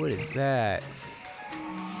 wait, what is that?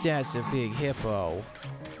 That's a big hippo.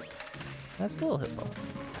 That's a little hippo.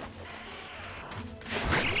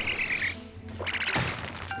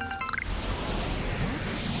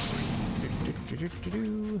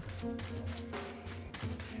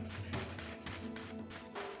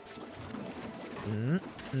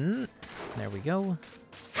 There we go.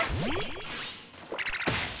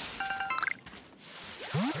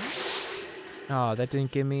 Oh, that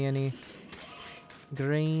didn't give me any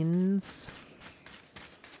grains.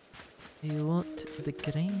 You want the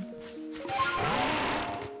grains?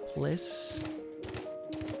 Please.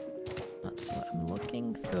 That's what I'm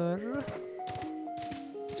looking for.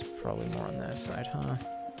 It's probably more on that side, huh?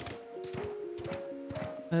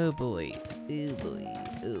 Oh boy. Oh boy.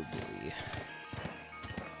 Oh boy.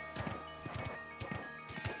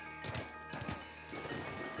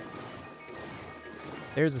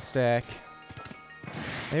 There's a stack.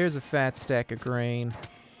 There's a fat stack of grain.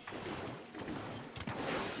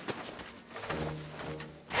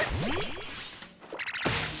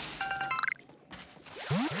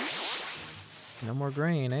 No more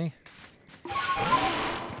grain, eh?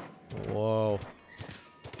 Whoa.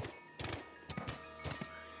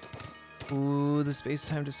 Ooh, the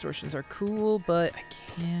space-time distortions are cool, but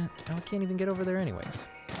I can't even get over there anyways.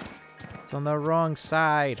 It's on the wrong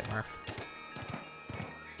side. Arf.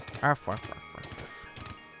 Arf, arf, arf, arf.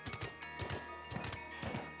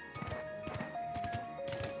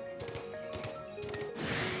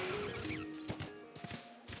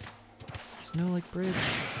 There's no, like, bridge.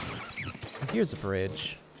 Here's a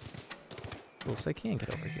bridge. Cool, so I can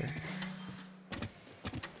get over here.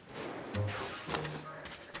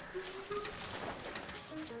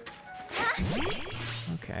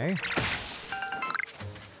 Okay.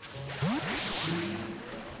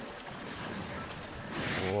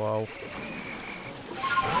 Whoa.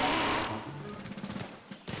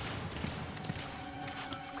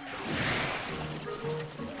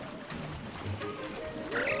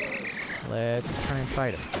 Let's try and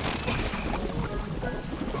fight him.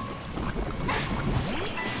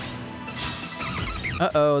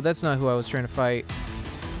 Uh-oh, that's not who I was trying to fight.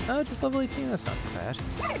 Oh, just level 18, that's not so bad.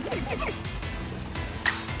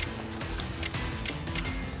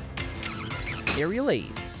 Aerial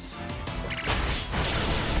Ace.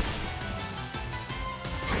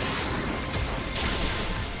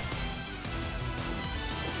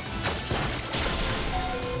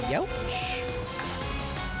 Youch.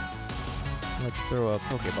 Let's throw a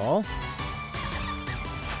Pokeball.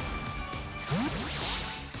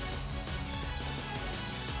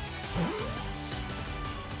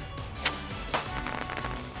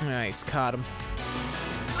 Nice, caught him.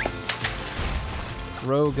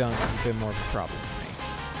 Rogun is a bit more of a problem for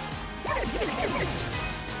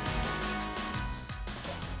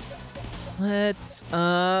me. Let's,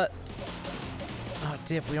 oh,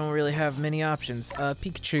 dip, we don't really have many options.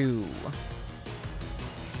 Pikachu.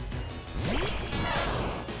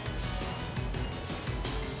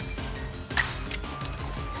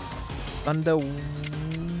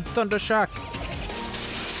 Thunder Shock.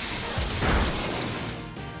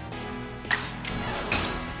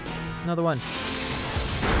 Another one.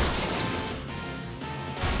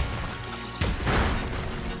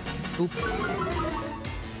 Oop.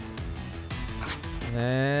 And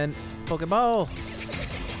then Pokeball.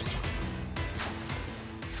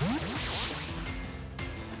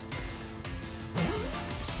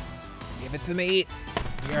 Give it to me.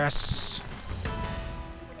 Yes.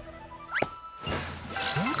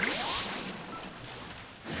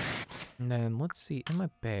 And then let's see in my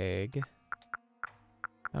bag.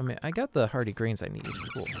 I mean, I got the hardy grains I need.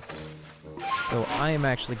 Cool. So I am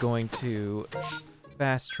actually going to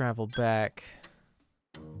fast travel back,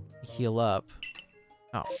 heal up.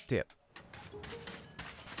 Oh, dip.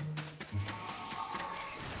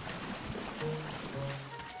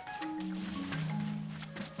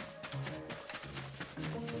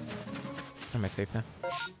 Am I safe now?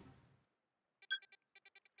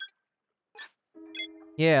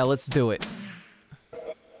 Yeah, let's do it.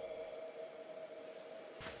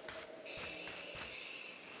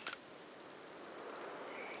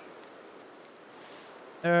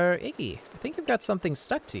 Iggy, I think you've got something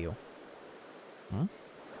stuck to you. Hmm?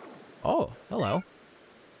 Oh, hello.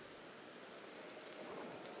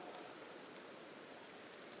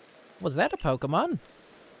 Was that a Pokemon?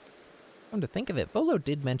 Come to think of it, Volo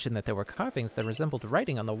did mention that there were carvings that resembled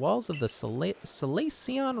writing on the walls of the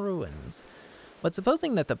Salacion ruins. But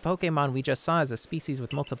supposing that the Pokemon we just saw is a species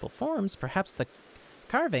with multiple forms, perhaps the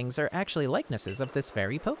carvings are actually likenesses of this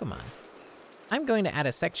very Pokemon. I'm going to add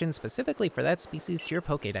a section specifically for that species to your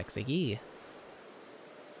Pokédex, Iggy.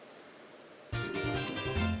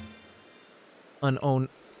 Unown...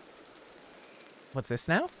 What's this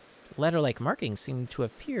now? Letter-like markings seem to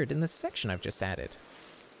have appeared in this section I've just added.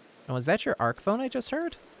 And was that your Arc phone I just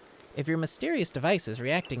heard? If your mysterious device is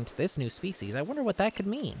reacting to this new species, I wonder what that could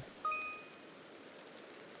mean.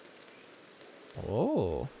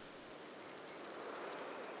 Oh.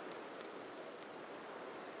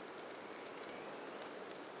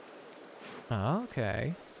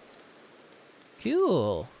 Okay.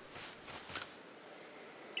 Cool.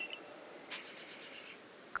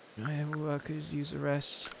 I could use a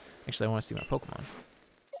rest. Actually, I want to see my Pokemon.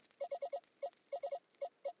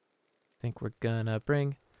 Think we're gonna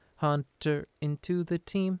bring Hunter into the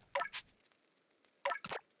team.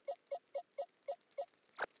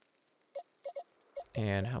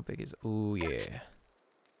 And how big is... Oh, yeah.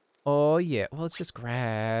 Oh, yeah. Well, it's just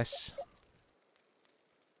grass.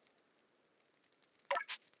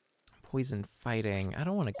 Poison fighting. I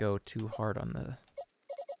don't want to go too hard on the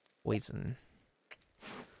poison.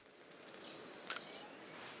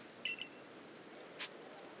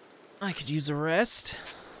 I could use a rest.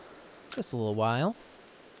 Just a little while.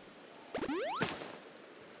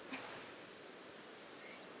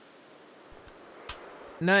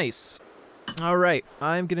 Nice. All right,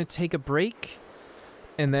 I'm gonna take a break,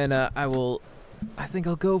 and then I think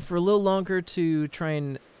I'll go for a little longer to try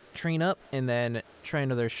and train up, and then try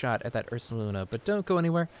another shot at that Ursaluna. But don't go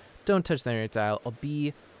anywhere. Don't touch the internet dial. I'll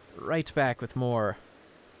be right back with more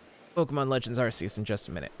Pokemon Legends Arceus in just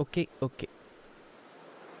a minute. Okay, okay.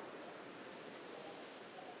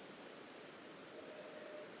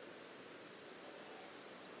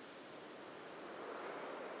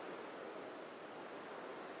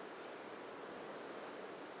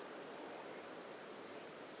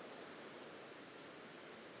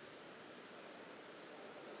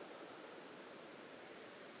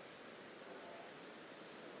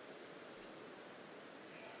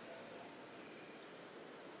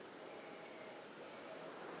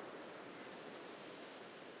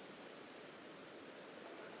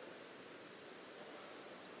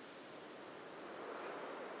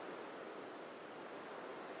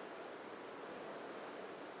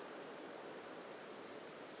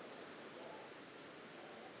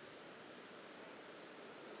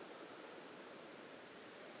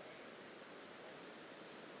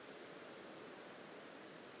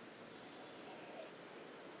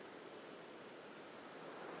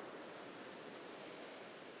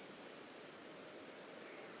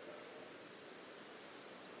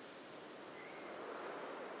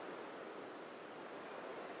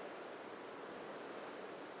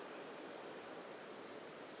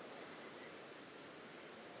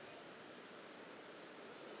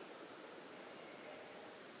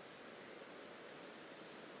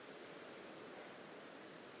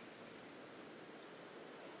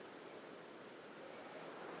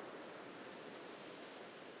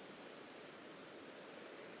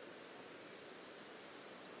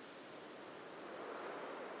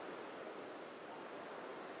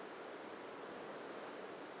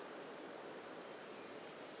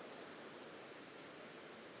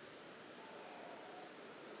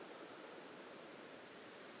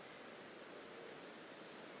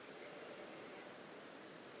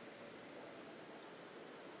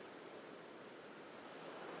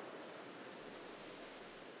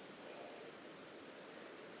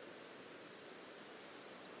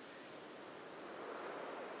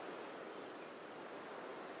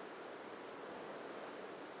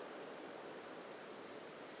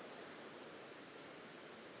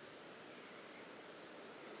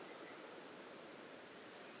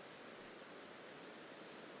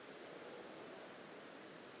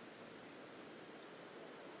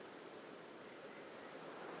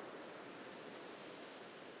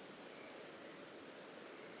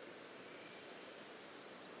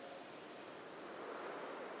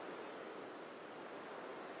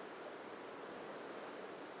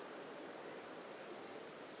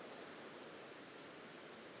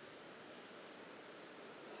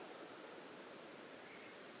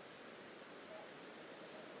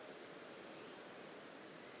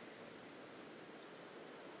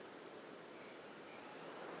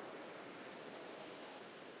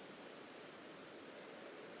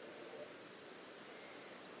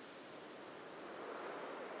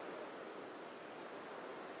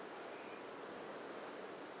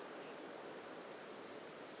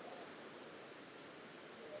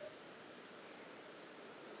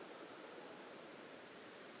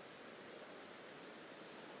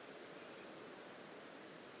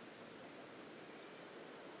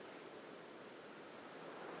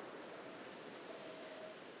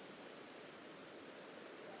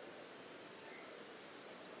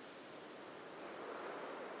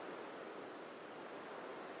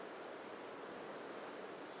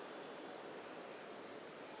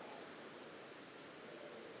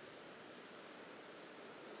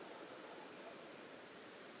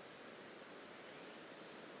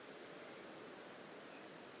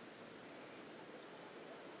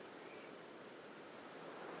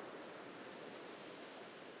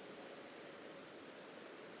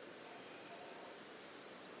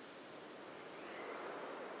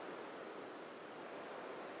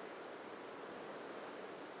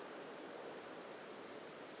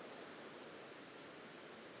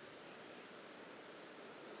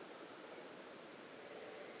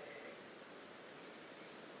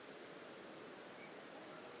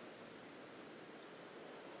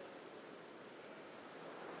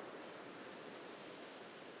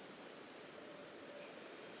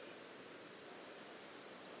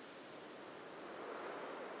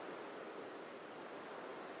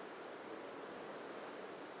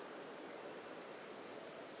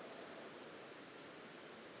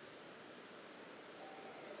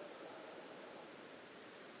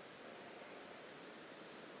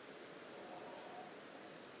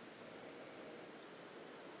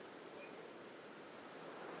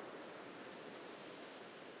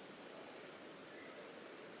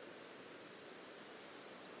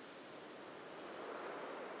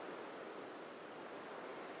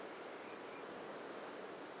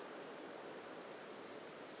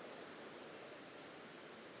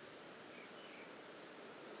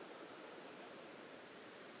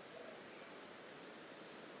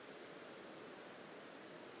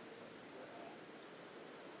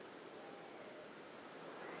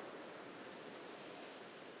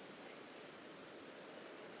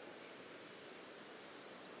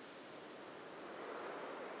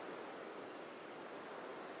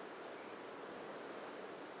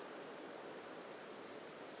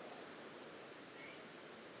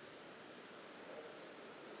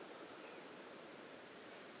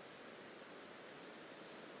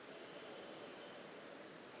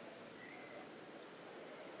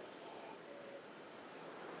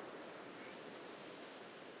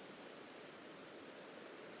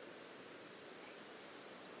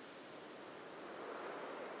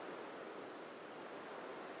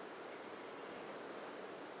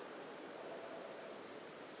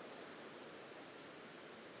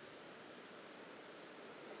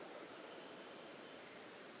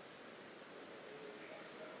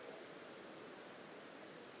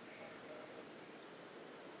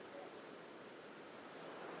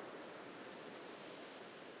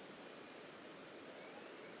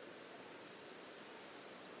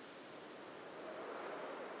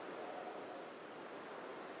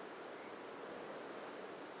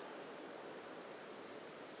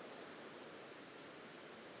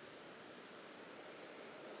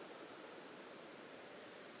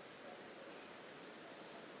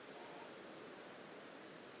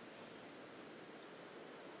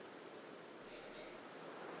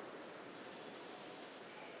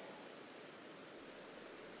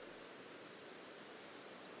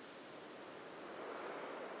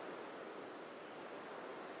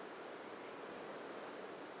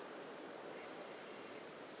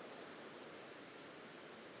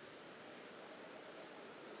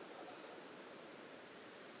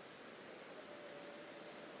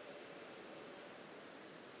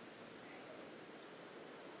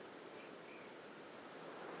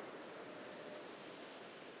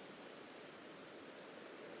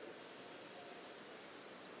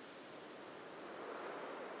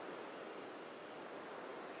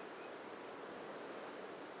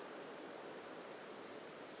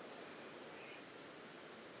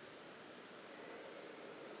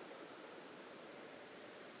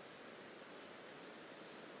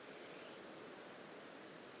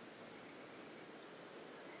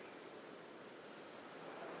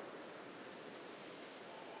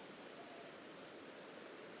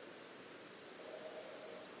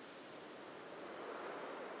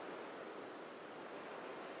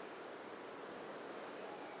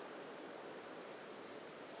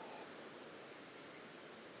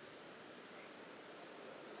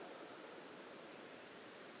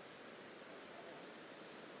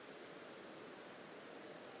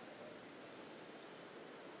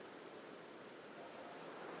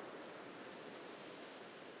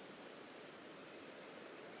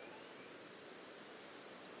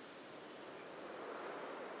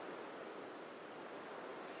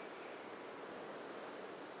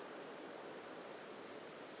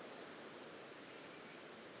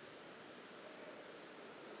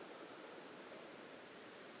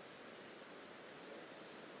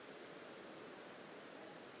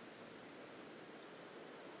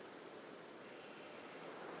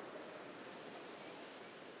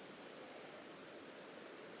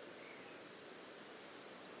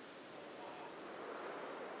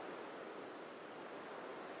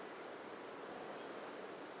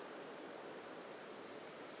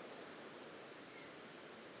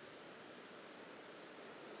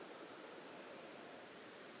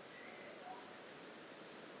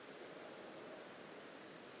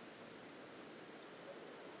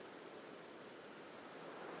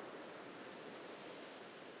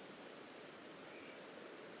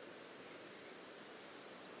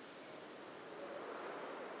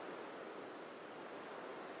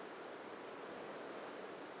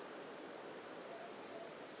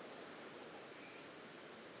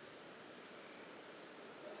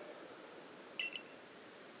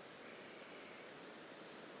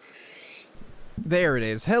 There it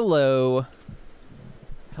is. Hello.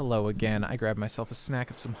 Hello again. I grabbed myself a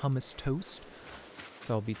snack of some hummus toast.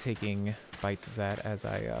 So I'll be taking bites of that as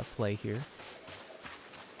I play here.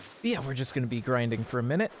 But yeah, we're just going to be grinding for a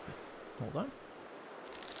minute. Hold on.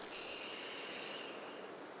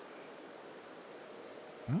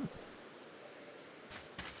 Mm.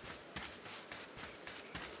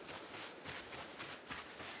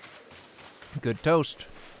 Good toast.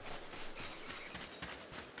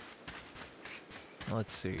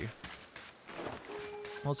 Let's see.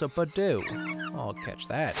 What's up, Badoo? I'll catch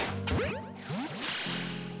that.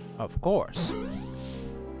 Of course.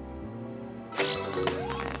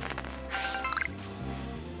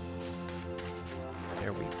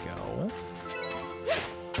 There we go.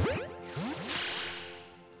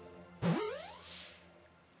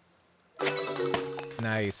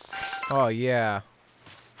 Nice. Oh, yeah.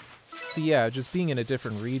 So yeah, just being in a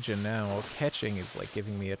different region now, catching is like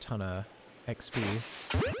giving me a ton of XP.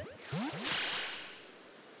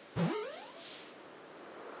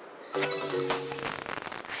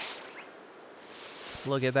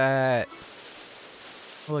 Look at that.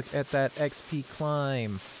 Look at that XP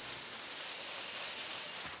climb.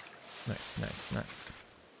 Nice, nice, nice.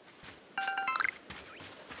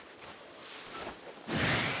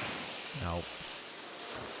 No.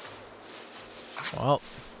 Well,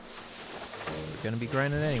 we're gonna be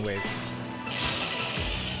grinding anyways.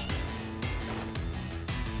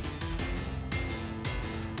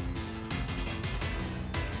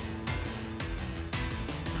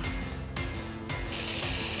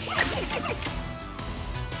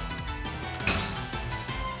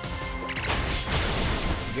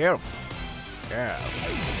 Get him. Yeah.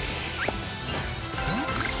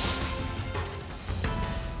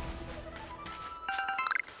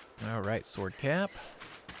 All right, sword cap.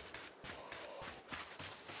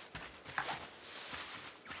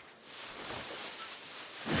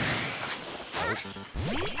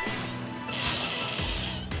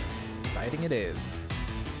 Fighting it is.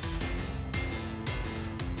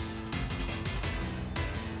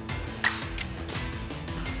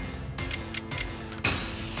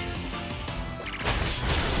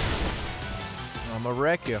 I'ma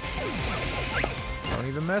wreck you. Don't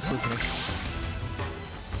even mess with me.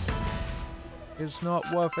 It's not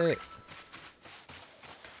worth it.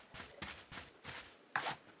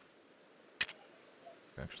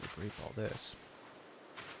 Actually grape all this.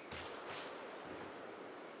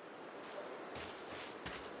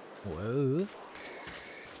 Whoa.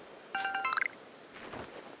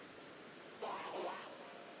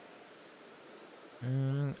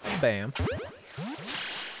 Bam.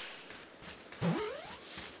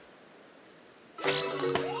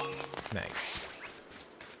 Nice.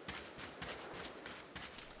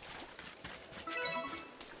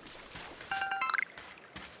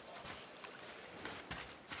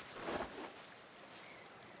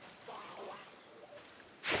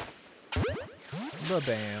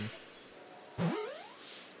 Ba-bam.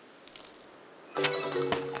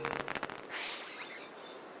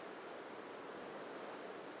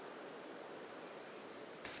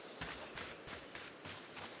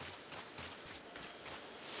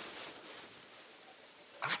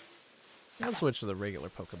 I'll switch to the regular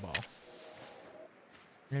Pokeball.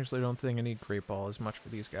 I usually don't think I need Great Ball as much for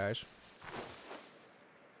these guys.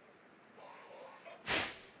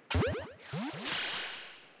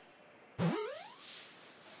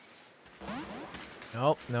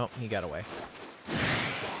 Nope, nope, he got away.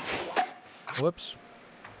 Whoops.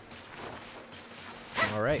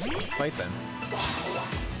 Alright, let's fight then.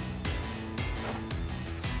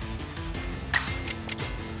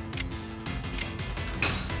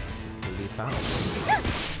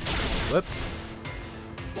 Whoops.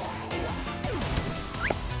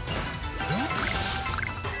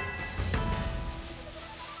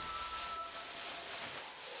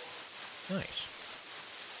 Nice.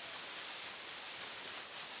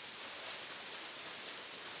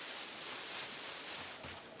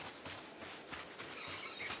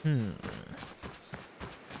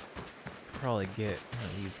 Probably get one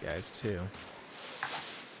of these guys too.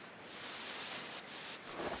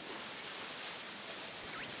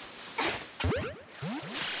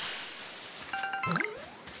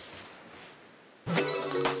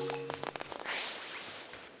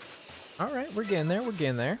 All right, we're getting there. We're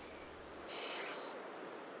getting there.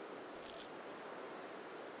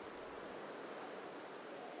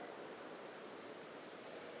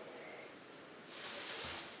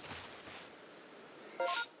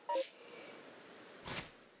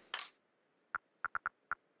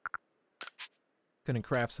 Gonna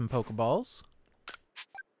craft some Pokeballs.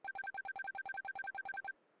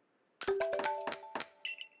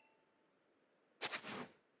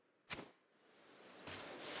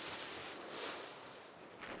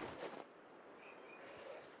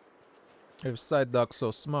 If Psyduck's so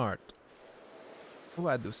smart,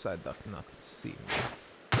 why do Psyduck not see me?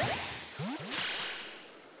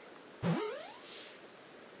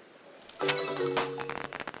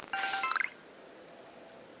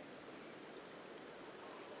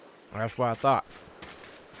 That's what I thought.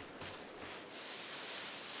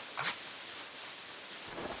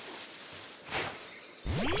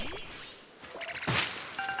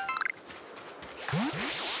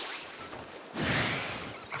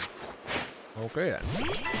 Okay then.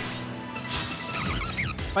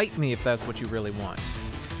 Fight me if that's what you really want.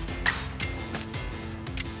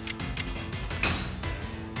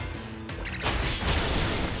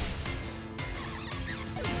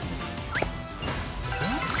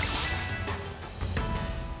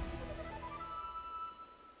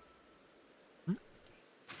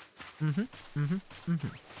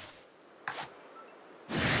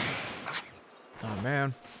 Oh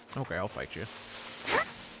man. Okay, I'll fight you.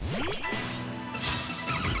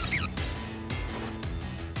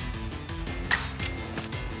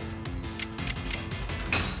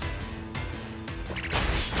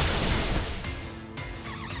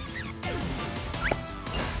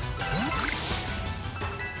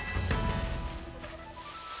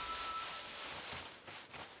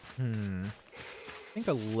 I think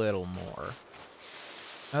a little more.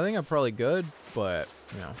 I think I'm probably good, but,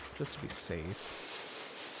 you know, just to be safe.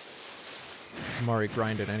 I'm already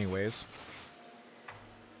grinded anyways.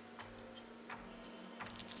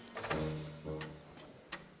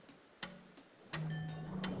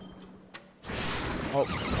 Oh.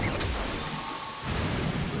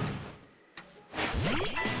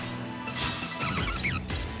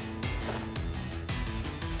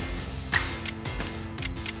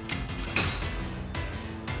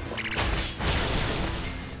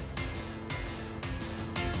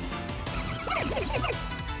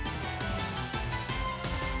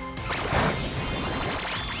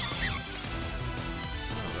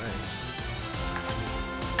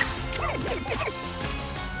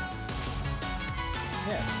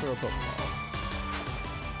 Yes, throw a Pokeball.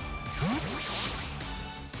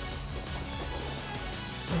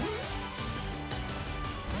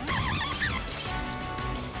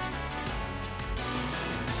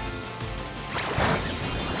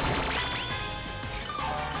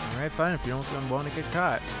 Alright, fine, if you don't want to get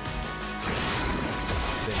caught.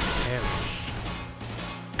 Then perish.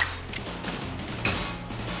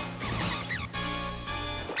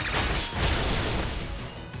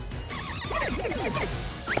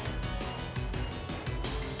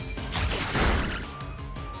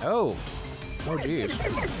 Oh! Oh, geez.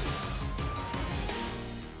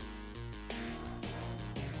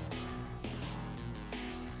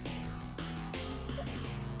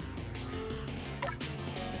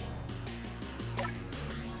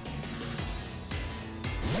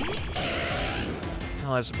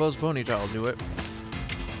 Well, I suppose Ponyta will do it.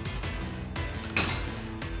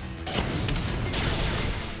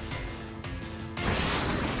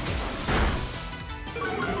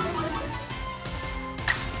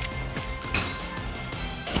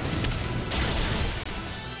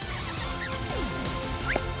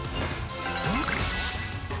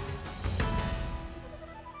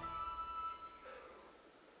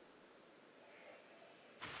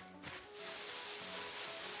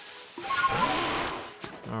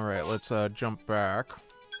 Alright, let's jump back.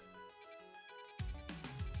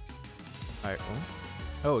 Alright,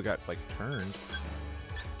 oh, it got like turned.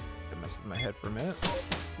 That messed with my head for a minute.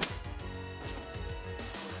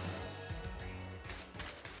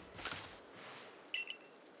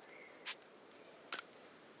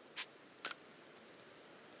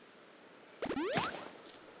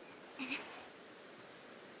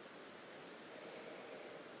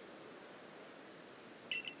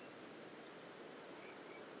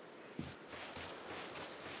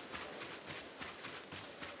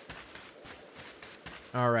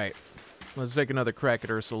 Alright, let's take another crack at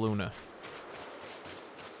Ursaluna.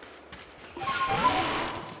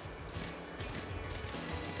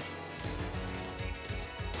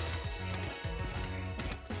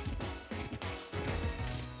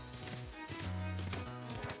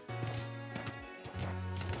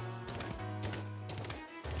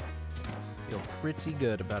 Feel pretty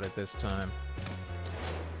good about it this time.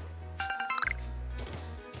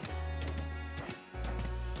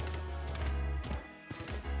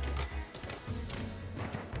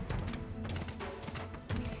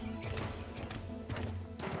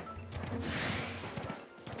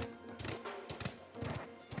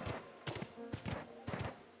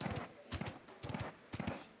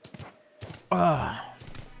 Ah,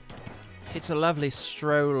 it's a lovely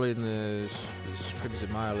stroll in the Crimson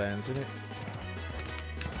Mirelands, isn't it?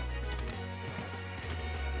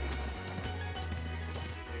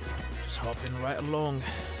 Just hopping right along.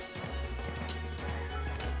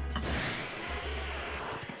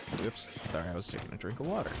 Oops. Sorry, I was taking a drink of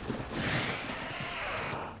water.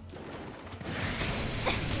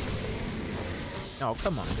 Oh,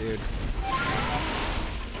 come on, dude.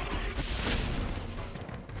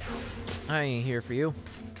 I ain't here for you.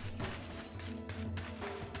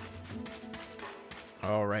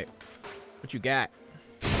 Alright. What you got?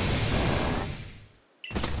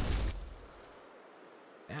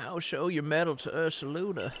 Now show your mettle to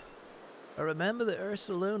Ursaluna. I remember that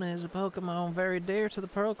Ursaluna is a Pokemon very dear to the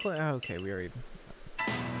Pearl Clan. Okay, we already...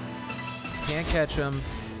 Can't catch him.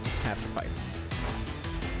 Have to fight him.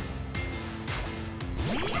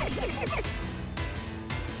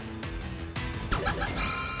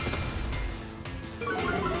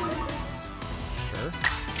 Sure.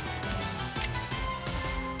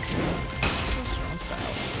 So strong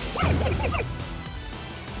style.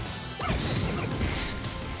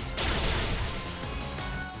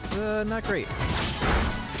 It's not great.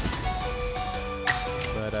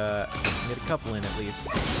 But get a couple in at least.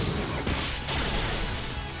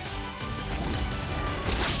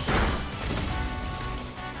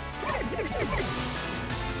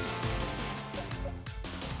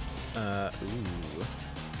 Ooh.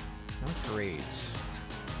 Not great.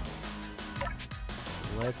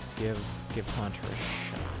 Let's give Hunter a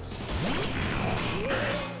shot.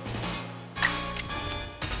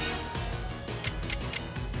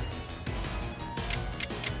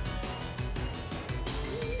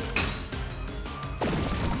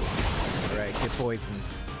 Alright, get poisoned.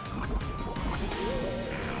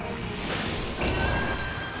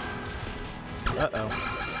 Uh-oh.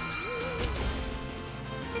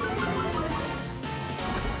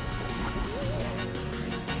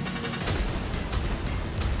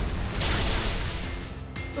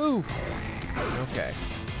 Ooh. Okay.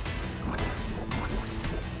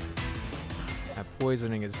 That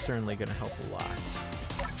poisoning is certainly going to help a lot.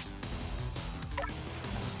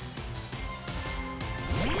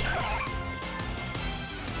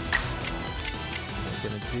 We're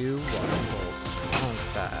going to do Water Bowl strong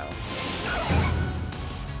style.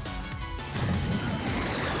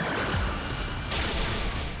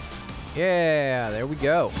 Yeah, there we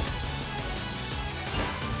go.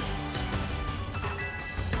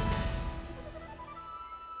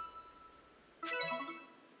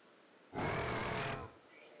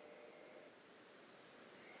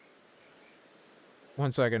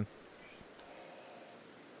 One second.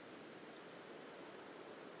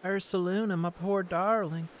 Ursaluna, my poor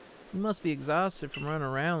darling. You must be exhausted from running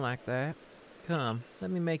around like that. Come, let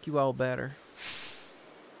me make you all better.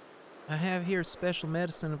 I have here special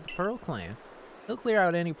medicine of the Pearl Clan. It'll clear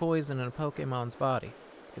out any poison in a Pokemon's body.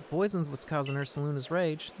 If poison's what's causing Ursaluna's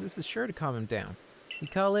rage, this is sure to calm him down. We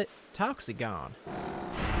call it Toxigon.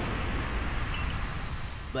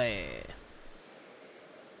 Bleh.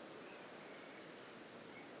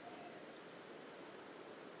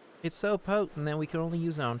 It's so potent that we can only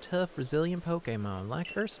use it on tough, resilient Pokemon like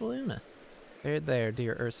Ursaluna. There,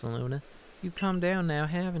 dear Ursaluna. You've calmed down now,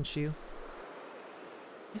 haven't you?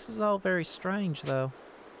 This is all very strange, though.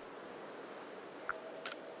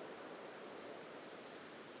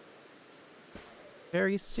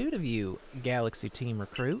 Very astute of you, Galaxy Team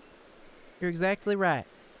Recruit. You're exactly right.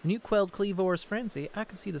 When you quelled Cleavor's frenzy, I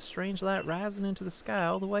could see the strange light rising into the sky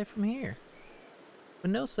all the way from here. But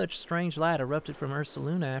no such strange light erupted from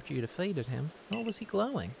Ursaluna after you defeated him, nor was he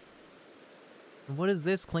glowing. And what is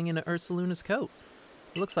this clinging to Ursaluna's coat?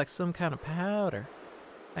 It looks like some kind of powder.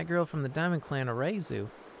 That girl from the Diamond Clan, Arezu.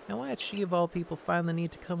 Now why did she of all people find the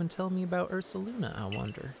need to come and tell me about Ursaluna, I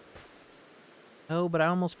wonder? Oh, but I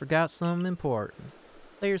almost forgot something important.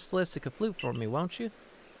 Play your Celestica flute for me, won't you?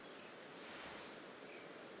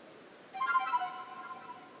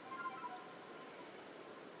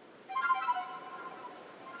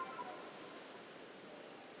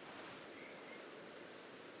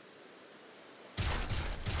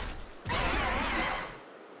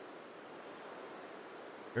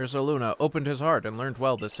 Ursaluna opened his heart and learned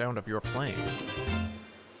well the sound of your playing.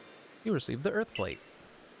 You received the Earth Plate.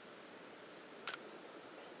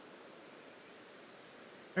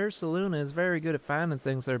 Ursaluna is very good at finding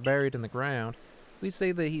things that are buried in the ground. We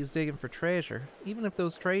say that he's digging for treasure, even if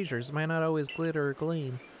those treasures might not always glitter or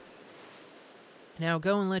gleam. Now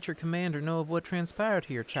go and let your commander know of what transpired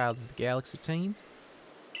here, child of the Galaxy Team.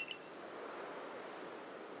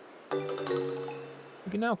 You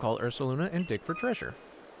can now call Ursaluna and dig for treasure.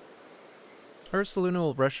 Ursaluna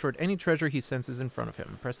will rush toward any treasure he senses in front of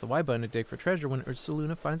him. Press the Y button to dig for treasure when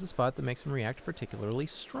Ursaluna finds a spot that makes him react particularly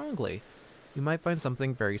strongly. You might find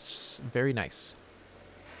something very nice.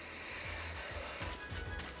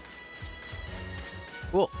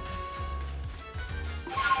 Cool.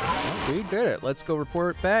 Well, we did it. Let's go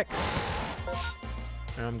report back.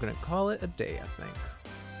 And I'm gonna call it a day, I think.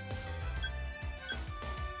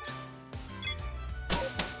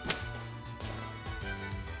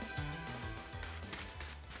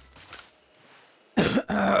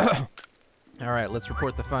 All right, let's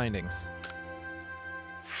report the findings.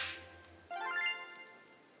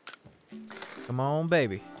 Come on,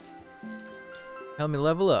 baby. Help me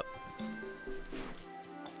level up.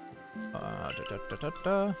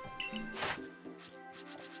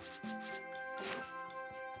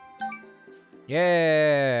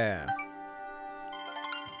 Yeah.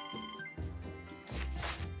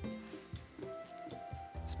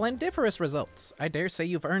 Splendiferous results. I dare say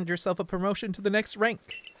you've earned yourself a promotion to the next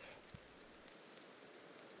rank.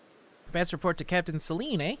 Best report to Captain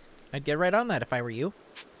Celine, eh? I'd get right on that if I were you.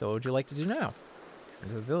 So what would you like to do now?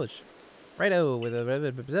 Into the village. Righto, with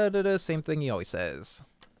a same thing he always says.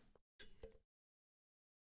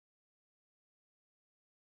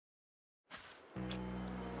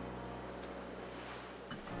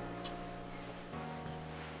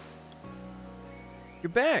 You're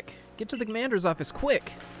back! Get to the commander's office,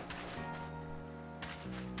 quick!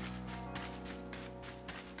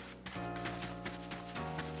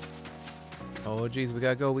 Oh, geez, we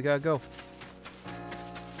gotta go, we gotta go.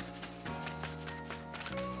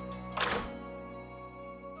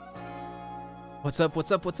 What's up,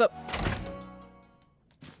 what's up, what's up?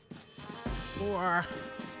 Or...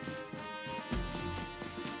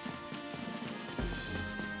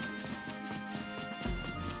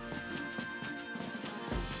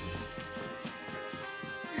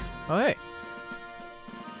 Oh, hey.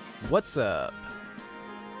 What's up?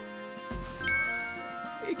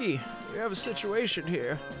 Iggy, we have a situation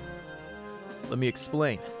here. Let me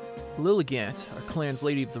explain. Lilligant, our clan's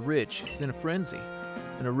Lady of the Ridge, is in a frenzy,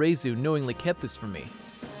 and Arceus knowingly kept this from me.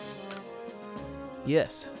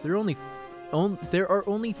 Yes, there are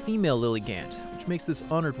only female Lilligant, which makes this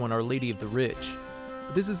honored one our Lady of the Ridge.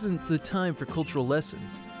 But this isn't the time for cultural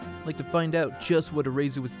lessons. I'd like to find out just what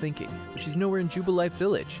Arceus was thinking, but she's nowhere in Jubilife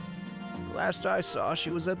Village. Last I saw, she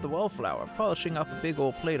was at the Wallflower, polishing off a big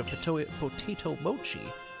old plate of potato mochi.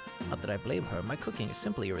 Not that I blame her, my cooking is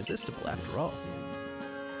simply irresistible after all.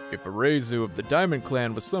 If Arceus of the Diamond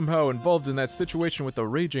Clan was somehow involved in that situation with the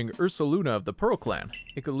raging Ursaluna of the Pearl Clan,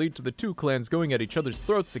 it could lead to the two clans going at each other's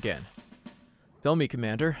throats again. Tell me,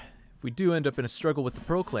 Commander, if we do end up in a struggle with the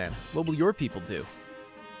Pearl Clan, what will your people do?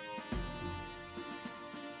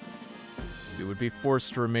 We would be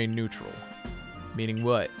forced to remain neutral. Meaning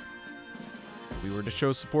what? If we were to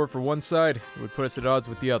show support for one side, it would put us at odds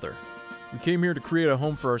with the other. We came here to create a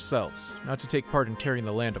home for ourselves, not to take part in tearing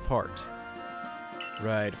the land apart.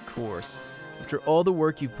 Right, of course. After all the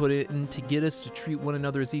work you've put in to get us to treat one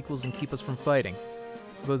another as equals and keep us from fighting,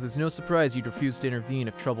 I suppose it's no surprise you'd refuse to intervene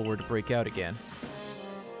if trouble were to break out again.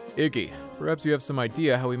 Iggy, perhaps you have some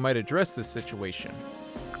idea how we might address this situation.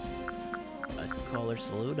 I could call her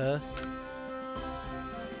Saluda.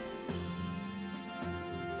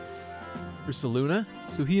 Ursaluna?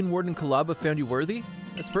 So he and Warden Kalaba found you worthy?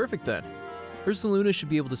 That's perfect then. Ursaluna should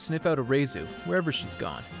be able to sniff out Arceus, wherever she's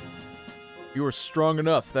gone. You are strong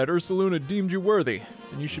enough that Ursaluna deemed you worthy,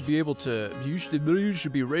 and you should be able to. You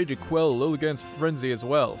should be ready to quell Lilligant's frenzy as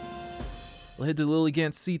well. We'll head to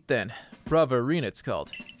Lilligant's seat then. Brava Arena it's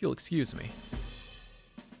called, if you'll excuse me.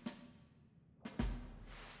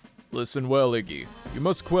 Listen well, Iggy. You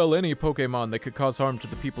must quell any Pokemon that could cause harm to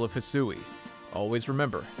the people of Hisui. Always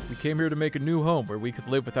remember, we came here to make a new home where we could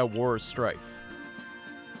live without war or strife.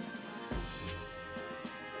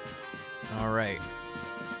 Alright.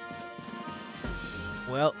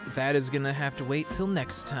 Well, that is gonna have to wait till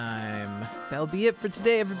next time. That'll be it for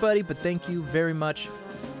today, everybody, but thank you very much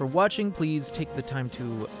for watching. Please take the time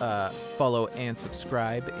to follow and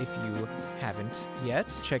subscribe if you haven't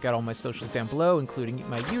yet. Check out all my socials down below, including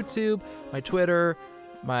my YouTube, my Twitter,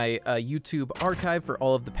 my YouTube archive for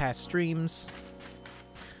all of the past streams.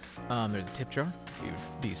 There's a tip jar, if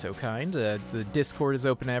you'd be so kind. The Discord is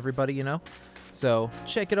open to everybody, you know. So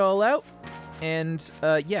check it all out. And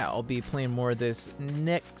yeah, I'll be playing more of this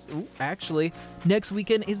next. Ooh, actually, next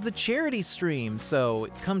weekend is the charity stream, so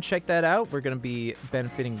come check that out. We're gonna be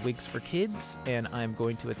benefiting Wigs for Kids, and I'm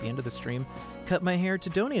going to, at the end of the stream, cut my hair to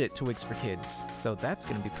donate it to Wigs for Kids. So that's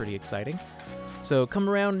gonna be pretty exciting. So come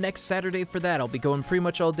around next Saturday for that. I'll be going pretty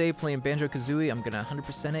much all day playing Banjo-Kazooie. I'm gonna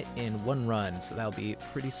 100% it in one run, so that'll be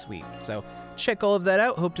pretty sweet. So check all of that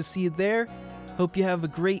out. Hope to see you there. Hope you have a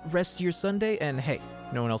great rest of your Sunday, and hey,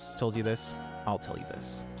 if no one else has told you this, I'll tell you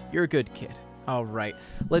this. You're a good kid. All right,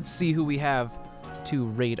 let's see who we have to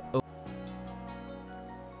raid.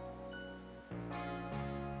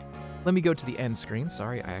 Let me go to the end screen.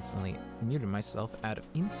 Sorry, I accidentally muted myself out of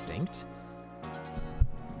instinct.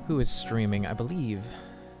 Who is streaming? I believe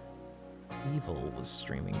Evil was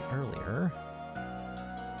streaming earlier.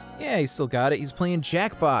 Yeah, he's still got it. He's playing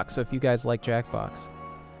Jackbox, so if you guys like Jackbox,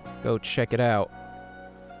 go check it out.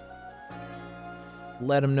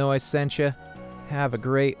 Let him know I sent you. Have a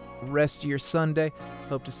great rest of your Sunday.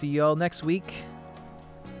 Hope to see you all next week.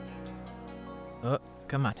 Oh,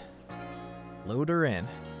 come on. Load her in.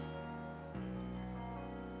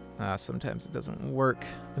 Sometimes it doesn't work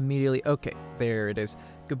immediately. Okay, there it is.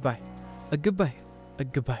 Goodbye. Goodbye.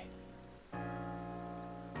 Goodbye.